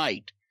previous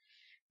night.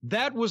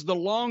 That was the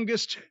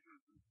longest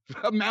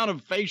amount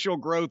of facial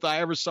growth I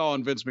ever saw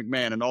in Vince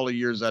McMahon in all the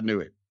years I knew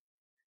him.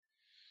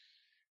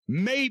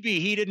 Maybe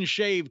he didn't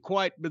shave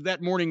quite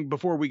that morning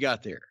before we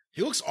got there.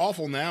 He looks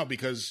awful now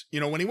because,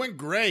 when he went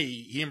gray,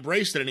 he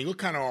embraced it and he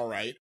looked kind of all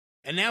right.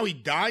 And now he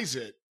dyes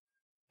it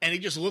and he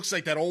just looks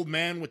like that old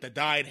man with the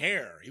dyed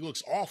hair. He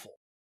looks awful.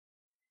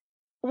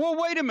 Well,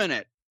 wait a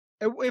minute.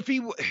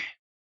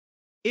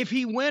 If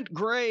he went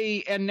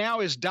gray and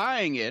now is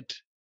dyeing it,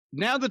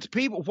 now that the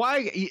people,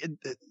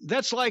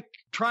 that's like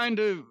trying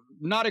to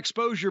not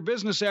expose your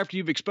business after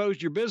you've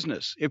exposed your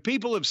business. If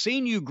people have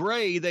seen you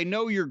gray, they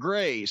know you're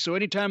gray. So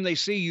anytime they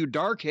see you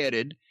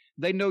dark-headed,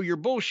 they know you're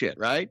bullshit,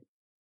 right?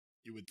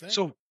 You would think.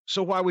 So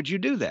why would you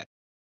do that?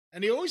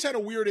 And he always had a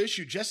weird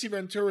issue. Jesse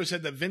Ventura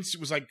said that Vince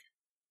was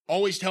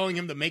always telling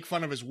him to make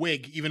fun of his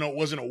wig, even though it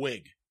wasn't a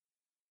wig.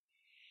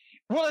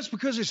 Well, that's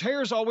because his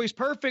hair is always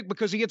perfect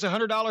because he gets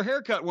 $100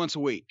 haircut once a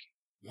week.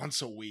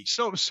 Once a week.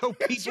 So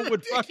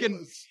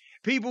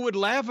people would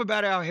laugh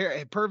about how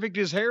perfect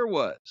his hair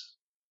was.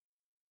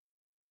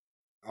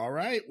 All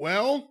right.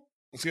 Well,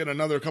 let's get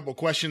another couple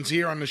questions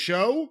here on the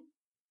show.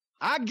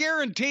 I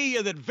guarantee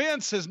you that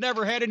Vince has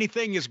never had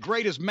anything as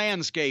great as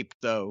Manscaped,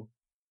 though.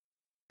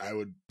 I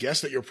would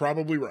guess that you're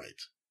probably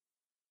right.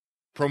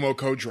 Promo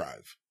code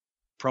DRIVE.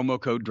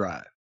 Promo code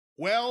DRIVE.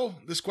 Well,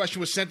 this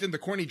question was sent in to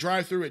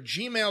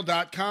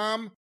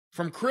CornyDriveThru@gmail.com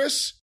from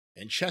Chris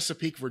in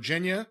Chesapeake,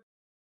 Virginia.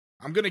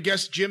 I'm going to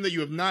guess, Jim, that you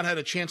have not had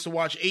a chance to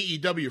watch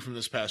AEW from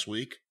this past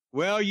week.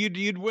 Well,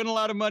 you'd win a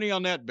lot of money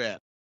on that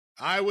bet.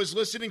 I was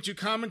listening to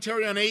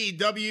commentary on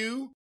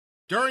AEW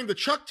during the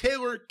Chuck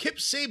Taylor-Kip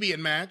Sabian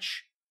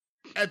match.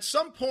 At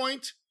some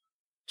point,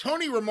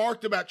 Tony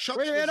remarked about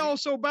Chuck's... And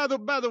also, by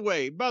the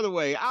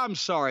way, I'm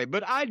sorry,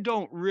 but I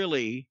don't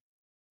really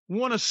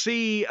want to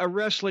see a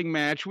wrestling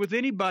match with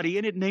anybody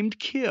in it named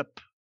Kip.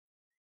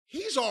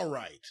 He's all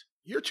right.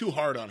 You're too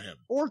hard on him.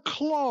 Or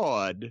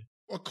Claude.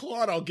 Well,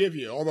 Claude, I'll give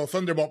you, although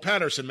Thunderbolt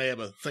Patterson may have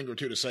a thing or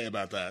two to say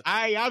about that.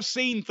 I've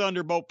seen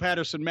Thunderbolt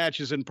Patterson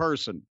matches in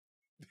person,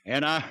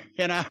 and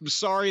I'm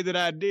sorry that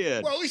I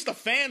did. Well, at least the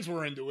fans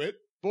were into it.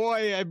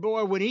 Boy,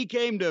 when he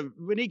came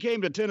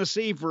to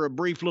Tennessee for a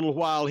brief little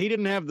while, he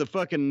didn't have the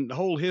fucking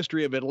whole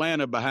history of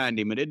Atlanta behind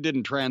him, and it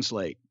didn't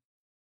translate.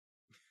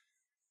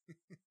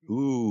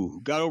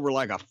 Ooh, got over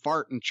like a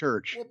fart in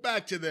church. Well,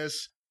 back to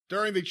this.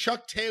 During the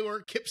Chuck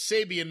Taylor-Kip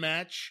Sabian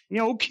match,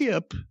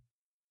 Kip.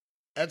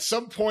 At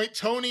some point,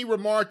 Tony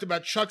remarked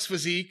about Chuck's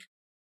physique,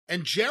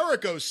 and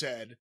Jericho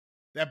said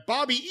that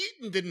Bobby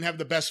Eaton didn't have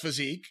the best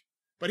physique,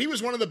 but he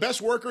was one of the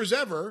best workers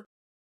ever.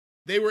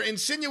 They were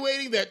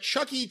insinuating that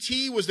Chuck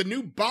E.T. was the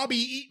new Bobby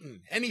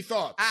Eaton. Any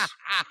thoughts?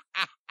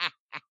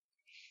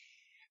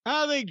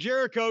 I think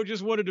Jericho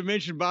just wanted to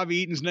mention Bobby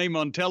Eaton's name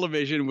on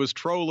television and was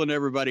trolling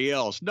everybody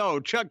else. No,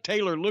 Chuck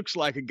Taylor looks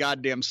like a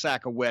goddamn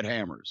sack of wet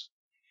hammers.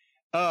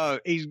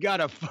 He's got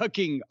a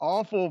fucking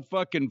awful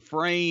fucking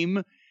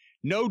frame,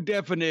 no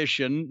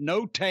definition,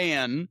 no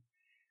tan.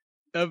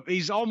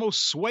 He's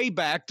almost sway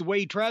back the way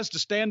he tries to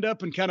stand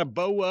up and kind of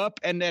bow up,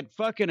 and that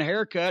fucking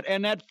haircut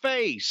and that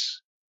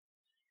face.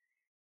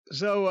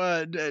 So,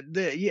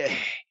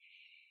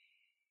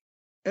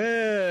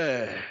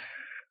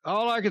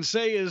 all I can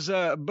say is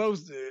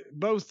both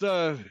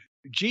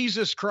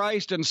Jesus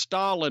Christ and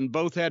Stalin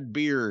both had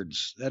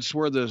beards. That's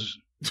where the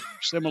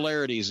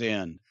similarities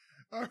end.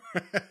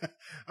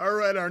 All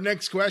right, our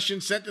next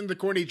question sent in to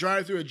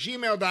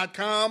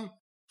CornyDriveThru@gmail.com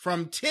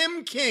from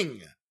Tim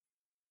King.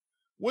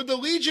 Would the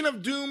Legion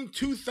of Doom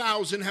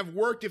 2000 have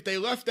worked if they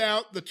left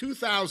out the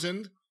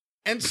 2000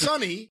 and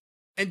Sunny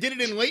and did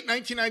it in late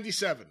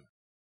 1997?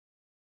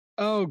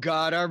 Oh,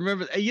 God, I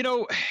remember.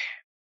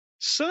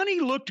 Sonny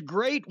looked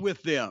great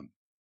with them.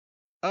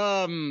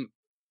 For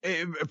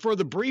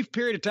the brief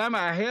period of time,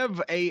 I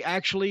have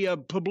actually a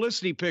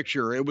publicity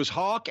picture. It was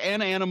Hawk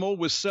and Animal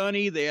with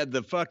Sonny. They had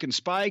the fucking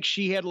spikes.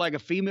 She had like a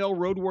female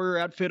Road Warrior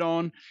outfit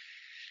on.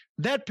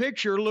 That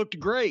picture looked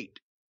great.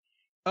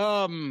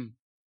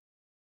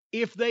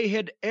 If they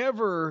had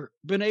ever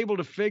been able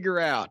to figure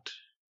out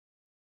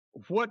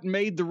what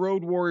made the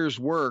Road Warriors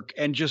work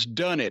and just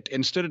done it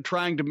instead of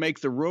trying to make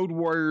the Road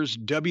Warriors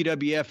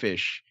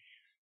WWF-ish,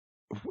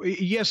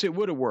 yes, it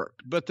would have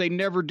worked, but they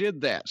never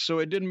did that. So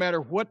it didn't matter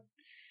what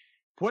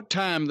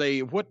time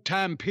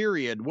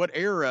period, what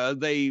era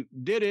they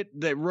did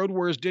it. The Road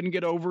Warriors didn't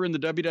get over in the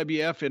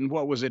WWF in,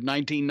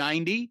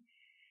 1990?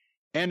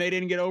 And they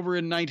didn't get over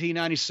in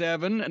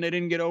 1997, and they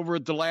didn't get over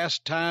at the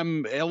last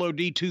time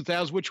LOD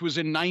 2000, which was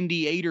in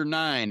 98 or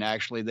 9,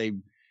 actually. They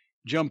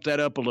jumped that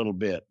up a little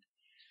bit.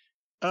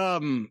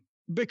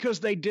 Because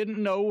they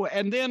didn't know.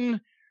 And then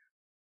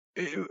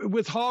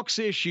with Hawk's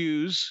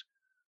issues,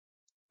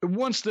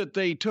 once that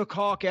they took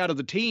Hawk out of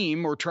the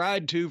team or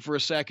tried to for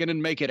a second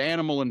and make it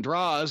Animal and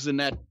Draws, then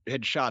that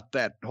had shot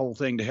that whole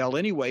thing to hell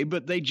anyway,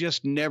 but they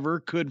just never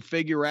could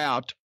figure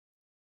out.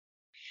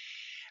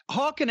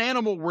 Hawk and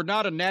Animal were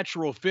not a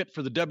natural fit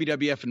for the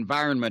WWF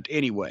environment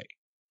anyway.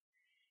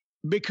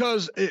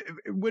 Because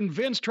when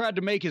Vince tried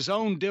to make his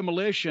own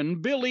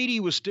Demolition, Bill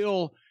Eadie was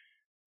still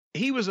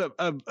he was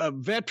a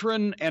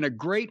veteran and a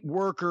great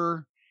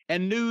worker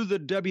and knew the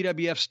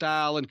WWF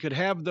style and could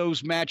have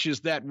those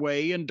matches that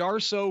way. And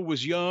Darsow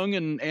was young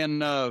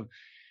and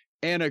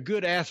a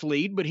good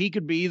athlete, but he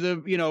could be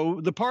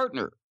the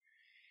partner.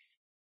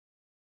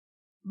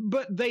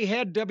 But they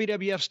had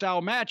WWF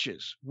style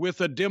matches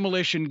with a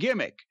demolition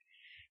gimmick.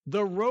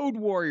 The Road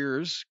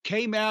Warriors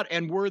came out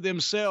and were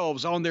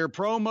themselves on their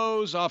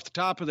promos off the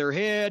top of their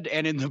head,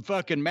 and in the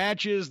fucking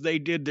matches, they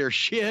did their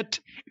shit.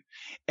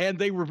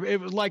 And it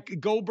was like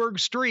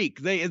Goldberg's streak.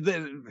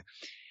 In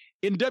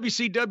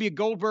WCW,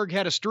 Goldberg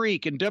had a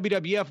streak. In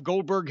WWF,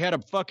 Goldberg had a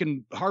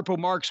fucking Harpo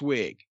Marx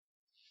wig.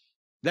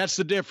 That's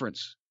the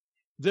difference.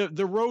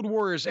 The Road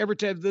Warriors, every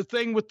time, the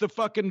thing with the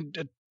fucking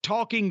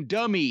talking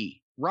dummy,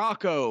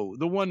 Rocco,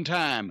 the one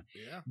time,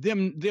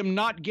 them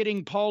not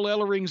getting Paul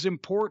Ellering's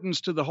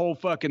importance to the whole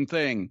fucking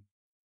thing,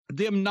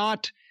 them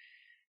not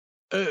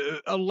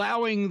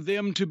allowing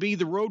them to be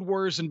the Road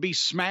Warriors and be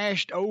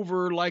smashed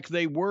over like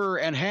they were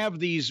and have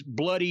these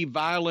bloody,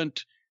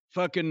 violent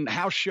fucking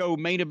house show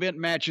main event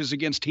matches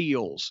against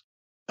heels.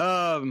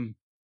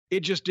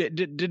 It just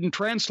didn't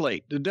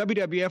translate. The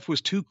WWF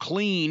was too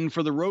clean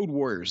for the Road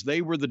Warriors.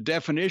 They were the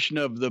definition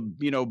of the,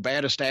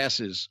 baddest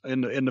asses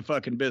in the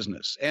fucking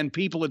business. And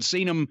people had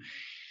seen them,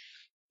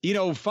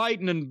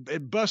 fighting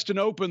and busting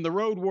open the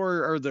Road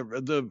Warrior or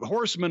the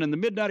Horsemen and the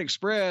Midnight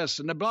Express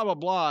and the blah, blah,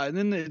 blah. And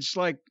then it's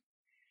like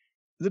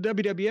the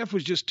WWF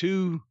was just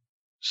too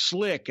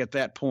slick at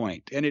that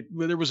point. And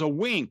there was a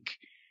wink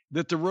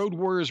that the Road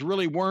Warriors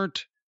really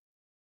weren't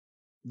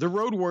the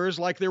Road Warriors,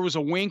 like there was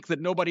a wink that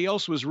nobody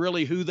else was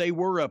really who they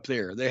were up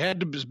there. There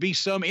had to be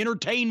some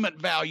entertainment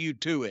value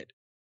to it,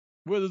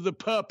 whether the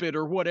puppet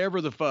or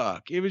whatever the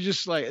fuck. It was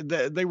just like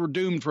they were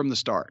doomed from the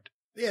start.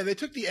 Yeah, they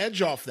took the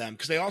edge off them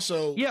because they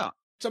also,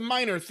 it's a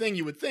minor thing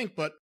you would think,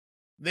 but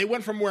they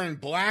went from wearing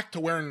black to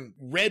wearing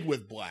red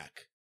with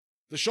black.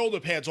 The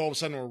shoulder pads all of a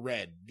sudden were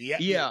red. The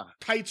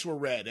tights were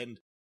red. And,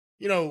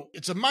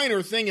 it's a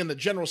minor thing in the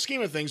general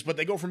scheme of things, but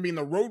they go from being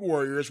the Road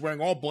Warriors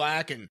wearing all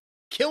black and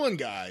killing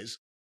guys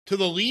to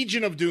the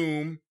Legion of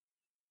Doom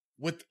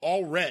with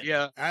all red.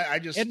 Yeah. I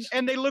just...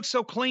 And they look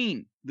so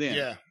clean then.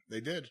 Yeah, they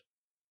did.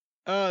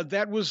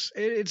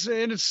 It's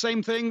the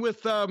same thing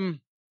with,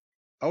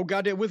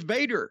 with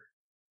Vader.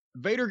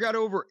 Vader got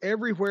over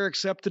everywhere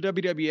except the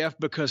WWF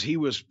because he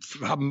was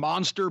a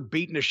monster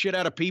beating the shit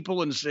out of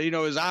people and,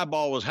 his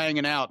eyeball was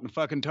hanging out in the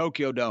fucking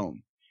Tokyo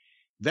Dome.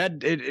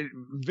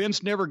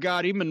 Vince never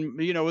got him, and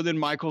then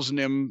Michaels and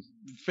them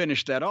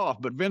finished that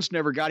off. But Vince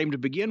never got him to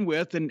begin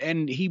with,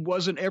 and he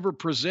wasn't ever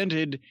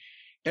presented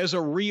as a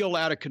real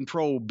out of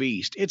control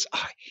beast. It's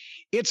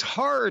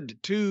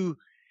hard to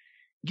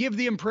give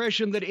the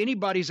impression that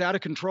anybody's out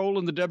of control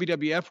in the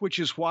WWF, which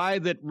is why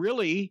that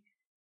really,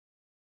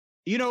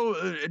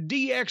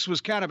 DX was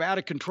kind of out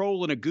of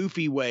control in a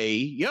goofy way.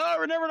 Yeah,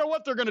 we never know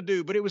what they're going to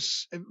do, but a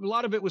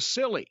lot of it was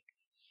silly.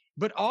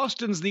 But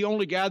Austin's the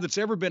only guy that's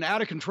ever been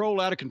out of control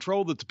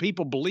that the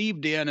people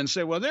believed in and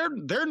said, well,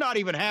 they're not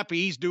even happy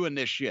he's doing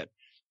this shit.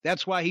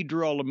 That's why he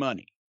drew all the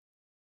money.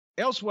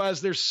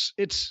 Elsewise,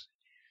 it's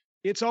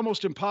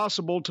almost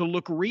impossible to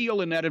look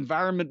real in that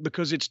environment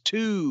because it's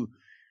too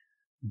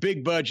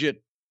big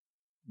budget,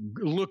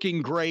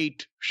 looking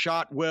great,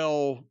 shot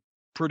well,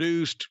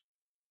 produced,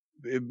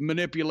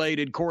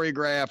 manipulated,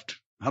 choreographed,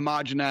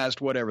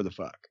 homogenized, whatever the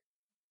fuck.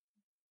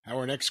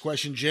 Our next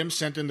question, Jim,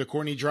 sent in to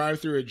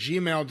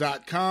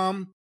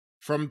CornyDriveThru@gmail.com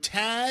from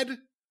Tad,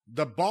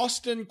 the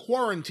Boston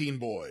Quarantine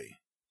Boy.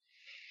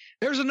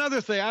 There's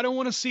another thing. I don't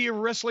want to see a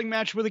wrestling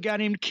match with a guy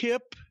named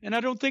Kip, and I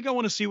don't think I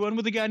want to see one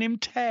with a guy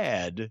named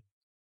Tad.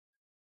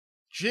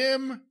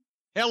 Jim.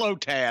 Hello,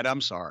 Tad. I'm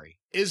sorry.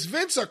 Is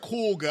Vince a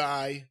cool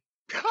guy?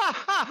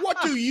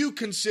 What do you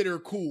consider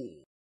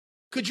cool?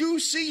 Could you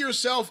see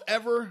yourself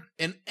ever,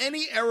 in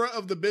any era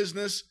of the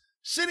business,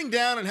 sitting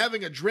down and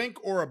having a drink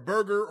or a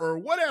burger or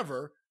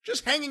whatever,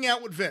 just hanging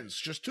out with Vince,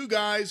 just two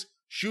guys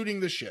shooting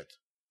the shit?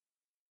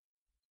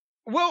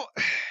 Well,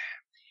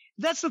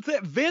 that's the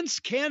thing. Vince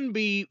can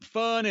be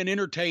fun and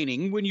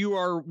entertaining when you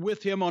are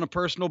with him on a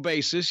personal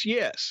basis,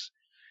 yes.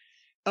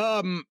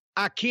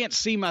 I can't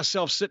see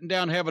myself sitting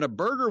down having a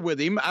burger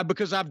with him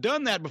because I've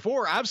done that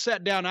before. I've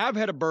sat down, I've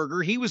had a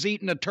burger. He was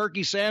eating a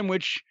turkey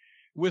sandwich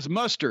with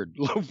mustard,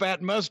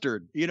 low-fat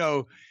mustard,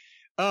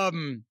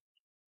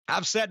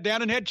 I've sat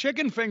down and had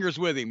chicken fingers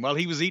with him while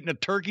he was eating a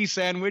turkey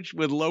sandwich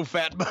with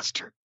low-fat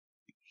mustard.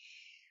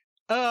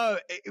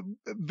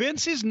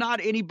 Vince is not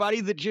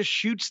anybody that just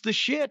shoots the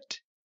shit.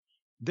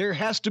 There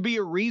has to be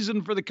a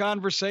reason for the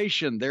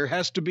conversation. There's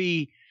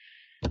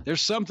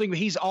something.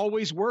 He's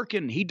always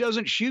working. He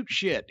doesn't shoot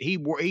shit.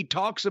 He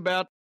talks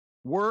about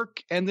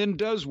work and then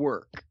does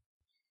work.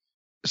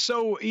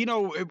 So,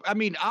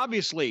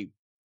 obviously,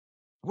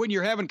 when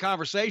you're having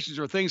conversations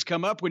or things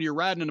come up when you're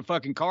riding in a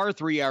fucking car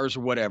 3 hours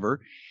or whatever,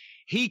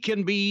 he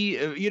can be,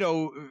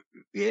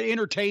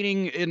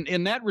 entertaining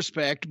in that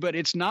respect, but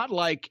it's not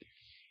like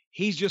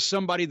he's just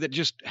somebody that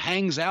just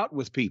hangs out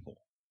with people.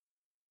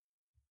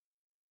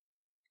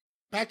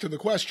 Back to the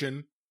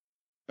question.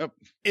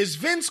 Is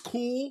Vince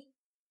cool?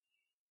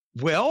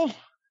 Well,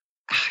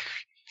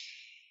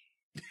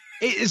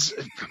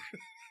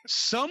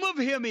 some of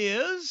him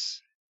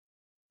is,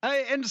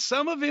 and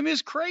some of him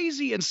is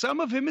crazy, and some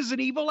of him is an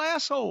evil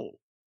asshole.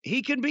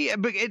 He can be,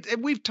 but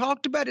we've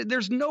talked about it.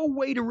 There's no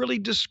way to really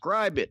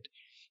describe it,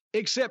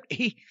 except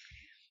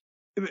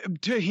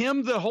to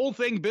him, the whole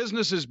thing,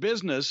 business is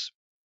business.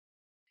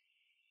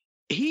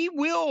 He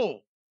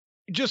will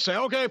just say,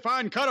 okay,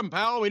 fine, cut them,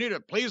 pal. We need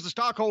to please the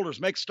stockholders,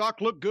 make stock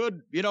look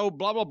good, blah,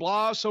 blah,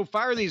 blah. So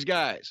fire these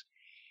guys.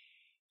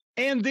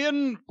 And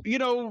then,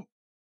 the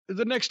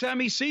next time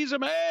he sees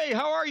him, hey,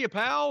 how are you,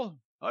 pal?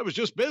 It was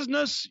just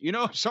business.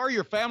 Sorry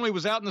your family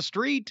was out in the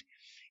street.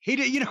 He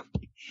did,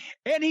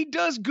 and he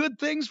does good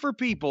things for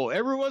people.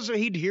 Every once in a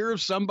while, he'd hear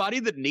of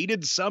somebody that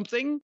needed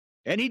something,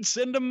 and he'd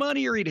send them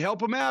money or he'd help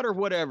them out or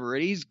whatever.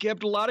 And he's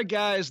kept a lot of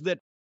guys that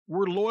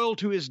were loyal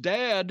to his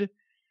dad.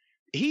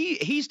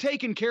 He's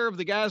taken care of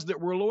the guys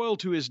that were loyal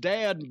to his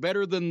dad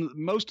better than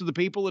most of the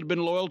people that have been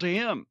loyal to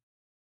him.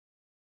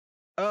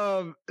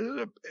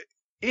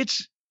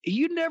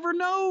 You never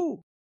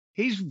know.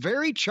 He's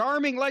very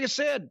charming. Like I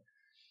said,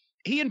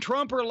 he and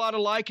Trump are a lot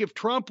alike. If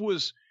Trump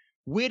was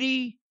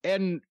witty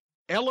and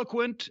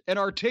eloquent and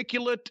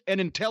articulate and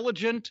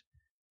intelligent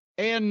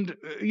and,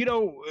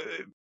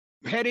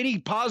 had any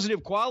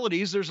positive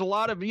qualities, there's a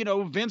lot of,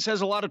 Vince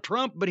has a lot of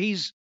Trump, but he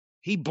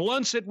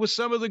blunts it with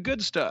some of the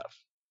good stuff.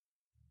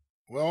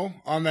 Well,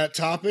 on that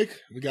topic,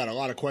 we got a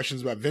lot of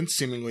questions about Vince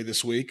seemingly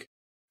this week.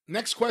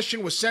 Next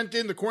question was sent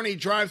in to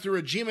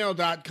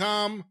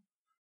CornyDriveThru@gmail.com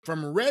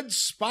from Red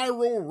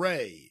Spiral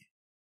Ray.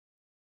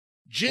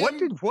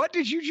 Jim, what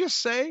did you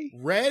just say?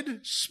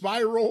 Red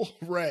Spiral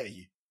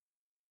Ray.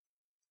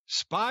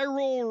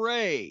 Spiral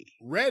Ray.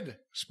 Red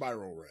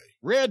Spiral Ray.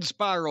 Red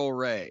Spiral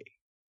Ray.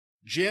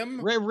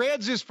 Jim?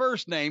 Red's his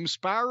first name,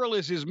 Spiral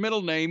is his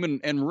middle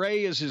name, and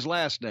Ray is his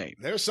last name.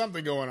 There's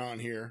something going on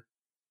here.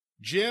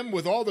 Jim,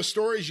 with all the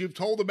stories you've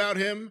told about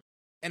him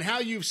and how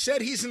you've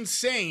said he's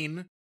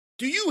insane,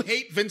 do you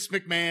hate Vince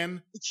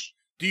McMahon?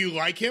 Do you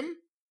like him?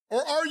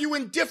 Or are you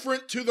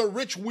indifferent to the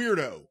rich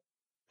weirdo?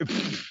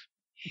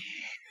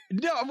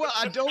 No, well,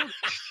 I don't.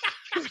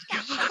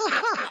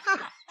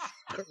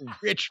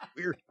 Rich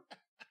weirdo.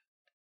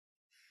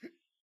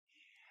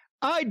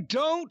 I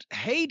don't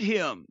hate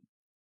him.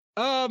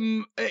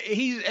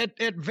 He's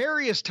at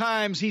various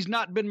times, he's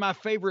not been my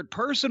favorite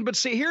person, but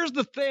see, here's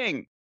the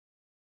thing.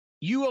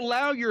 You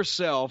allow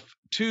yourself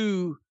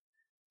to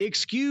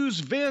excuse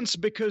Vince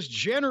because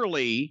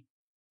generally,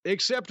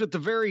 except at the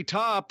very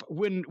top,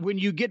 when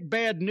you get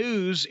bad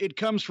news, it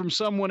comes from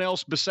someone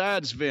else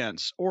besides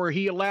Vince, or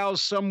he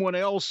allows someone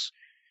else,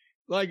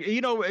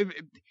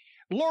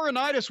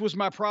 Laurinaitis was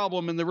my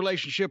problem in the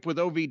relationship with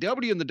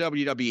OVW and the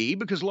WWE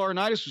because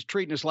Laurinaitis was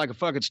treating us like a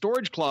fucking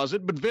storage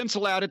closet, but Vince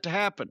allowed it to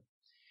happen.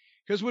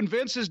 Because when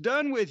Vince is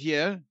done with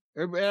you,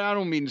 I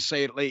don't mean to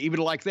say it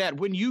even like that,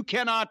 when you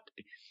cannot,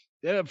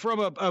 from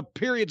a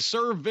period,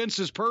 serve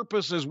Vince's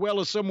purpose as well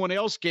as someone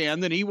else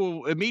can, then he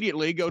will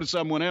immediately go to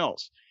someone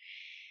else.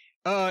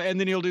 And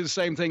then he'll do the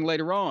same thing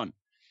later on.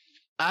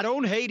 I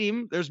don't hate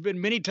him. There's been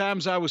many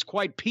times I was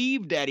quite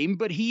peeved at him,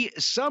 but he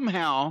has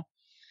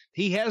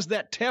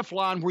that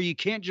Teflon where you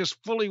can't just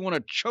fully want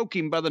to choke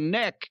him by the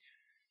neck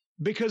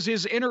because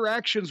his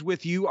interactions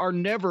with you are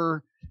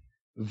never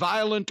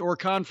violent or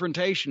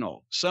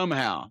confrontational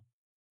somehow.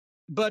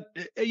 But,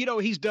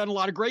 he's done a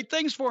lot of great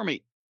things for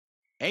me.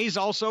 And he's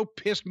also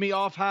pissed me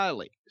off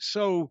highly.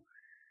 So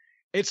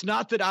it's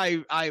not that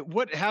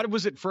how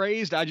was it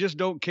phrased? I just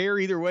don't care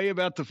either way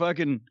about the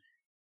fucking.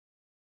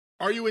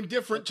 Are you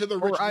indifferent to the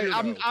rich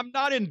weirdo? I'm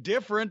not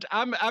indifferent.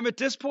 I'm at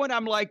this point,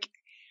 I'm like,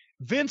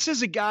 Vince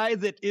is a guy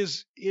that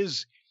is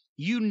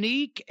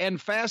unique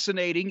and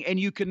fascinating and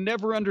you can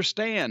never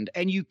understand.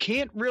 And you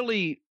can't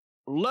really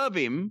love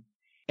him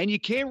and you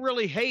can't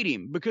really hate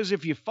him because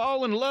if you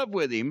fall in love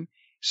with him,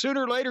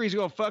 sooner or later, he's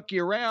going to fuck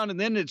you around, and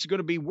then it's going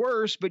to be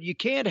worse, but you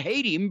can't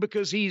hate him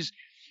because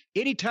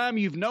anytime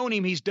you've known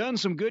him, he's done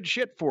some good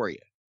shit for you.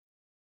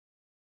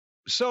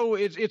 So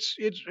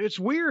it's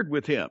weird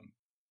with him.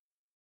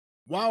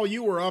 While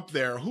you were up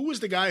there, who was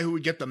the guy who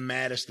would get the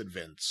maddest at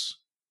Vince?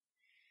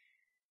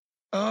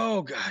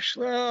 Oh, gosh.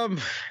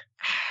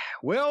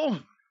 Well,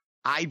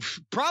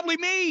 probably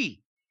me.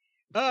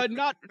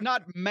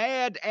 Not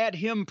mad at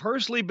him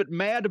personally, but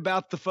mad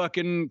about the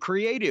fucking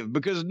creative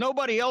because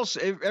nobody else,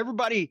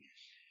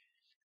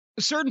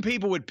 certain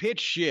people would pitch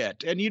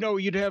shit and,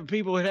 you'd have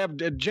people that have,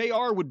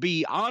 JR would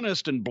be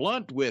honest and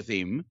blunt with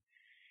him.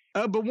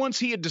 But once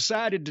he had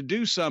decided to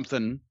do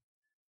something,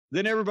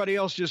 then everybody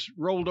else just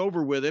rolled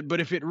over with it. But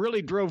if it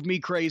really drove me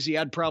crazy,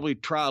 I'd probably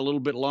try a little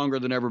bit longer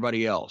than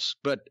everybody else.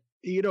 But,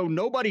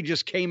 nobody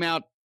just came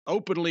out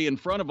openly in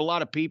front of a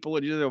lot of people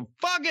and just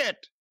fuck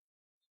it.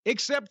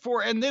 Except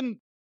for, and then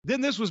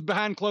this was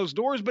behind closed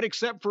doors, but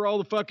except for all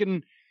the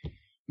fucking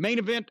main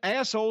event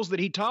assholes that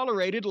he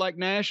tolerated, like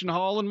Nash and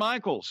Hall and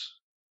Michaels.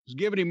 It was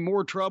giving him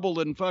more trouble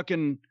than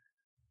fucking,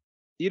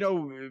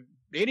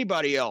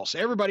 anybody else,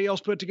 everybody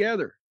else put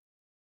together.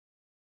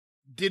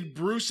 Did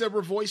Bruce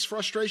ever voice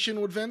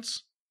frustration with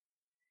Vince?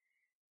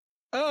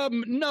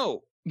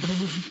 No.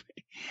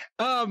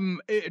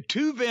 To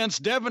Vince,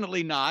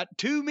 definitely not.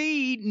 To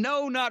me,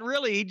 no, not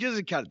really. He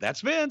just kind of,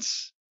 that's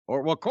Vince.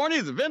 Or, well,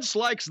 Corny, Vince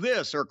likes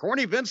this, or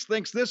Corny Vince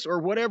thinks this, or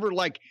whatever.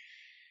 Like,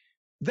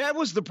 that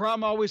was the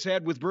problem I always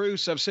had with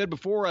Bruce. I've said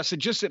before, I said,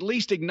 just at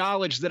least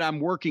acknowledge that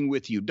I'm working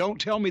with you. Don't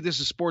tell me this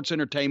is sports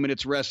entertainment,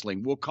 it's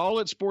wrestling. We'll call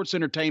it sports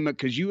entertainment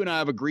because you and I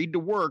have agreed to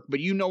work,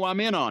 but you know I'm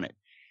in on it.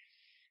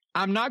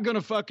 I'm not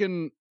going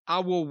to I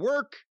will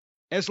work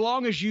as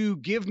long as you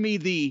give me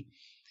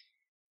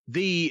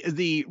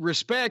the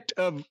respect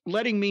of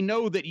letting me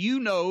know that you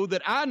know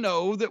that I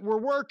know that we're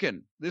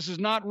working. This is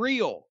not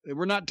real.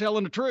 We're not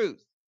telling the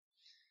truth.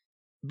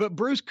 But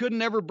Bruce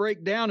couldn't ever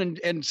break down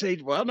and say,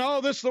 well,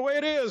 no, this is the way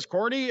it is,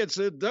 Corny. It's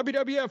a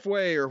WWF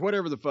way or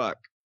whatever the fuck.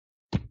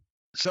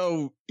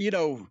 So,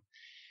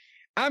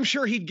 I'm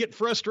sure he'd get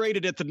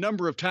frustrated at the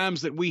number of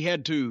times that we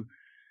had to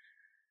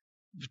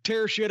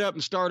tear shit up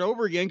and start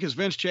over again because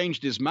Vince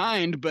changed his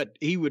mind, but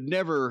he would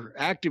never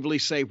actively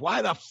say,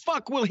 why the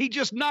fuck will he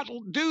just not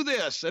do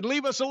this and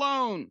leave us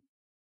alone?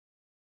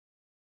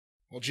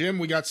 Well, Jim,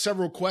 we got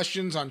several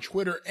questions on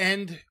Twitter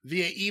and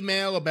via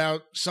email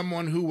about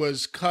someone who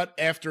was cut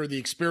after the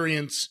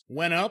experience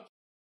went up.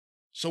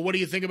 So what do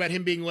you think about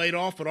him being laid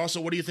off? But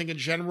also, what do you think in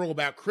general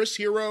about Chris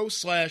Hero /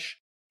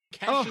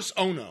 Cassius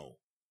Ohno?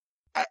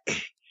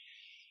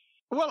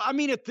 Well, I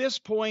mean, at this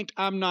point,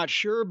 I'm not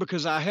sure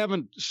because I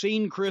haven't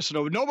seen Chris.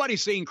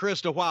 Nobody's seen Chris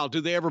in a while.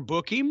 Do they ever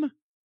book him?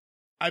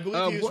 I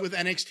believe he was with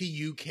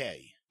NXT UK.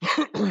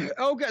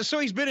 Okay, so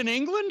he's been in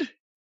England?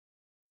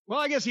 Well,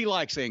 I guess he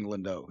likes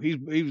England, though.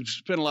 He's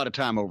spent a lot of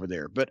time over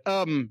there. But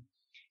I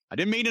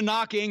didn't mean to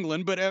knock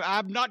England, but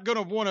I'm not going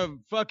to want to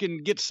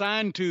fucking get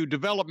signed to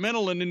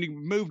developmental and then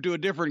move to a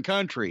different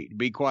country, to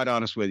be quite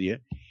honest with you.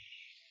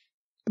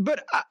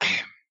 But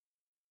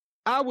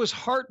I was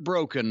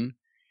heartbroken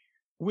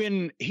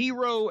when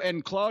Hero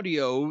and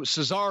Claudio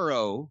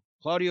Castagnoli,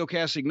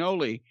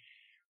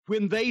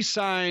 when they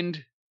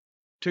signed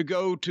to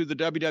go to the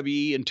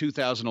WWE in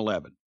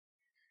 2011.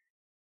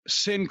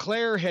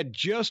 Sinclair had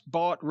just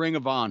bought Ring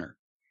of Honor.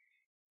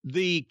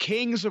 The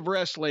kings of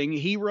wrestling,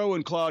 Hero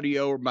and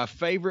Claudio, are my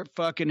favorite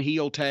fucking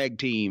heel tag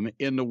team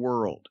in the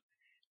world.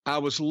 I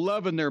was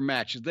loving their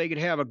matches. They could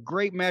have a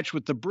great match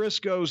with the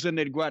Briscoes, then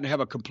they'd go out and have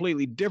a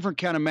completely different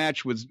kind of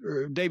match with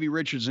Davey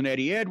Richards and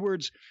Eddie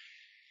Edwards.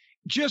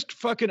 Just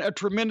fucking a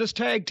tremendous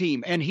tag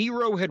team. And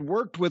Hero had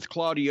worked with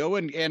Claudio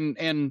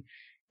and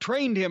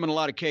trained him in a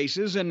lot of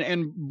cases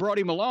and brought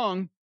him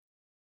along.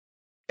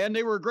 And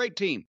they were a great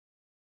team.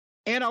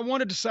 And I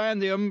wanted to sign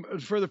them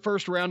for the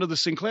first round of the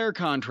Sinclair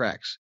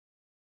contracts.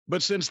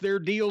 But since their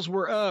deals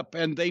were up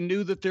and they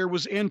knew that there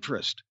was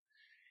interest,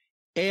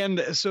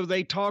 and so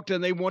they talked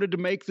and they wanted to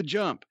make the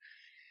jump.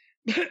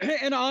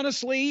 And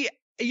honestly,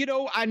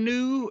 I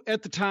knew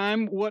at the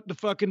time what the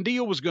fucking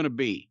deal was going to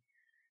be.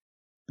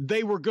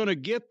 They were going to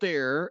get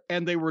there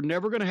and they were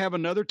never going to have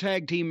another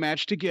tag team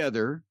match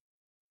together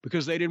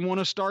because they didn't want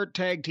to start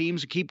tag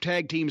teams and keep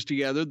tag teams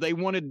together. They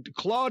wanted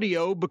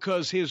Claudio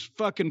because his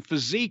fucking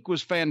physique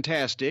was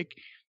fantastic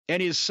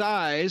and his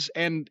size,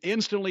 and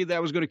instantly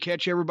that was going to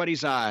catch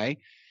everybody's eye.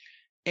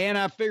 And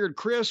I figured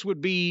Chris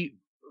would be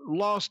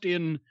lost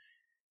in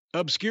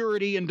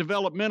obscurity and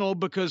developmental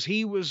because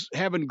he was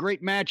having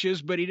great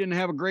matches, but he didn't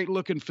have a great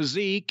looking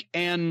physique,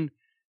 and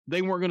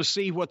they weren't going to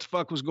see what the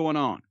fuck was going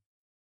on.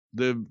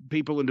 The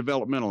people in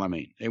developmental, I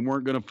mean, they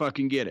weren't going to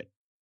fucking get it.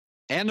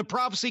 And the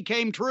prophecy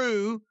came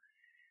true.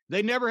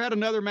 They never had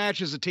another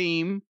match as a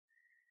team.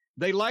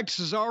 They liked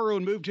Cesaro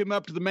and moved him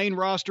up to the main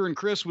roster, and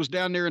Chris was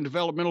down there in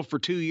developmental for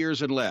 2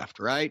 years and left,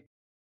 right?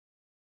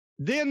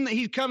 Then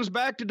he comes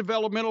back to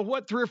developmental,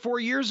 3 or 4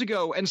 years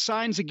ago, and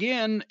signs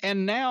again.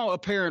 And now,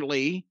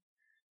 apparently,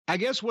 I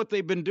guess what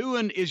they've been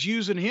doing is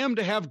using him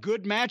to have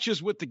good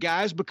matches with the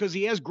guys because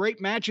he has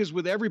great matches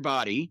with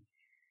everybody.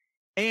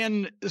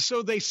 And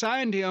so they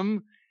signed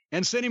him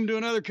and sent him to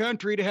another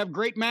country to have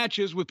great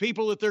matches with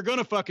people that they're going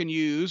to fucking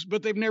use,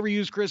 but they've never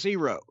used Chris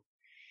Hero.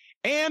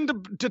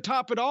 And to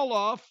top it all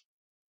off,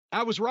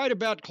 I was right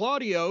about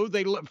Claudio.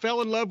 They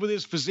fell in love with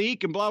his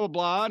physique and blah, blah,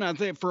 blah. And I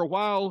think for a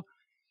while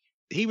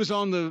he was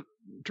on the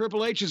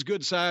Triple H's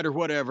good side or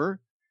whatever.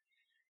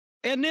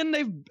 And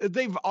then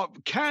they've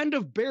kind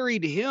of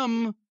buried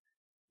him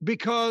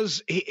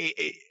because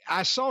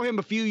I saw him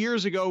a few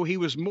years ago. He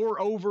was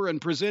more over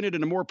and presented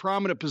in a more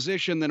prominent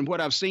position than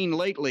what I've seen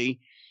lately.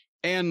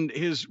 And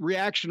his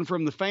reaction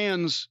from the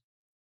fans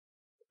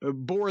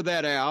bore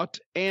that out.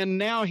 And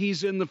now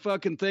he's in the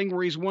fucking thing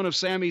where he's one of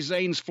Sami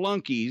Zayn's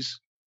flunkies.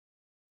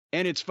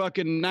 And it's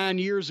fucking 9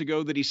 years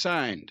ago that he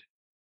signed.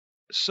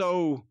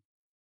 So,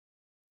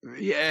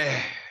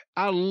 yeah,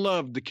 I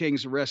loved the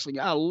Kings of Wrestling.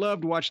 I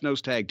loved watching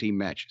those tag team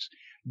matches.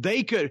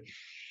 They could,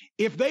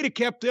 if they'd have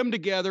kept them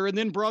together and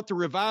then brought the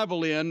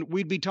Revival in,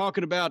 we'd be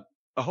talking about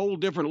a whole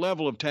different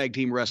level of tag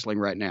team wrestling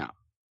right now.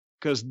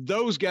 Because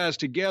those guys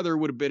together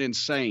would have been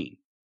insane.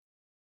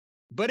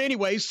 But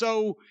anyway,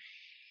 so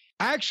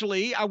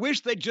actually, I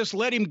wish they'd just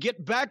let him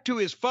get back to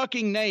his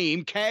fucking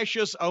name,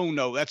 Cassius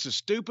Ohno. That's the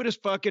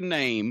stupidest fucking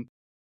name.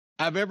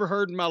 I've ever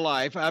heard in my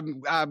life.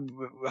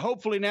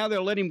 Hopefully now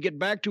they'll let him get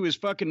back to his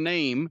fucking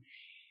name,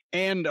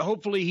 and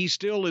hopefully he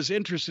still is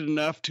interested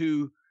enough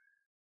to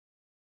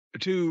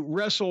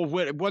wrestle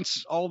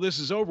once all this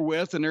is over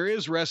with and there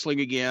is wrestling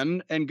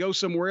again, and go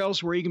somewhere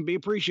else where he can be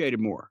appreciated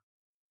more.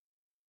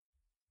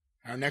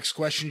 Our next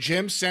question,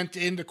 Jim, sent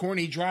in to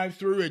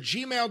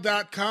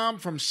CornyDriveThru@gmail.com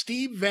from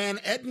Steve Van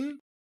Etten.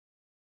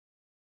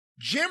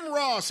 Jim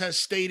Ross has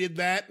stated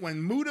that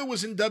when Muta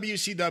was in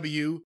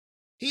WCW,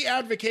 he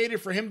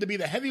advocated for him to be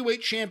the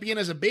heavyweight champion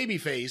as a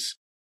babyface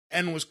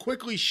and was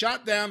quickly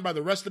shot down by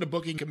the rest of the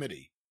booking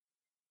committee.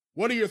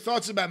 What are your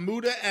thoughts about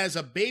Muta as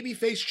a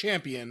babyface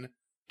champion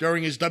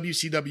during his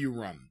WCW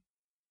run?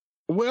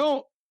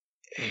 Well,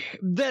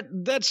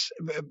 that's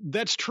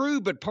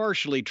true, but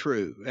partially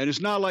true. And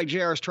it's not like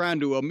JR is trying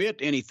to omit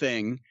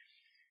anything.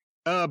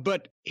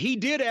 But he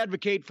did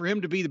advocate for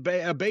him to be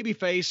a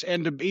babyface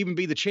and to even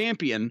be the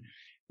champion.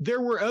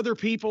 There were other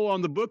people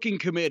on the booking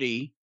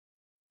committee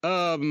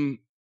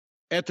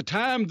at the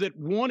time that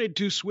wanted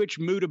to switch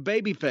Muta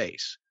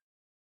babyface.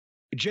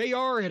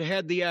 JR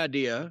had the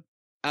idea.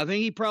 I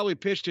think he probably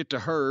pitched it to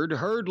Hurd.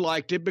 Hurd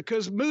liked it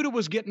because Muta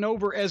was getting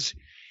over as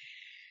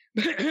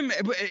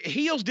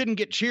heels didn't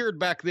get cheered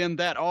back then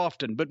that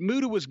often, but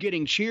Muta was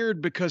getting cheered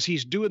because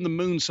he's doing the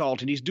moonsault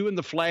and he's doing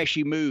the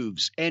flashy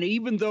moves. And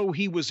even though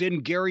he was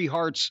in Gary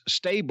Hart's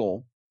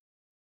stable,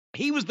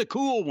 he was the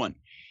cool one.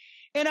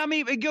 And I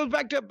mean, it goes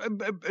back to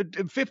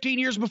 15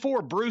 years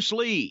before Bruce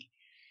Lee.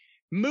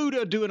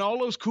 Muta doing all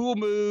those cool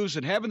moves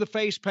and having the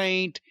face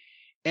paint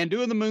and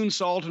doing the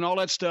moonsault and all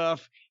that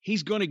stuff.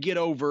 He's going to get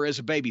over as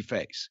a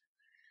babyface.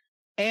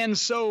 And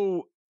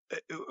so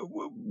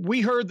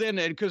we heard then,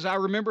 because I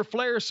remember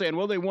Flair saying,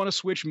 well, they want to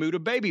switch Muta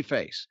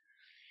babyface.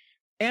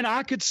 And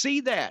I could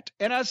see that.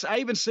 And I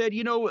even said,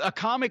 a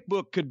comic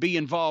book could be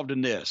involved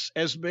in this.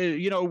 As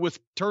with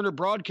Turner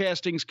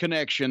Broadcasting's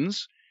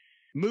connections,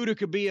 Muta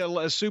could be a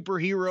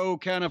superhero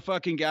kind of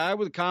fucking guy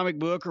with a comic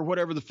book or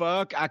whatever the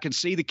fuck. I could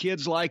see the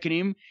kids liking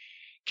him.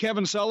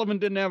 Kevin Sullivan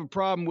didn't have a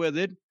problem with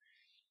it.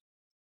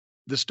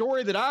 The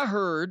story that I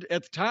heard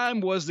at the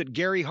time was that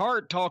Gary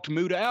Hart talked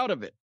Muta out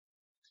of it,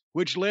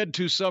 which led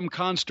to some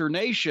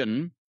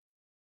consternation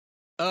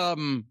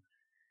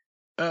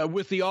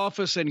with the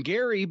office and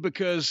Gary,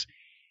 because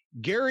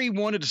Gary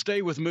wanted to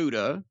stay with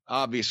Muta,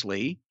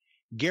 obviously.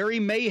 Gary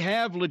may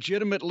have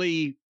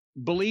legitimately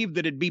believed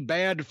that it'd be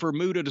bad for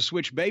Muta to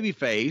switch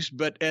babyface,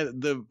 but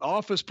the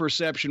office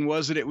perception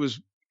was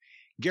that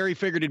Gary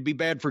figured it'd be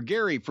bad for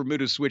Gary for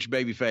Muta to switch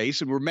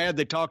babyface, and we're mad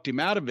they talked him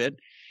out of it.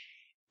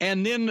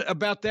 And then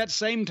about that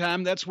same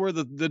time, that's where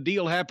the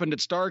deal happened at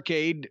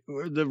Starrcade,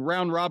 the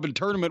round-robin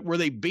tournament, where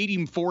they beat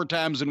him 4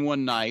 times in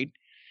one night.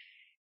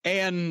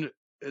 And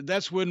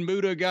that's when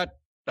Muta got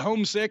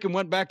homesick and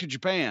went back to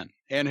Japan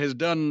and has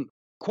done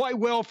quite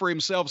well for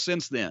himself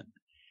since then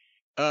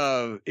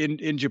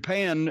in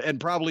Japan, and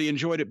probably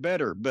enjoyed it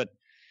better. But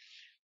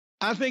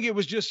I think it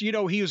was just,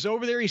 he was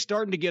over there, he's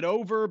starting to get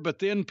over, but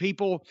then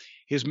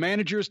his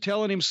manager's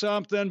telling him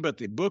something, but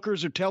the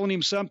bookers are telling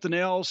him something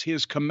else.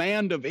 His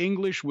command of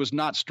English was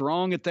not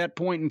strong at that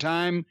point in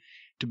time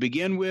to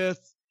begin with.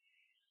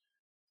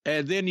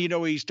 And then,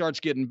 he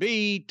starts getting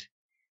beat.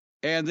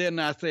 And then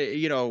I think,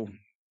 he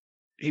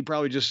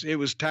probably it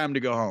was time to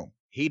go home.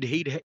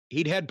 He'd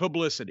had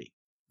publicity.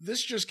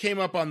 This just came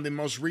up on the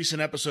most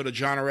recent episode of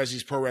John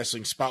Arezzi's Pro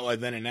Wrestling Spotlight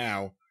Then and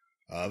Now.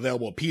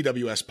 Available at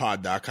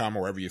pwspod.com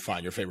or wherever you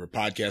find your favorite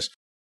podcast.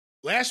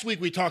 Last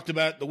week we talked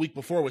about the week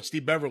before with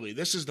Steve Beverly.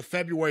 This is the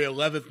February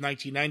 11th,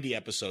 1990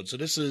 episode. So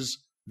this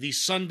is the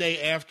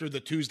Sunday after the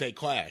Tuesday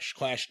Clash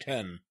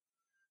 10,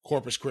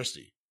 Corpus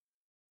Christi.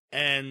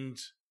 And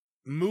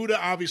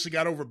Muta obviously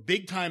got over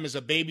big time as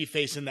a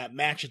babyface in that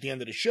match at the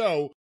end of the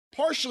show,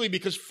 partially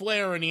because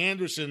Flair and the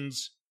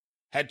Andersons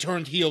had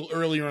turned heel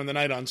earlier in the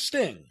night on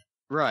Sting.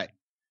 Right.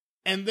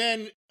 And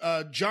then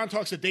John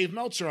talks to Dave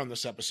Meltzer on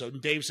this episode,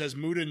 and Dave says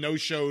Muta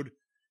no-showed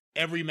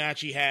every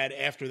match he had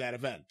after that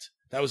event.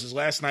 That was his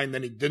last night, and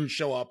then he didn't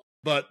show up.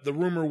 But the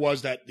rumor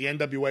was that the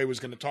NWA was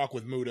going to talk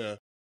with Muta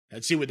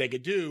and see what they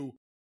could do.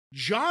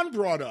 John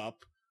brought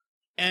up,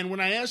 and when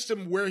I asked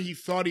him where he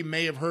thought he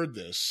may have heard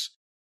this,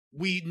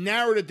 we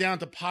narrowed it down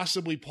to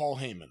possibly Paul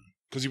Heyman,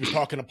 because he was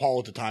talking to Paul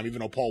at the time,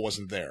 even though Paul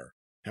wasn't there.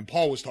 And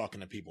Paul was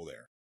talking to people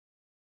there.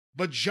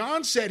 But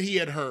John said he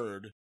had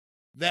heard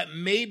that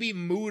maybe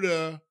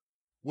Muta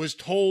was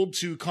told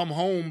to come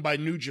home by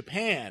New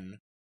Japan,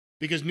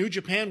 because New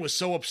Japan was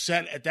so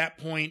upset at that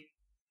point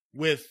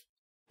with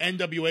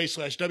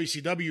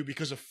NWA/WCW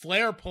because of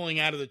Flair pulling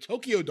out of the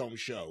Tokyo Dome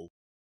show,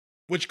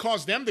 which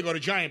caused them to go to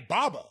Giant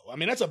Baba. I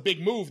mean, that's a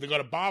big move to go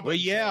to Baba. Well,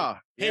 yeah.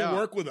 Hey,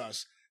 work with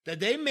us. That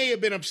they may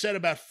have been upset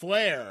about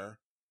Flair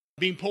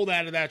being pulled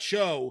out of that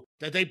show,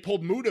 that they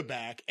pulled Muta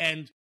back.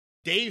 And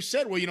Dave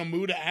said, well,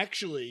 Muta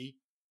actually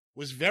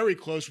was very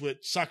close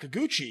with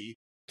Sakaguchi,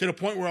 to the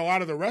point where a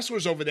lot of the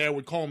wrestlers over there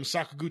would call him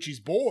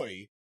Sakaguchi's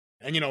boy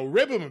and,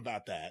 rib him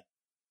about that.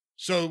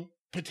 So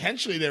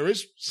potentially there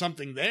is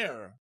something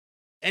there.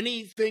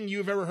 Anything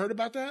you've ever heard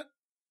about that?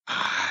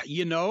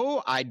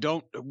 I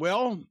don't.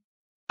 Well,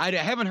 I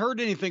haven't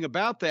heard anything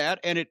about that,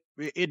 and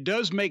it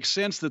does make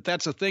sense that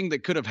that's a thing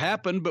that could have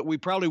happened, but we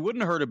probably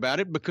wouldn't have heard about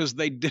it because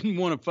they didn't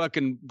want to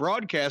fucking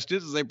broadcast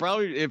it. They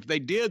probably, if they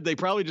did, they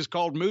probably just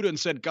called Muta and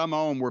said, "Come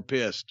home, we're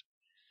pissed."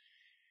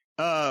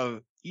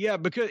 Yeah,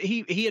 because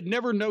he had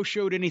never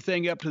no-showed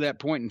anything up to that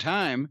point in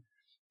time,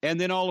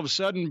 and then all of a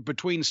sudden,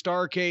 between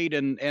Starrcade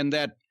and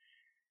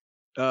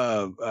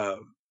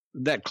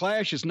that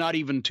clash is not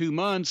even 2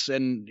 months,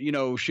 and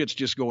shit's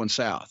just going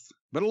south.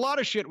 But a lot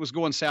of shit was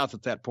going south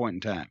at that point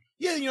in time.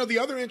 Yeah, the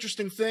other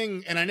interesting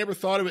thing, and I never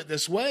thought of it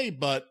this way,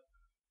 but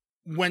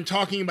when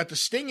talking about the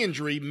Sting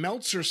injury,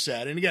 Meltzer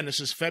said, and again, this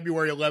is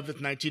February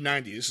 11th,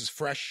 1990. This is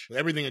fresh,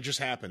 everything that just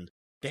happened.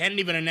 They hadn't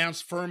even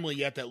announced firmly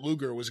yet that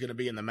Luger was going to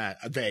be in the match.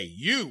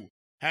 You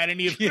hadn't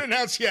even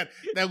announced yet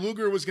that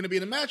Luger was going to be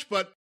in the match,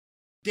 but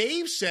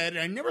Dave said,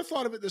 and I never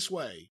thought of it this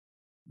way,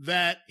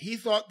 that he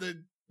thought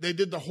that they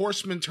did the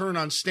Horseman turn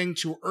on Sting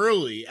too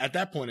early, at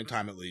that point in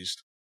time at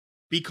least,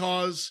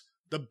 because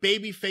the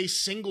babyface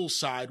singles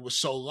side was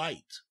so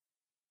light.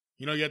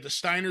 You had the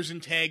Steiners in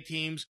tag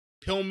teams.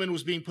 Pillman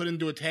was being put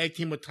into a tag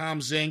team with Tom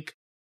Zink.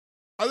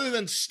 Other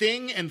than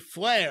Sting and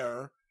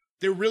Flair,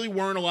 there really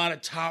weren't a lot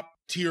of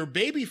top-tier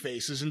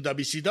babyfaces in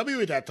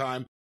WCW at that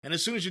time. And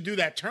as soon as you do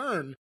that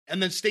turn,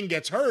 and then Sting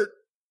gets hurt,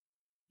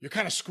 you're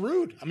kind of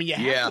screwed. I mean, you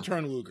have to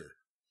turn Luger.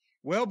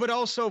 Well, but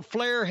also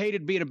Flair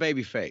hated being a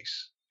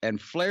babyface.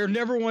 And Flair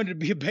never wanted to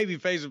be a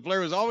babyface, and Flair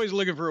was always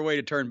looking for a way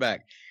to turn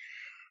back.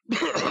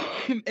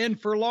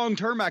 And for long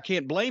term, I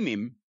can't blame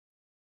him.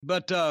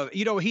 But,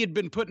 he had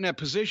been put in that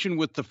position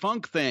with the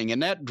Funk thing,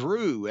 and that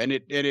drew, and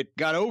it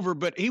got over.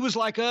 But he was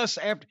like us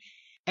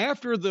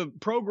after the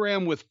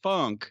program with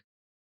Funk.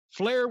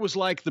 Flair was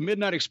like the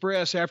Midnight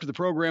Express after the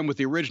program with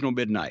the original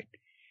Midnight.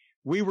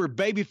 We were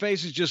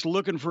babyfaces just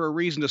looking for a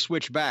reason to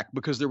switch back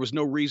because there was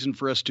no reason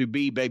for us to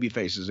be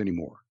babyfaces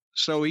anymore.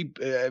 So he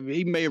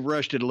may have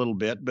rushed it a little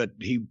bit, but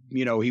he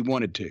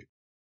wanted to.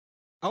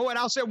 Oh, and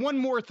I'll say one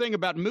more thing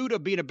about Muta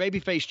being a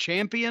babyface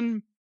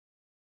champion.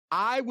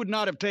 I would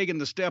not have taken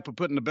the step of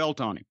putting the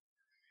belt on him.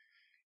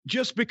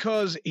 Just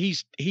because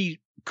he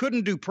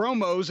couldn't do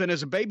promos, and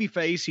as a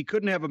babyface, he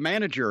couldn't have a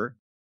manager.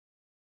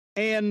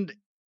 And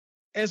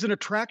as an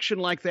attraction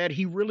like that,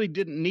 he really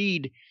didn't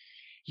need.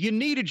 You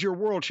needed your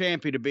world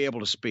champion to be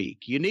able to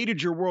speak. You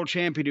needed your world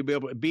champion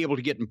to be able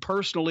to get in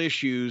personal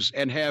issues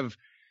and have,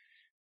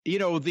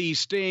 the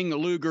Sting,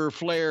 Luger,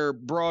 Flair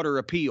broader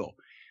appeal.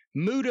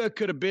 Muta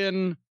could have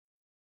been,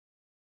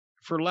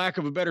 for lack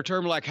of a better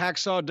term, like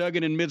Hacksaw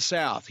Duggan in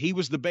Mid-South. He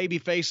was the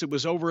babyface that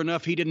was over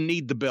enough. He didn't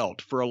need the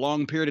belt for a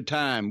long period of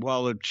time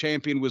while the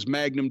champion was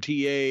Magnum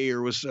TA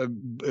or was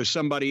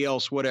somebody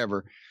else,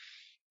 whatever.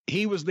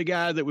 He was the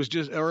guy that was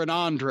or an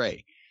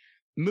Andre.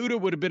 Muta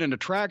would have been an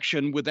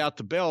attraction without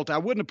the belt. I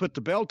wouldn't have put the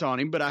belt on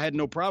him, but I had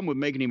no problem with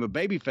making him a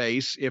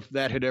babyface if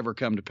that had ever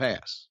come to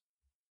pass.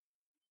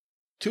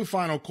 2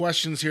 final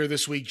questions here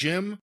this week,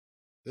 Jim.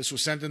 This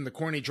was sent in the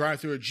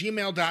CornyDriveThru at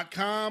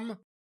gmail.com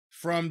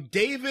from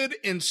David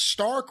in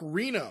Stark,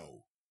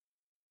 Reno.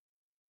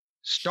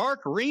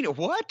 Stark, Reno?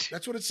 What?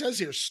 That's what it says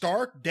here.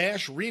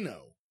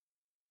 Stark-Reno.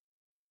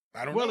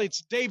 I don't know. Well,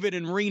 it's David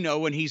in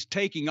Reno, and he's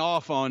taking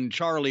off on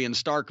Charlie in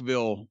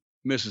Starkville,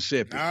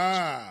 Mississippi.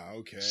 Ah,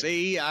 okay.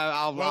 See,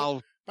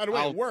 I'll by the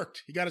way, it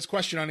worked. He got his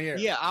question on the air.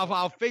 Yeah,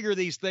 I'll figure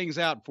these things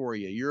out for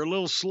you. You're a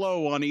little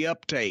slow on the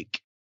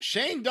uptake.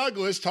 Shane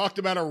Douglas talked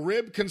about a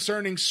rib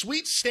concerning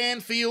Sweet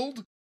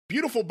Stanfield,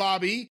 Beautiful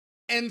Bobby,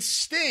 and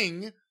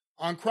Sting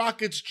on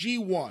Crockett's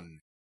G1.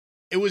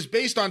 It was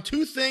based on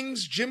 2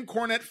 things Jim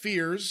Cornette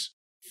fears: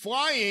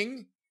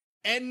 flying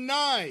and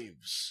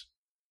knives.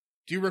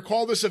 Do you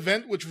recall this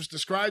event, which was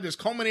described as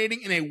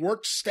culminating in a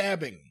worked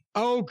stabbing?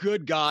 Oh,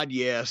 good God,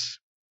 yes.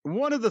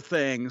 One of the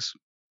things,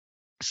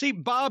 see,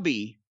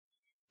 Bobby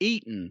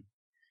Eaton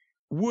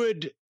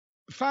would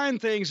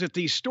find things at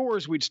these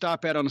stores we'd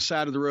stop at on the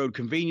side of the road,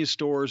 convenience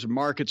stores or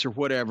markets or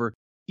whatever,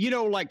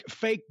 like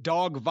fake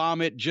dog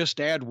vomit, just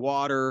add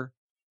water,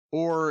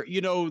 or,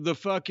 the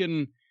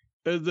fucking,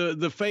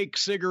 the fake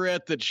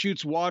cigarette that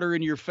shoots water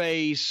in your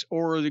face,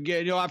 or,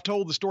 I've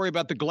told the story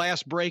about the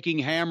glass breaking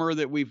hammer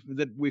that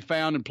we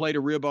found and played a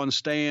rib on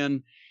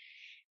Stan.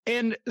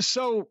 And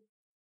so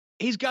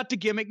he's got the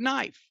gimmick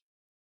knife.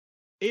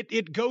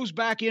 It goes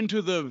back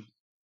into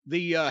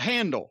the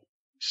handle.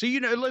 See,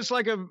 it's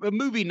like a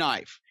movie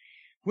knife.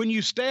 When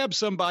you stab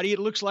somebody, it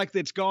looks like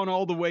it's gone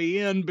all the way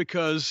in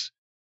because,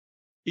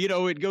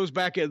 it goes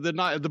back.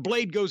 The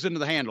blade goes into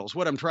the handle is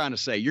what I'm trying to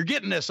say. You're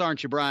getting this,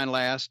 aren't you, Brian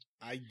Last?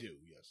 I do,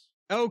 yes.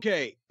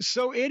 Okay.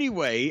 So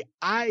anyway,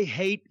 I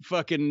hate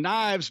fucking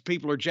knives.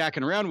 People are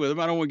jacking around with them.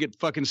 I don't want to get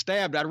fucking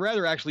stabbed. I'd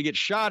rather actually get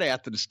shot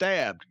at than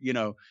stabbed,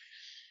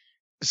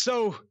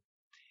 So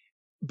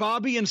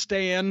Bobby and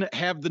Stan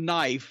have the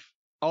knife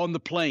on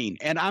the plane,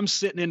 and I'm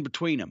sitting in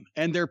between them,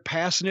 and they're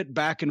passing it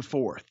back and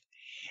forth,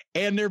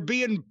 and they're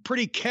being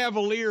pretty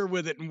cavalier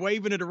with it and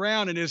waving it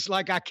around, and it's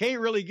like I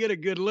can't really get a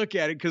good look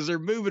at it because they're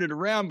moving it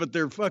around, but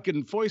they're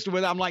fucking foisting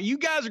with it. I'm like, you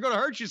guys are going to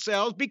hurt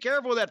yourselves. Be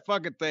careful with that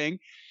fucking thing.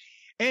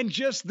 And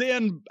just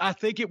then, I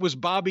think it was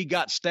Bobby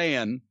got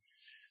Stan.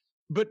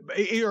 But,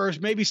 or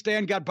maybe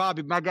Stan got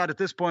Bobby. My God, at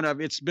this point,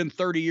 it's been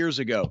 30 years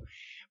ago.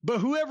 But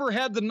whoever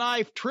had the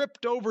knife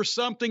tripped over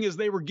something as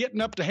they were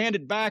getting up to hand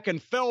it back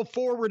and fell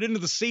forward into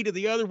the seat of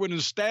the other one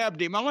and stabbed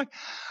him. I'm like,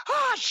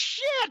 oh,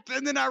 shit.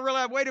 And then I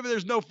realized, wait a minute,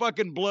 there's no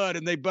fucking blood.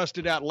 And they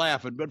busted out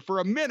laughing. But for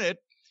a minute,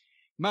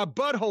 my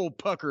butthole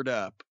puckered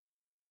up.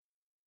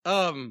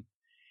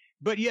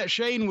 But yeah,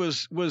 Shane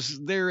was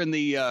there in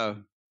the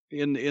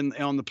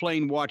on the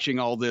plane watching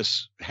all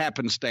this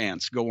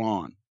happenstance go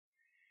on.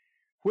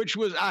 Which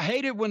was, I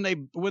hate it when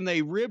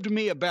they ribbed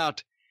me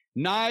about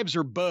knives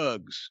or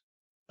bugs.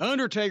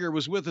 Undertaker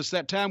was with us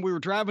that time. We were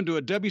driving to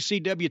a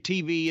WCW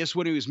TV. That's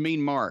when he was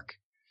Mean Mark.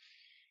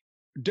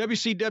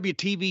 WCW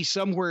TV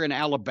somewhere in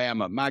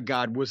Alabama. My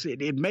God,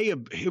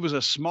 it was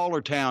a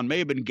smaller town. May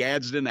have been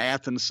Gadsden,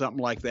 Athens,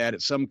 something like that,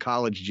 at some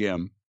college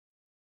gym.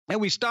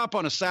 And we stop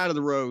on a side of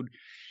the road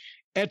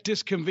at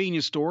this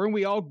convenience store, and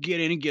we all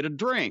get in and get a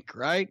drink,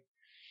 right?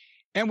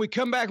 And we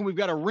come back, and we've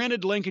got a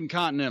rented Lincoln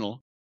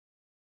Continental.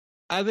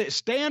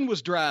 Stan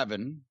was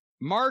driving.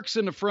 Mark's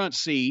in the front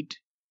seat.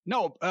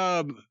 No,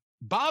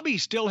 Bobby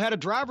still had a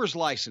driver's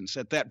license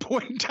at that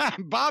point in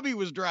time. Bobby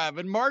was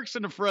driving. Mark's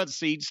in the front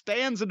seat.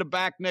 Stan's in the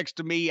back next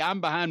to me.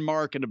 I'm behind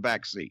Mark in the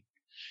back seat.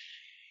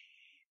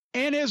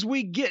 And as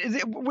we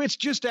it's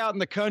just out in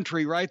the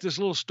country, right? This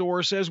little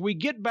store says we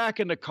get back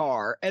in the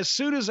car. As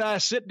soon as I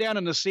sit down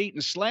in the seat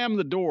and slam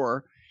the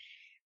door,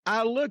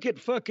 I look at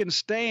fucking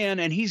Stan,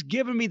 and he's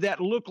giving me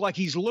that look like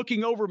he's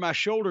looking over my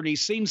shoulder and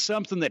he's seen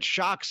something that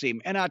shocks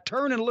him. And I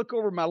turn and look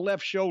over my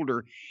left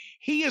shoulder.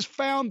 He has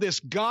found this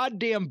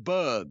goddamn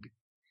bug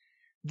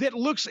that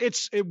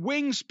its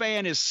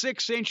wingspan is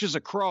 6 inches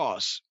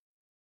across.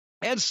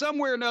 And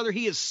somewhere or another,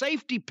 he has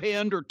safety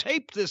pinned or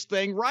taped this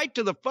thing right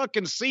to the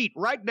fucking seat,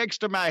 right next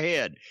to my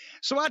head.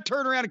 So I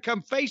turn around and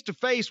come face to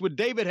face with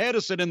David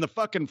Hedison in the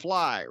fucking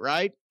Fly,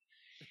 right?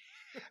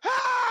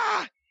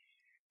 Ah!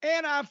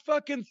 And I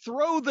fucking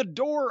throw the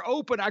door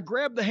open. I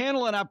grab the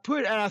handle and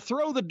I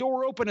throw the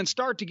door open and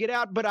start to get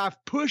out, but I've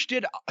pushed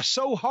it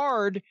so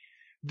hard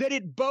that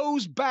it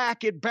bows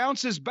back, it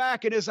bounces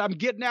back, and as I'm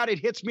getting out, it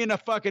hits me in the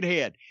fucking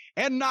head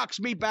and knocks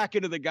me back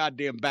into the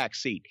goddamn back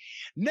seat.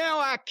 Now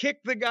I kick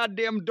the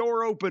goddamn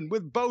door open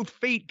with both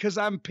feet because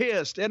I'm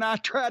pissed, and I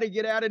try to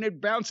get out, and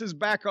it bounces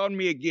back on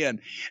me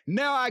again.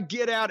 Now I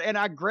get out, and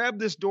I grab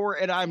this door,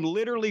 and I'm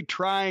literally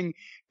trying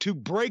to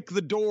break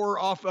the door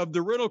off of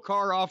the rental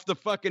car off the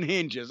fucking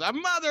hinges.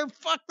 I'm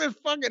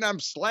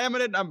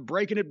slamming it, and I'm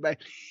breaking it back.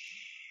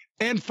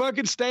 And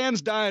fucking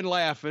Stan's dying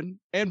laughing,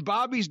 and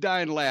Bobby's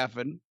dying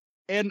laughing,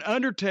 and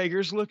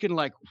Undertaker's looking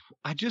like,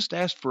 I just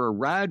asked for a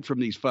ride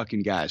from these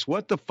fucking guys.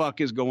 What the fuck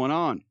is going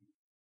on?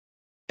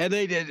 And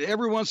they did,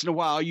 every once in a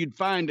while, you'd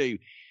find a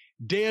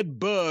dead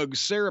bug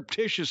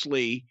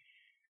surreptitiously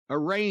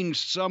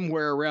arranged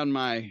somewhere around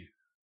my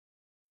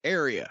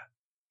area.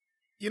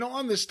 You know,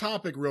 on this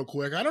topic real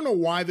quick, I don't know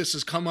why this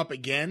has come up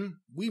again.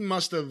 We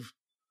must have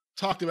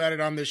talked about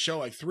it on this show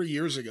like 3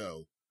 years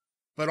ago.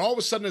 But all of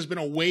a sudden, there's been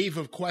a wave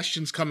of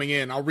questions coming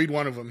in. I'll read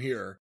one of them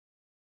here.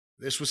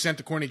 This was sent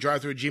to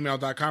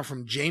CornyDriveThru@gmail.com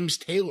from James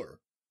Taylor.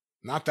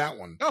 Not that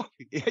one. Oh,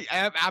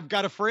 I've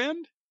got a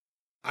friend.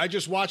 I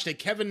just watched a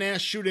Kevin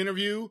Nash shoot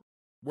interview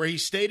where he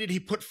stated he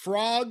put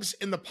frogs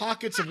in the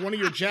pockets of one of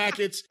your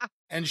jackets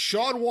and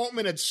Sean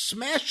Waltman had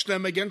smashed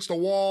them against a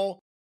wall.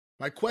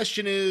 My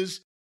question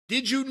is,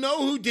 did you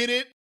know who did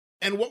it?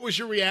 And what was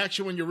your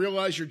reaction when you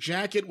realized your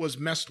jacket was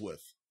messed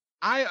with?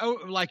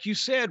 Like you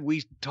said,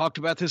 we talked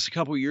about this a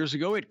couple of years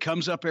ago. It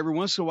comes up every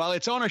once in a while.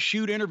 It's on a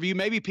shoot interview.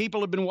 Maybe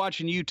people have been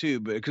watching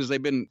YouTube because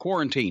they've been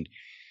quarantined.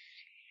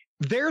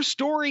 Their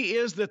story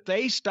is that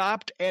they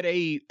stopped at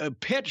a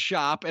pet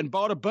shop and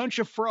bought a bunch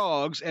of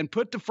frogs and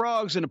put the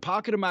frogs in a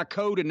pocket of my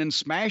coat and then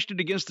smashed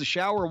it against the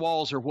shower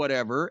walls or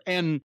whatever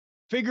and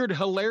figured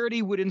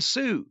hilarity would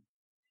ensue.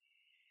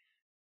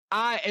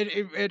 At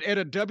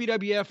a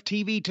WWF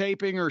TV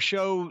taping or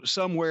show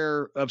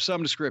somewhere of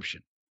some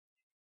description.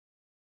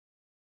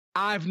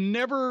 I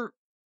never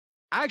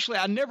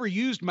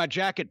used my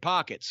jacket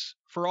pockets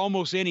for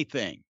almost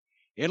anything,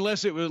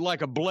 unless it was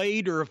like a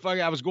blade or if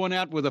I was going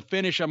out with a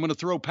finish, I'm going to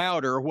throw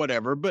powder or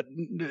whatever. But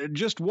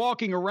just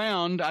walking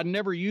around, I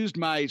never used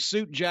my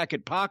suit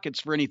jacket pockets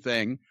for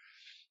anything.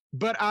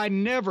 But I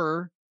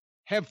never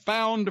have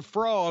found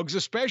frogs,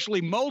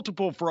 especially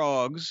multiple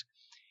frogs,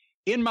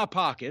 in my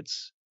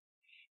pockets.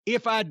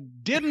 If I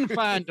didn't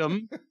find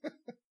them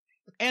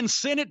and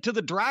sent it to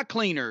the dry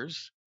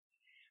cleaners,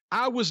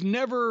 I was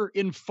never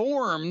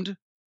informed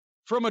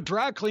from a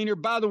dry cleaner,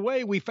 by the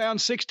way, we found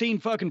 16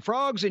 fucking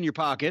frogs in your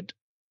pocket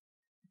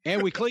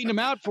and we cleaned them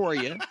out for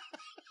you.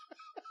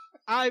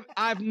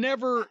 I've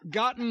never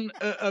gotten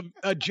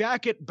a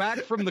jacket back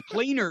from the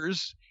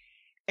cleaners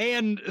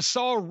and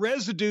saw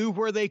residue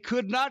where they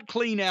could not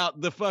clean out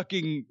the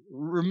fucking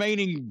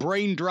remaining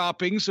brain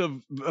droppings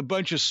of a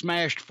bunch of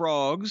smashed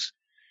frogs.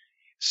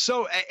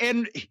 So,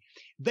 and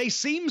they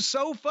seem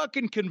so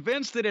fucking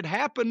convinced that it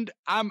happened.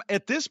 I'm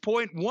at this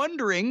point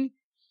wondering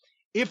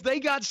if they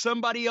got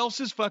somebody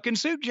else's fucking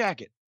suit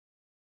jacket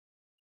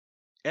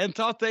and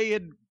thought they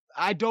had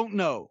I don't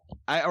know.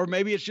 Or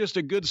maybe it's just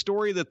a good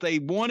story that they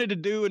wanted to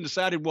do and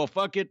decided, well,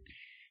 fuck it.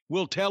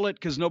 We'll tell it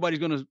because nobody's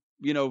going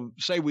to,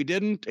 say we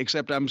didn't,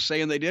 except I'm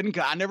saying they didn't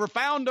because I never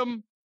found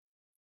them.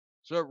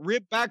 So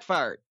it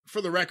backfired.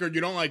 For the record,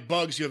 you don't like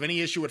bugs. You have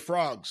any issue with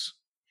frogs?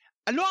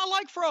 No, I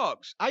like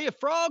frogs. I have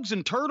frogs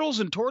and turtles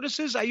and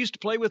tortoises I used to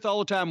play with all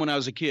the time when I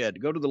was a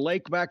kid. Go to the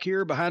lake back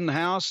here behind the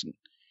house and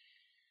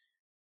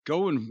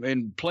go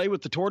and play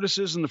with the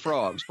tortoises and the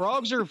frogs.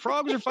 Frogs are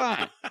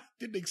fine.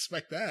 Didn't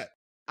expect that.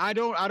 I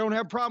don't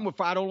have a problem with.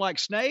 I don't like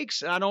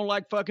snakes and I don't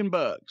like fucking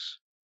bugs.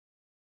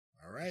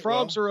 All right.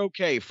 Frogs are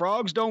okay.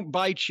 Frogs don't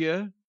bite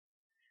you.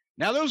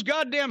 Now those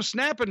goddamn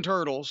snapping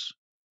turtles,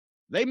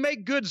 they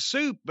make good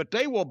soup, but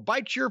they will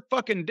bite your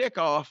fucking dick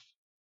off.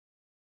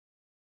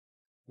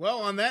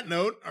 Well, on that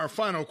note, our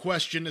final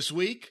question this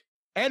week.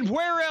 And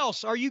where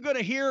else are you going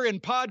to hear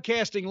in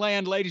podcasting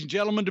land, ladies and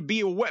gentlemen,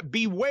 to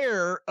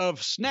beware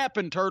of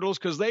snapping turtles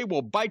because they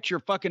will bite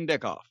your fucking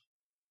dick off?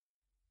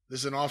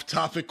 This is an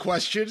off-topic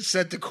question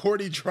sent to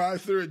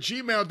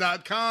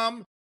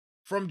CornyDriveThru@gmail.com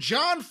from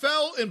John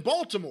Fell in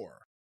Baltimore.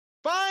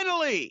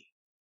 Finally!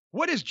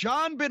 What, has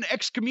John been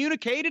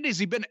excommunicated? Has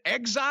he been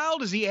exiled?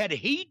 Has he had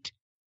heat?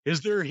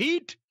 Is there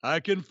heat? I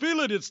can feel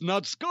it. It's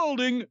not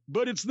scalding,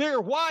 but it's there.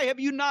 Why have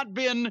you not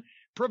been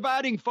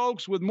providing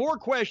folks with more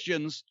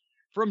questions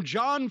from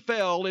John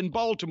Fell in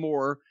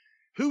Baltimore,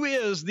 who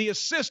is the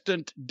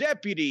assistant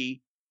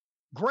deputy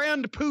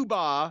grand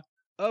poobah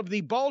of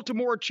the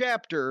Baltimore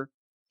chapter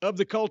of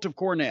the Cult of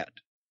Cornette?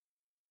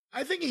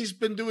 I think he's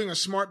been doing a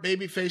smart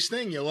babyface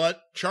thing. You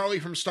let Charlie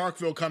from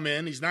Starkville come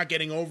in. He's not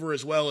getting over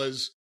as well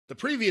as the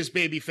previous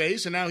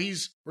babyface, and now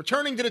he's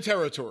returning to the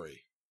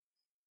territory.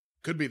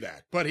 Could be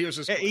that, but here's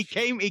his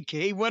question.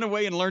 He went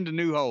away and learned a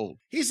new hold.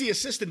 He's the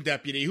assistant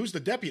deputy. Who's the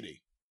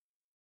deputy?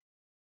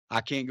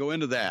 I can't go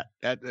into that.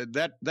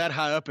 That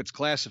high up, it's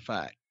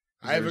classified.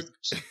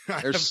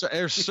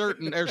 There's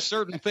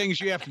certain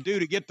things you have to do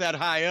to get that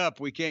high up.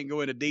 We can't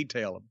go into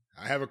detail them.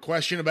 I have a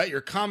question about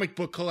your comic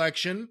book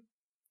collection.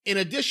 In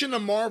addition to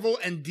Marvel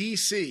and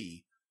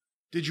DC,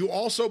 did you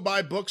also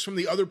buy books from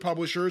the other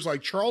publishers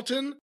like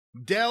Charlton,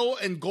 Dell,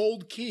 and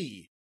Gold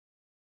Key?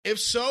 If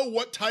so,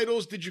 what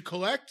titles did you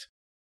collect?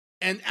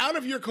 And out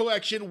of your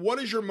collection, what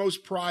is your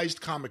most prized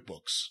comic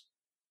books?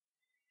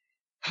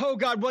 Oh,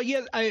 God. Well,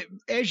 yeah,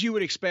 as you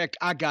would expect,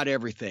 I got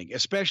everything,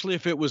 especially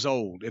if it was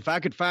old. If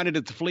I could find it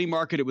at the flea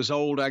market, it was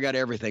old, I got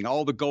everything.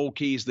 All the Gold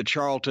Keys, the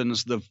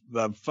Charltons,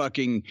 the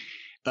fucking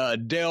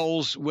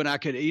Dells, when I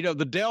could,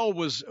 the Dell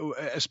was,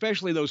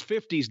 especially those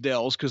 50s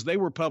Dells, because they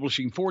were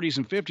publishing 40s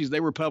and 50s,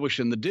 they were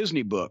publishing the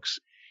Disney books.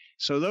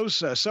 So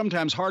those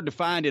sometimes hard to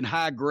find in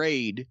high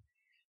grade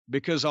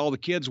because all the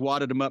kids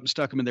wadded them up and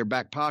stuck them in their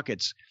back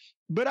pockets.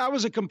 But I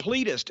was a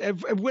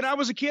completist. When I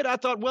was a kid, I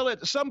thought, well,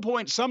 at some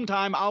point,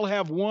 sometime, I'll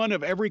have one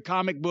of every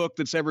comic book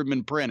that's ever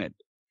been printed.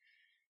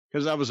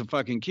 Because I was a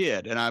fucking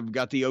kid, and I've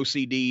got the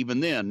OCD even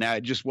then. Now,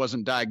 it just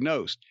wasn't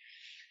diagnosed.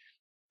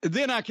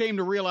 Then I came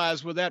to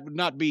realize, well, that would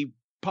not be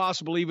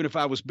possible even if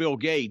I was Bill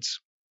Gates.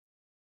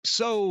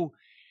 So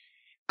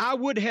I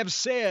would have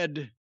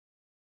said,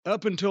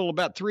 up until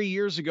about 3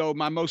 years ago,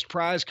 my most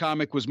prized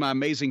comic was my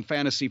Amazing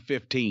Fantasy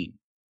 15.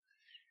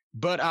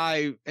 But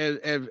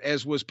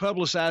as was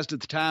publicized at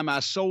the time,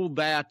 I sold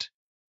that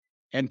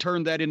and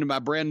turned that into my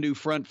brand new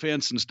front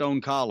fence and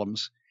stone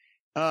columns.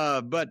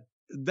 But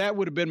that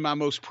would have been my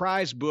most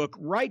prized book.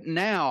 Right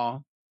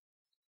now,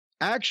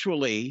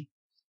 actually,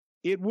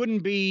 it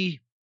wouldn't be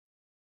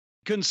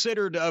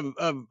considered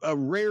a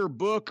rare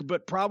book,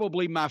 but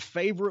probably my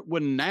favorite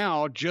one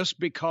now, just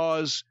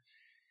because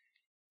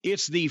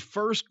it's the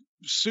first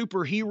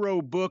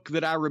superhero book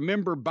that I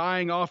remember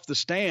buying off the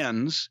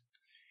stands,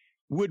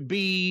 would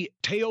be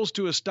Tales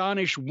to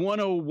Astonish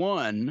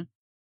 101,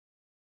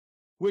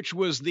 which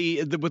was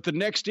with the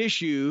next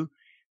issue,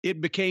 it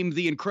became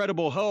The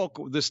Incredible Hulk,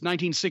 this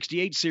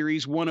 1968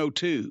 series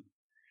 102.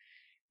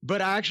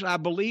 But I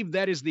believe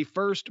that is the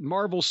first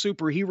Marvel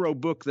superhero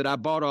book that I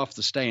bought off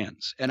the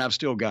stands, and I've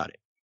still got it.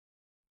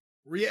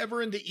 Were you ever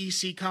into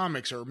EC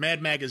Comics or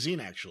Mad Magazine,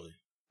 actually?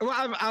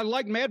 Well, I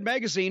like Mad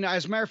Magazine.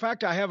 As a matter of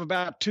fact, I have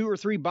about 2 or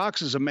 3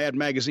 boxes of Mad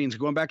Magazines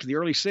going back to the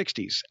early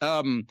 60s.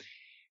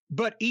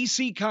 But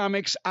EC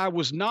Comics, I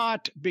was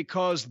not,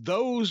 because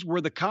those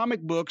were the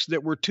comic books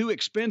that were too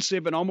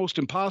expensive and almost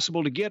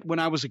impossible to get when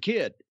I was a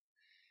kid.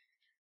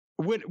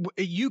 When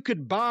you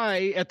could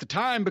buy at the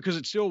time, because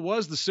it still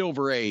was the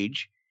Silver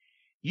Age,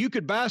 you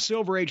could buy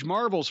Silver Age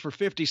Marvels for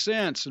 50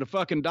 cents and a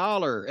fucking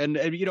 $1.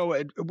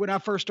 And when I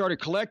first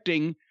started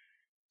collecting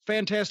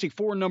Fantastic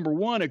Four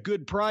 #1, a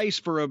good price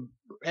for a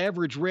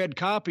average red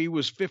copy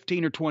was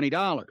 $15 or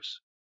 $20.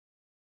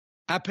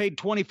 I paid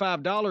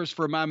 $25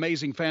 for my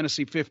Amazing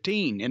Fantasy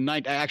 15.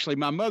 Actually,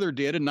 my mother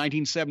did in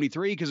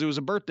 1973 because it was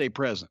a birthday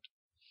present.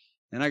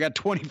 And I got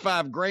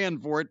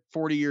 $25,000 for it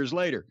 40 years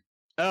later.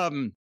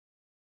 But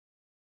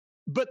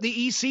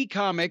the EC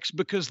Comics,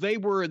 because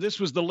this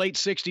was the late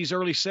 60s,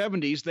 early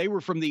 70s, they were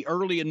from the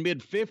early and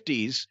mid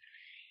 50s.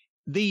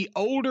 The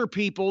older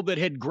people that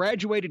had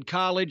graduated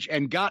college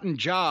and gotten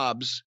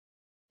jobs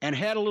and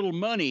had a little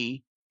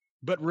money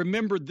but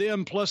remembered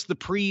them plus the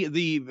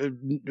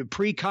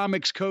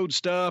pre-comics code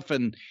stuff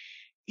and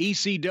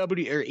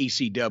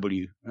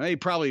ECW. They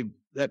probably,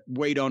 that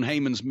weighed on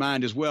Heyman's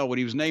mind as well when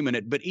he was naming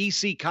it. But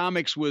EC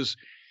Comics was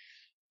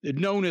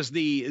known as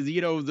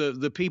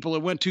the people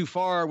that went too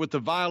far with the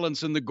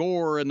violence and the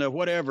gore and the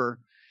whatever.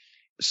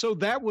 So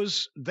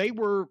they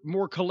were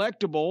more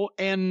collectible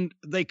and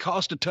they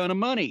cost a ton of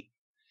money.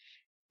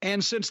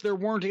 And since there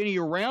weren't any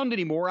around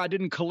anymore, I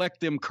didn't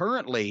collect them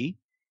currently.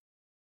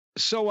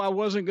 So I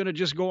wasn't going to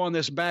just go on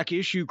this back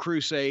issue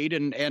crusade,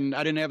 and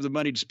I didn't have the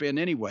money to spend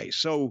anyway.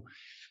 So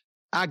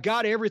I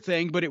got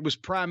everything, but it was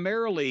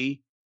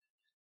primarily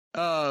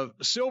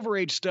Silver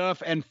Age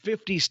stuff and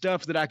 50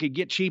 stuff that I could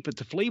get cheap at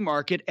the flea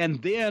market.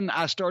 And then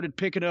I started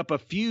picking up a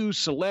few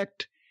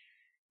select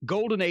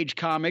Golden Age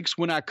comics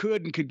when I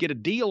could and could get a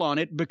deal on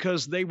it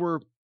because they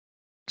were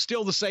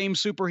still the same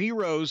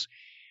superheroes.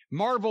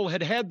 Marvel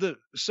had the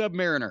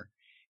Submariner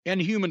and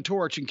Human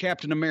Torch and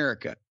Captain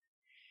America.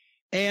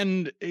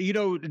 And,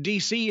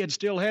 DC had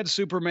still had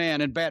Superman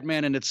and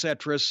Batman and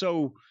etc.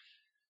 So,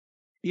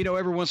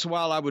 every once in a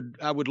while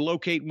I would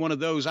locate one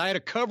of those. I had a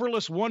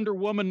coverless Wonder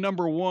Woman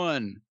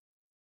 #1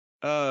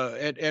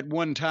 at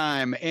one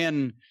time.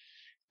 And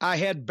I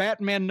had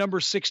Batman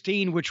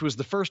 #16, which was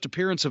the first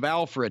appearance of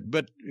Alfred,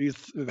 but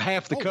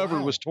half the cover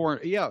was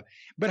torn. Yeah,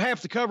 but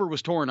half the cover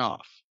was torn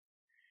off.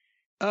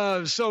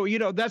 So,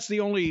 that's the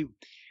only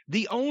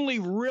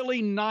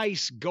really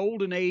nice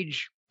Golden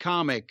Age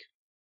comic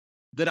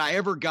that I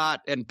ever got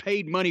and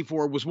paid money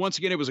for was, once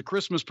again, it was a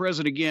Christmas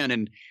present again.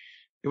 And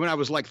when I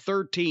was like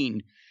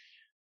 13,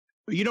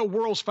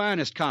 World's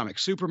Finest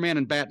Comics, Superman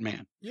and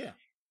Batman. Yeah.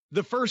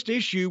 The first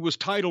issue was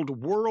titled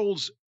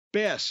World's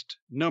Best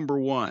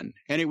 #1.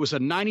 And it was a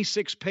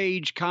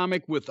 96-page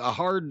comic with a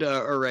hard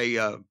or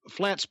a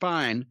flat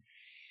spine.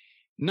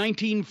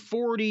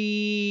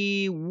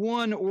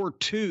 1941 or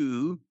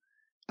 2,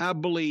 I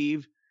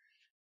believe.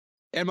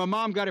 And my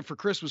mom got it for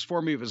Christmas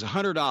for me. It was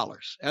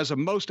 $100 as the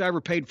most I ever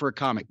paid for a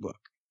comic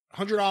book.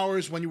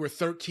 $100 when you were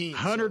 13.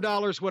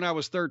 $100 when I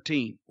was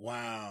 13.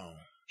 Wow.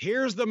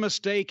 Here's the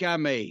mistake I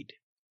made.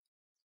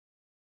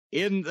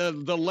 In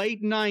the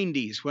late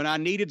 90s, when I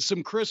needed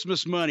some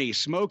Christmas money,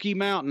 Smoky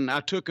Mountain, I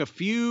took a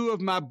few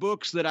of my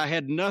books that I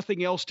had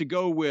nothing else to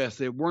go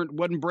with. It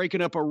wasn't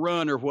breaking up a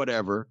run or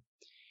whatever.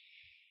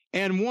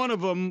 And one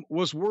of them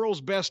was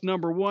World's Best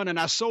 #1, and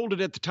I sold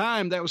it at the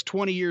time. That was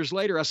 20 years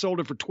later. I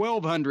sold it for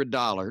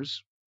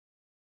 $1,200.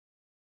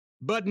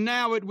 But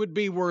now it would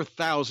be worth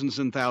thousands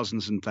and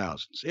thousands and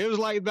thousands. It was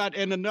like about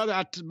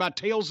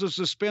Tales of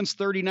Suspense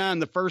 39,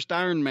 the first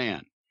Iron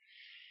Man.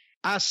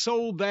 I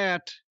sold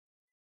that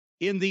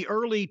in the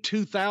early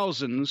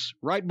 2000s,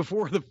 right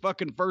before the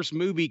fucking first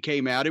movie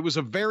came out. It was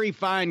a very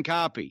fine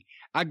copy.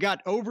 I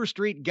got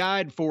Overstreet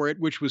Guide for it,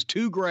 which was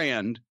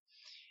 $2,000.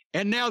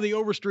 And now the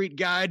Overstreet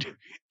Guide,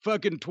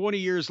 fucking 20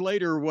 years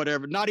later or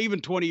whatever, not even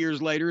 20 years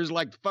later, is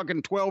like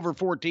fucking 12 or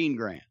 14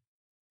 grand.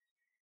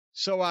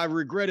 So I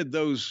regretted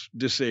those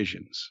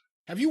decisions.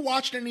 Have you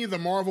watched any of the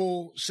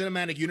Marvel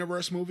Cinematic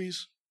Universe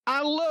movies?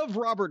 I love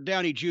Robert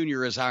Downey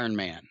Jr. as Iron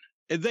Man.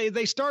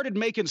 They started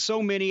making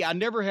so many, I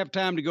never have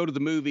time to go to the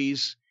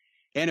movies.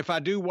 And if I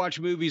do watch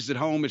movies at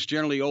home, it's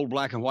generally old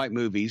black and white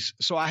movies.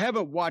 So I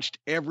haven't watched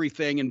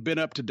everything and been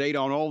up to date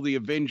on all the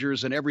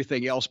Avengers and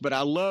everything else. But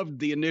I loved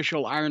the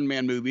initial Iron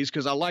Man movies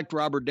because I liked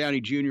Robert Downey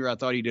Jr. I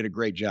thought he did a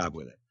great job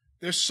with it.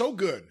 They're so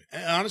good.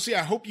 And honestly,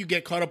 I hope you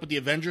get caught up with the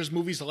Avengers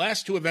movies. The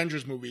last 2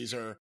 Avengers movies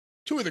are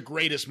 2 of the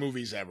greatest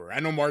movies ever. I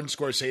know Martin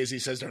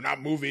Scorsese says they're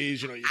not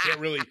movies. You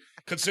can't really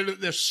consider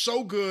they're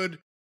so good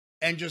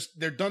and just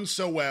they're done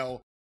so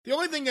well. The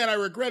only thing that I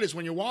regret is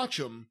when you watch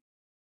them,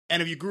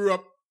 and if you grew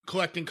up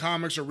collecting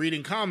comics or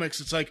reading comics,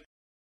 it's like,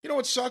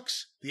 what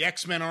sucks? The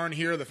X-Men aren't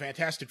here, the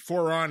Fantastic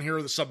Four aren't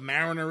here, the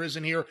Submariner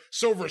isn't here,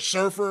 Silver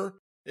Surfer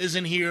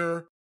isn't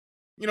here.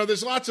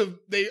 There's lots of,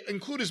 they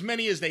include as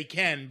many as they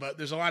can, but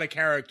there's a lot of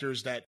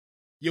characters that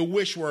you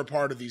wish were a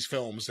part of these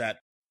films that...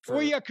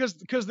 Well, yeah,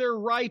 because their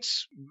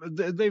rights,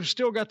 they've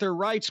still got their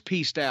rights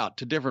pieced out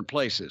to different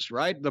places,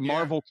 right? The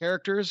Marvel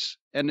characters,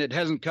 and it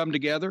hasn't come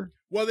together.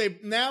 Well,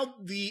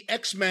 the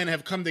X-Men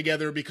have come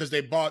together because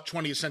they bought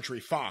 20th Century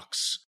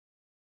Fox.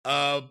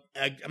 I'm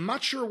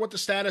not sure what the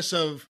status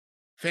of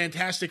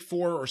Fantastic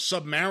Four or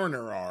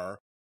Submariner are,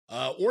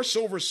 or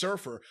Silver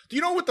Surfer. Do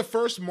you know what the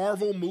first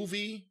Marvel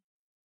movie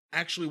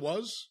actually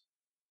was?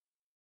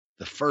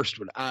 The first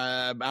one?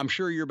 I'm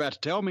sure you're about to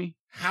tell me.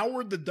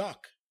 Howard the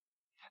Duck.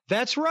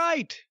 That's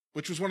right.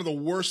 Which was one of the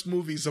worst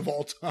movies of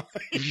all time.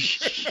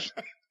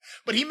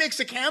 But he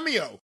makes a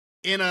cameo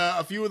in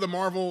a few of the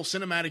Marvel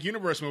Cinematic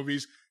Universe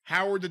movies.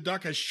 Howard the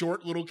Duck has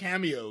short little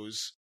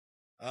cameos.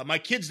 My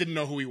kids didn't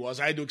know who he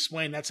was. I had to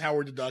explain that's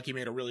Howard the Duck. He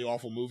made a really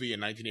awful movie in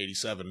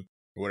 1987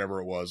 or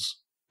whatever it was.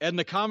 And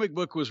the comic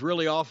book was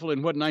really awful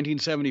in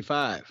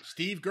 1975?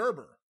 Steve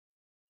Gerber.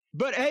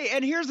 But hey,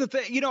 and here's the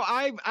thing,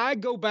 I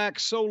go back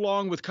so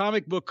long with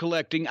comic book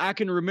collecting. I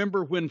can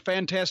remember when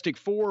Fantastic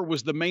Four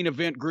was the main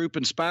event group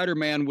and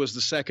Spider-Man was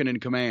the second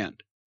in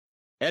command.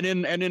 And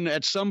then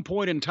at some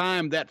point in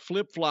time, that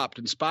flip-flopped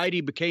and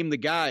Spidey became the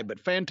guy.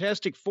 But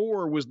Fantastic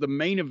Four was the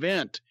main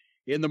event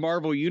in the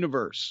Marvel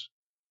Universe.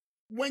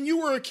 When you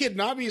were a kid,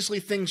 and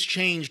obviously things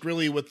changed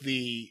really with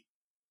the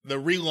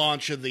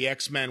relaunch of the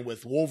X-Men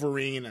with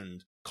Wolverine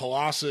and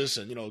Colossus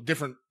and,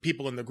 different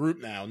people in the group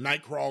now,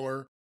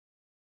 Nightcrawler.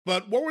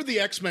 But what were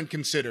the X-Men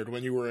considered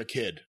when you were a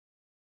kid?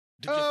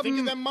 Did you think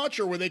of them much,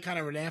 or were they kind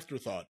of an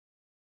afterthought?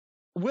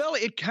 Well,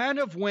 it kind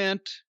of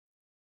went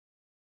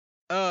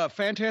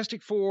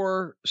Fantastic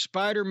Four,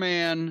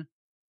 Spider-Man,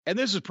 and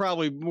this is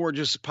probably more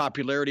just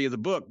popularity of the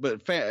book,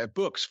 but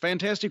books,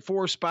 Fantastic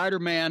Four,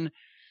 Spider-Man,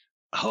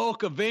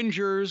 Hulk,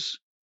 Avengers,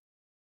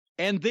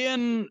 and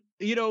then,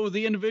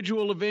 the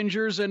individual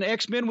Avengers, and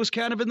X-Men was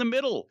kind of in the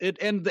middle.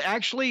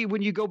 Actually,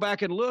 when you go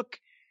back and look,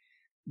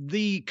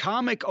 the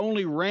comic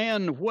only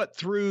ran,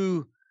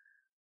 through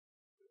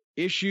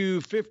issue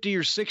 50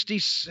 or 60,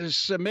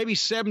 maybe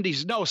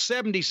 70s,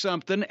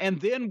 70-something, and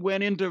then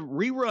went into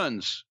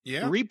reruns,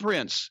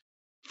 reprints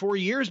for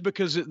years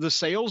because the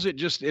sales,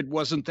 it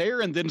wasn't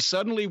there. And then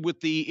suddenly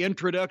with the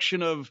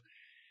introduction of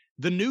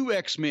the new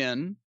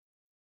X-Men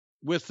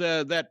with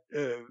that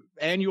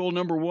annual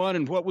 --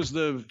 and what was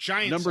the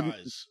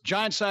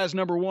giant size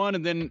 #1,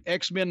 and then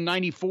X-Men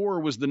 94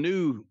 was the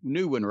new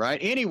one, right?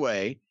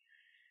 Anyway,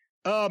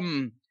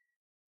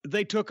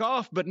 they took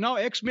off, but no,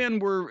 X-Men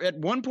were at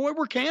one point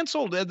were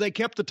canceled. They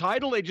kept the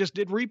title. They just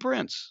did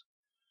reprints.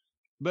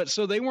 But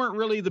so they weren't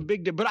really the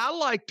big deal, but I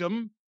liked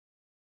them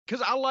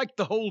because I liked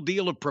the whole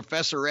deal of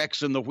Professor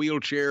X in the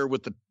wheelchair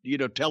with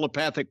the,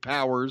 telepathic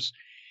powers.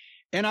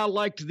 And I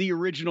liked the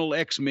original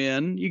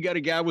X-Men. You got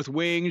a guy with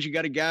wings. You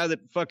got a guy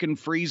that fucking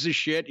freezes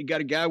shit. You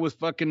got a guy with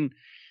fucking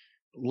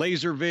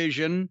laser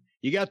vision.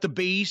 You got the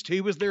Beast.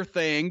 He was their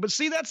thing. But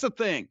see, that's the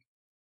thing.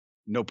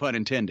 No pun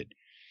intended.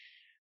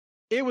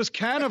 It was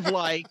kind of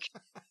like,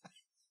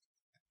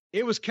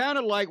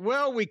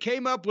 well, we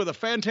came up with a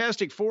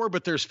Fantastic Four,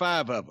 but there's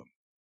 5 of them.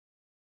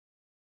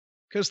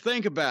 Because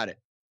think about it.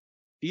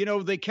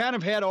 They kind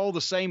of had all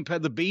the same,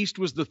 the Beast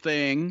was the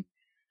thing.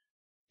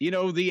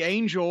 The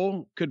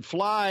Angel could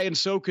fly, and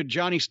so could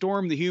Johnny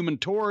Storm, the Human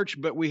Torch,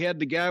 but we had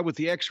the guy with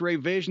the X-ray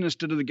vision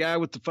instead of the guy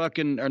with the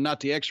fucking, or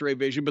not the X-ray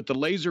vision, but the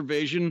laser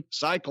vision,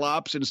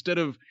 Cyclops, instead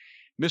of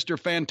Mr.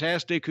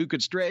 Fantastic, who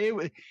could stray.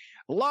 A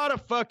lot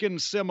of fucking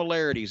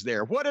similarities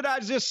there. What did I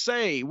just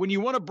say? When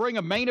you want to bring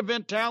a main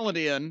event talent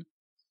in,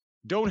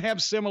 don't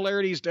have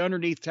similarities to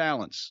underneath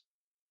talents.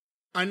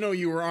 I know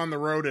you were on the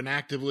road and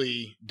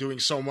actively doing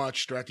so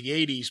much throughout the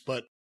 80s,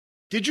 but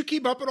did you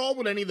keep up at all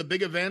with any of the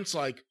big events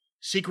like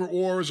Secret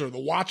Wars or The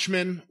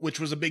Watchmen, which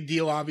was a big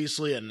deal,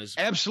 obviously? And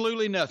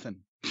absolutely nothing.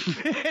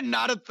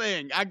 Not a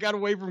thing. I got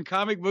away from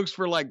comic books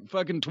for like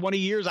fucking 20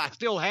 years. I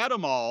still had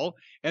them all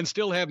and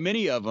still have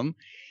many of them.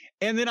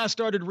 And then I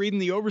started reading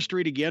the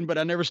Overstreet again, but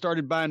I never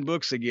started buying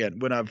books again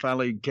when I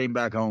finally came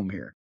back home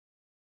here.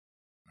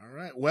 All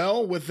right.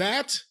 Well, with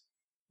that,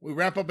 we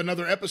wrap up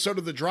another episode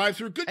of the Drive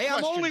Thru. Good question,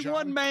 I'm only John.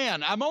 one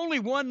man. I'm only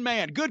one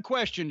man. Good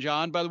question,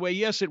 John. By the way,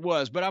 yes, it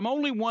was. But I'm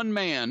only one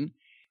man,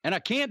 and I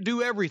can't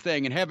do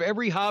everything and have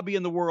every hobby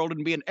in the world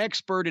and be an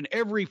expert in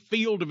every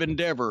field of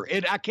endeavor.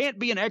 I can't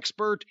be an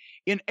expert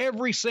in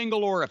every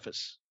single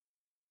orifice.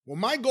 Well,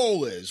 my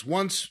goal is,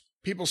 once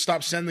people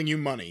stop sending you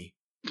money,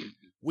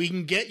 we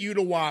can get you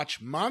to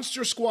watch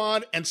Monster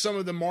Squad and some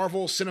of the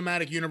Marvel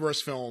Cinematic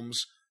Universe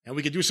films, and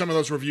we could do some of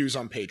those reviews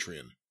on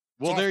Patreon.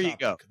 Well, there you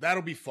go.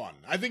 That'll be fun.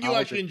 I think you'll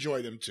actually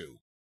enjoy them, too.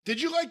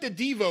 Did you like the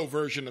Devo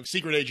version of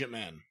Secret Agent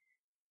Man?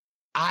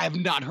 I've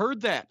not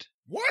heard that.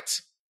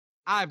 What?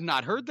 I've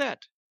not heard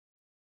that.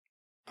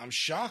 I'm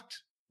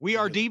shocked. We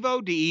Are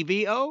Devo,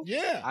 D-E-V-O?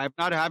 Yeah. I've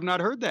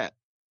not heard that.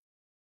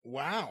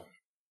 Wow.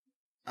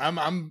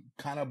 I'm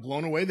kind of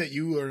blown away that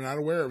you are not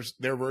aware of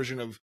their version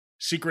of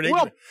Secret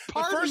Agent. Well,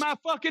 pardon my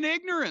fucking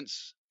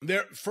ignorance.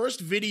 Their first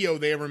video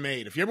they ever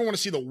made, if you ever want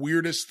to see the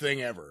weirdest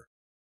thing ever,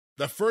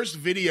 the first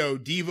video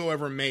Devo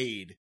ever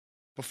made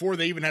before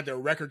they even had their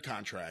record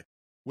contract,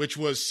 which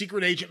was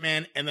Secret Agent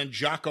Man and then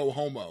Jocko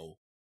Homo.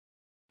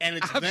 And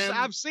it's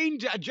I've seen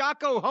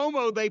Jocko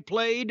Homo they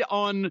played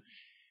on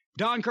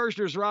Don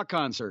Kirshner's rock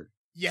concert.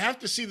 You have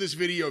to see this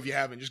video if you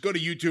haven't. Just go to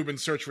YouTube and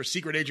search for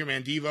Secret Agent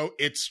Man Devo.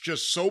 It's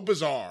just so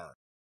bizarre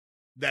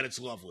that it's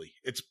lovely.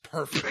 It's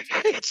perfect.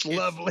 It's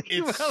lovely.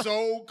 It's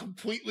so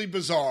completely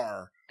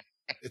bizarre.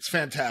 It's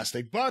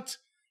fantastic. But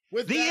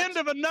with the end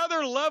of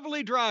another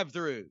lovely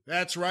drive-through.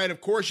 That's right.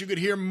 Of course, you could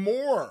hear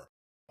more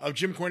of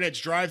Jim Cornette's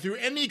drive-through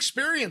and the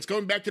experience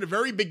going back to the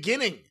very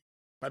beginning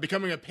by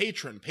becoming a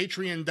patron.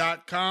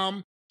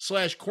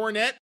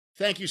 Patreon.com/Cornette.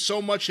 Thank you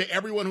so much to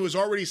everyone who has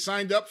already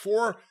signed up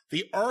for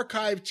the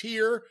archive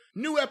tier.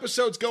 New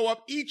episodes go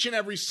up each and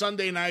every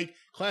Sunday night.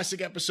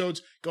 Classic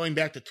episodes going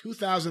back to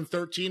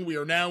 2013. We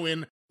are now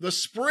in the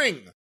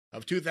spring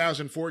of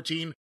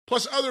 2014,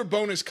 plus other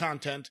bonus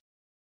content.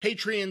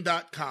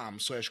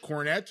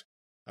 Patreon.com/Cornette.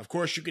 Of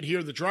course, you can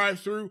hear the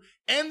drive-through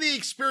and the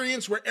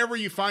experience wherever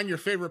you find your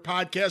favorite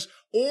podcast,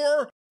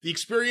 or the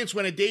experience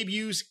when it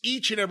debuts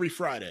each and every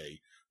Friday,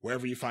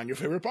 wherever you find your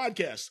favorite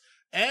podcast.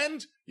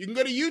 And you can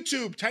go to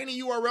YouTube,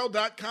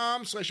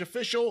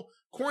 tinyurl.com/official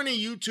corny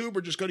YouTube,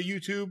 or just go to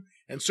YouTube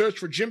and search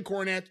for Jim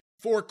Cornette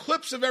for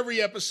clips of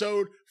every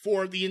episode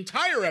for the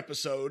entire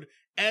episode,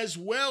 as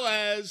well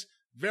as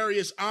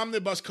various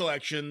omnibus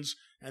collections.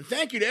 And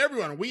thank you to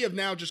everyone. We have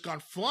now just gone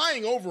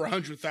flying over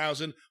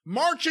 100,000,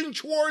 marching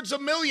towards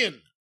 1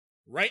 million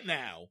right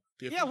now.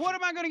 Yeah, what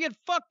am I going to get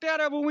fucked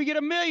out of when we get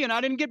 1 million? I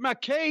didn't get my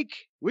cake.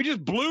 We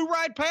just blew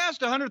right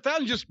past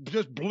 100,000.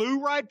 Just blew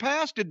right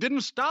past it.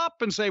 Didn't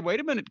stop and say, wait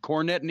a minute,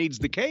 Cornette needs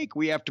the cake.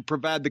 We have to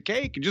provide the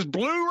cake. It just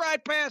blew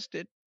right past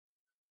it.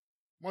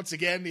 Once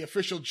again, the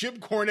official Jim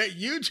Cornette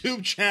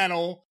YouTube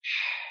channel.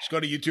 Just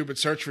go to YouTube and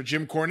search for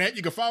Jim Cornette.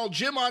 You can follow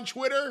Jim on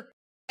Twitter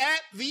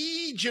at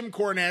the Jim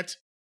Cornette.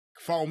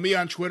 Follow me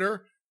on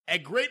Twitter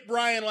at Great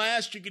Brian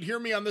Last. You can hear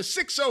me on the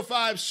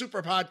 605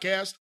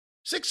 Superpodcast.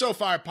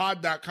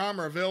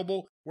 605pod.com are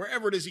available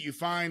wherever it is that you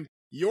find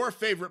your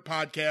favorite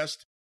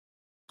podcast.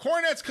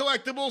 Cornette's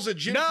Collectibles at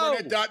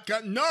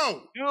JimCornette.com.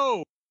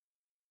 No.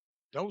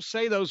 Don't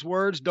say those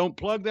words. Don't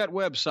plug that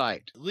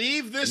website.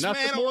 Leave this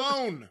man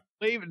alone.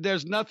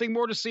 There's nothing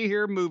more to see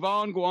here. Move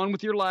on. Go on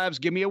with your lives.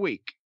 Give me a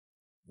week.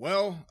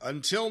 Well,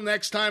 until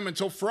next time,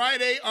 until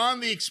Friday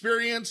on The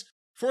Experience,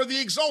 for the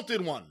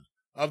exalted one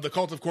of the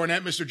Cult of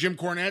Cornette, Mr. Jim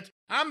Cornette,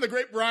 I'm the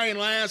Great Brian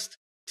Last.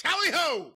 Tally-ho!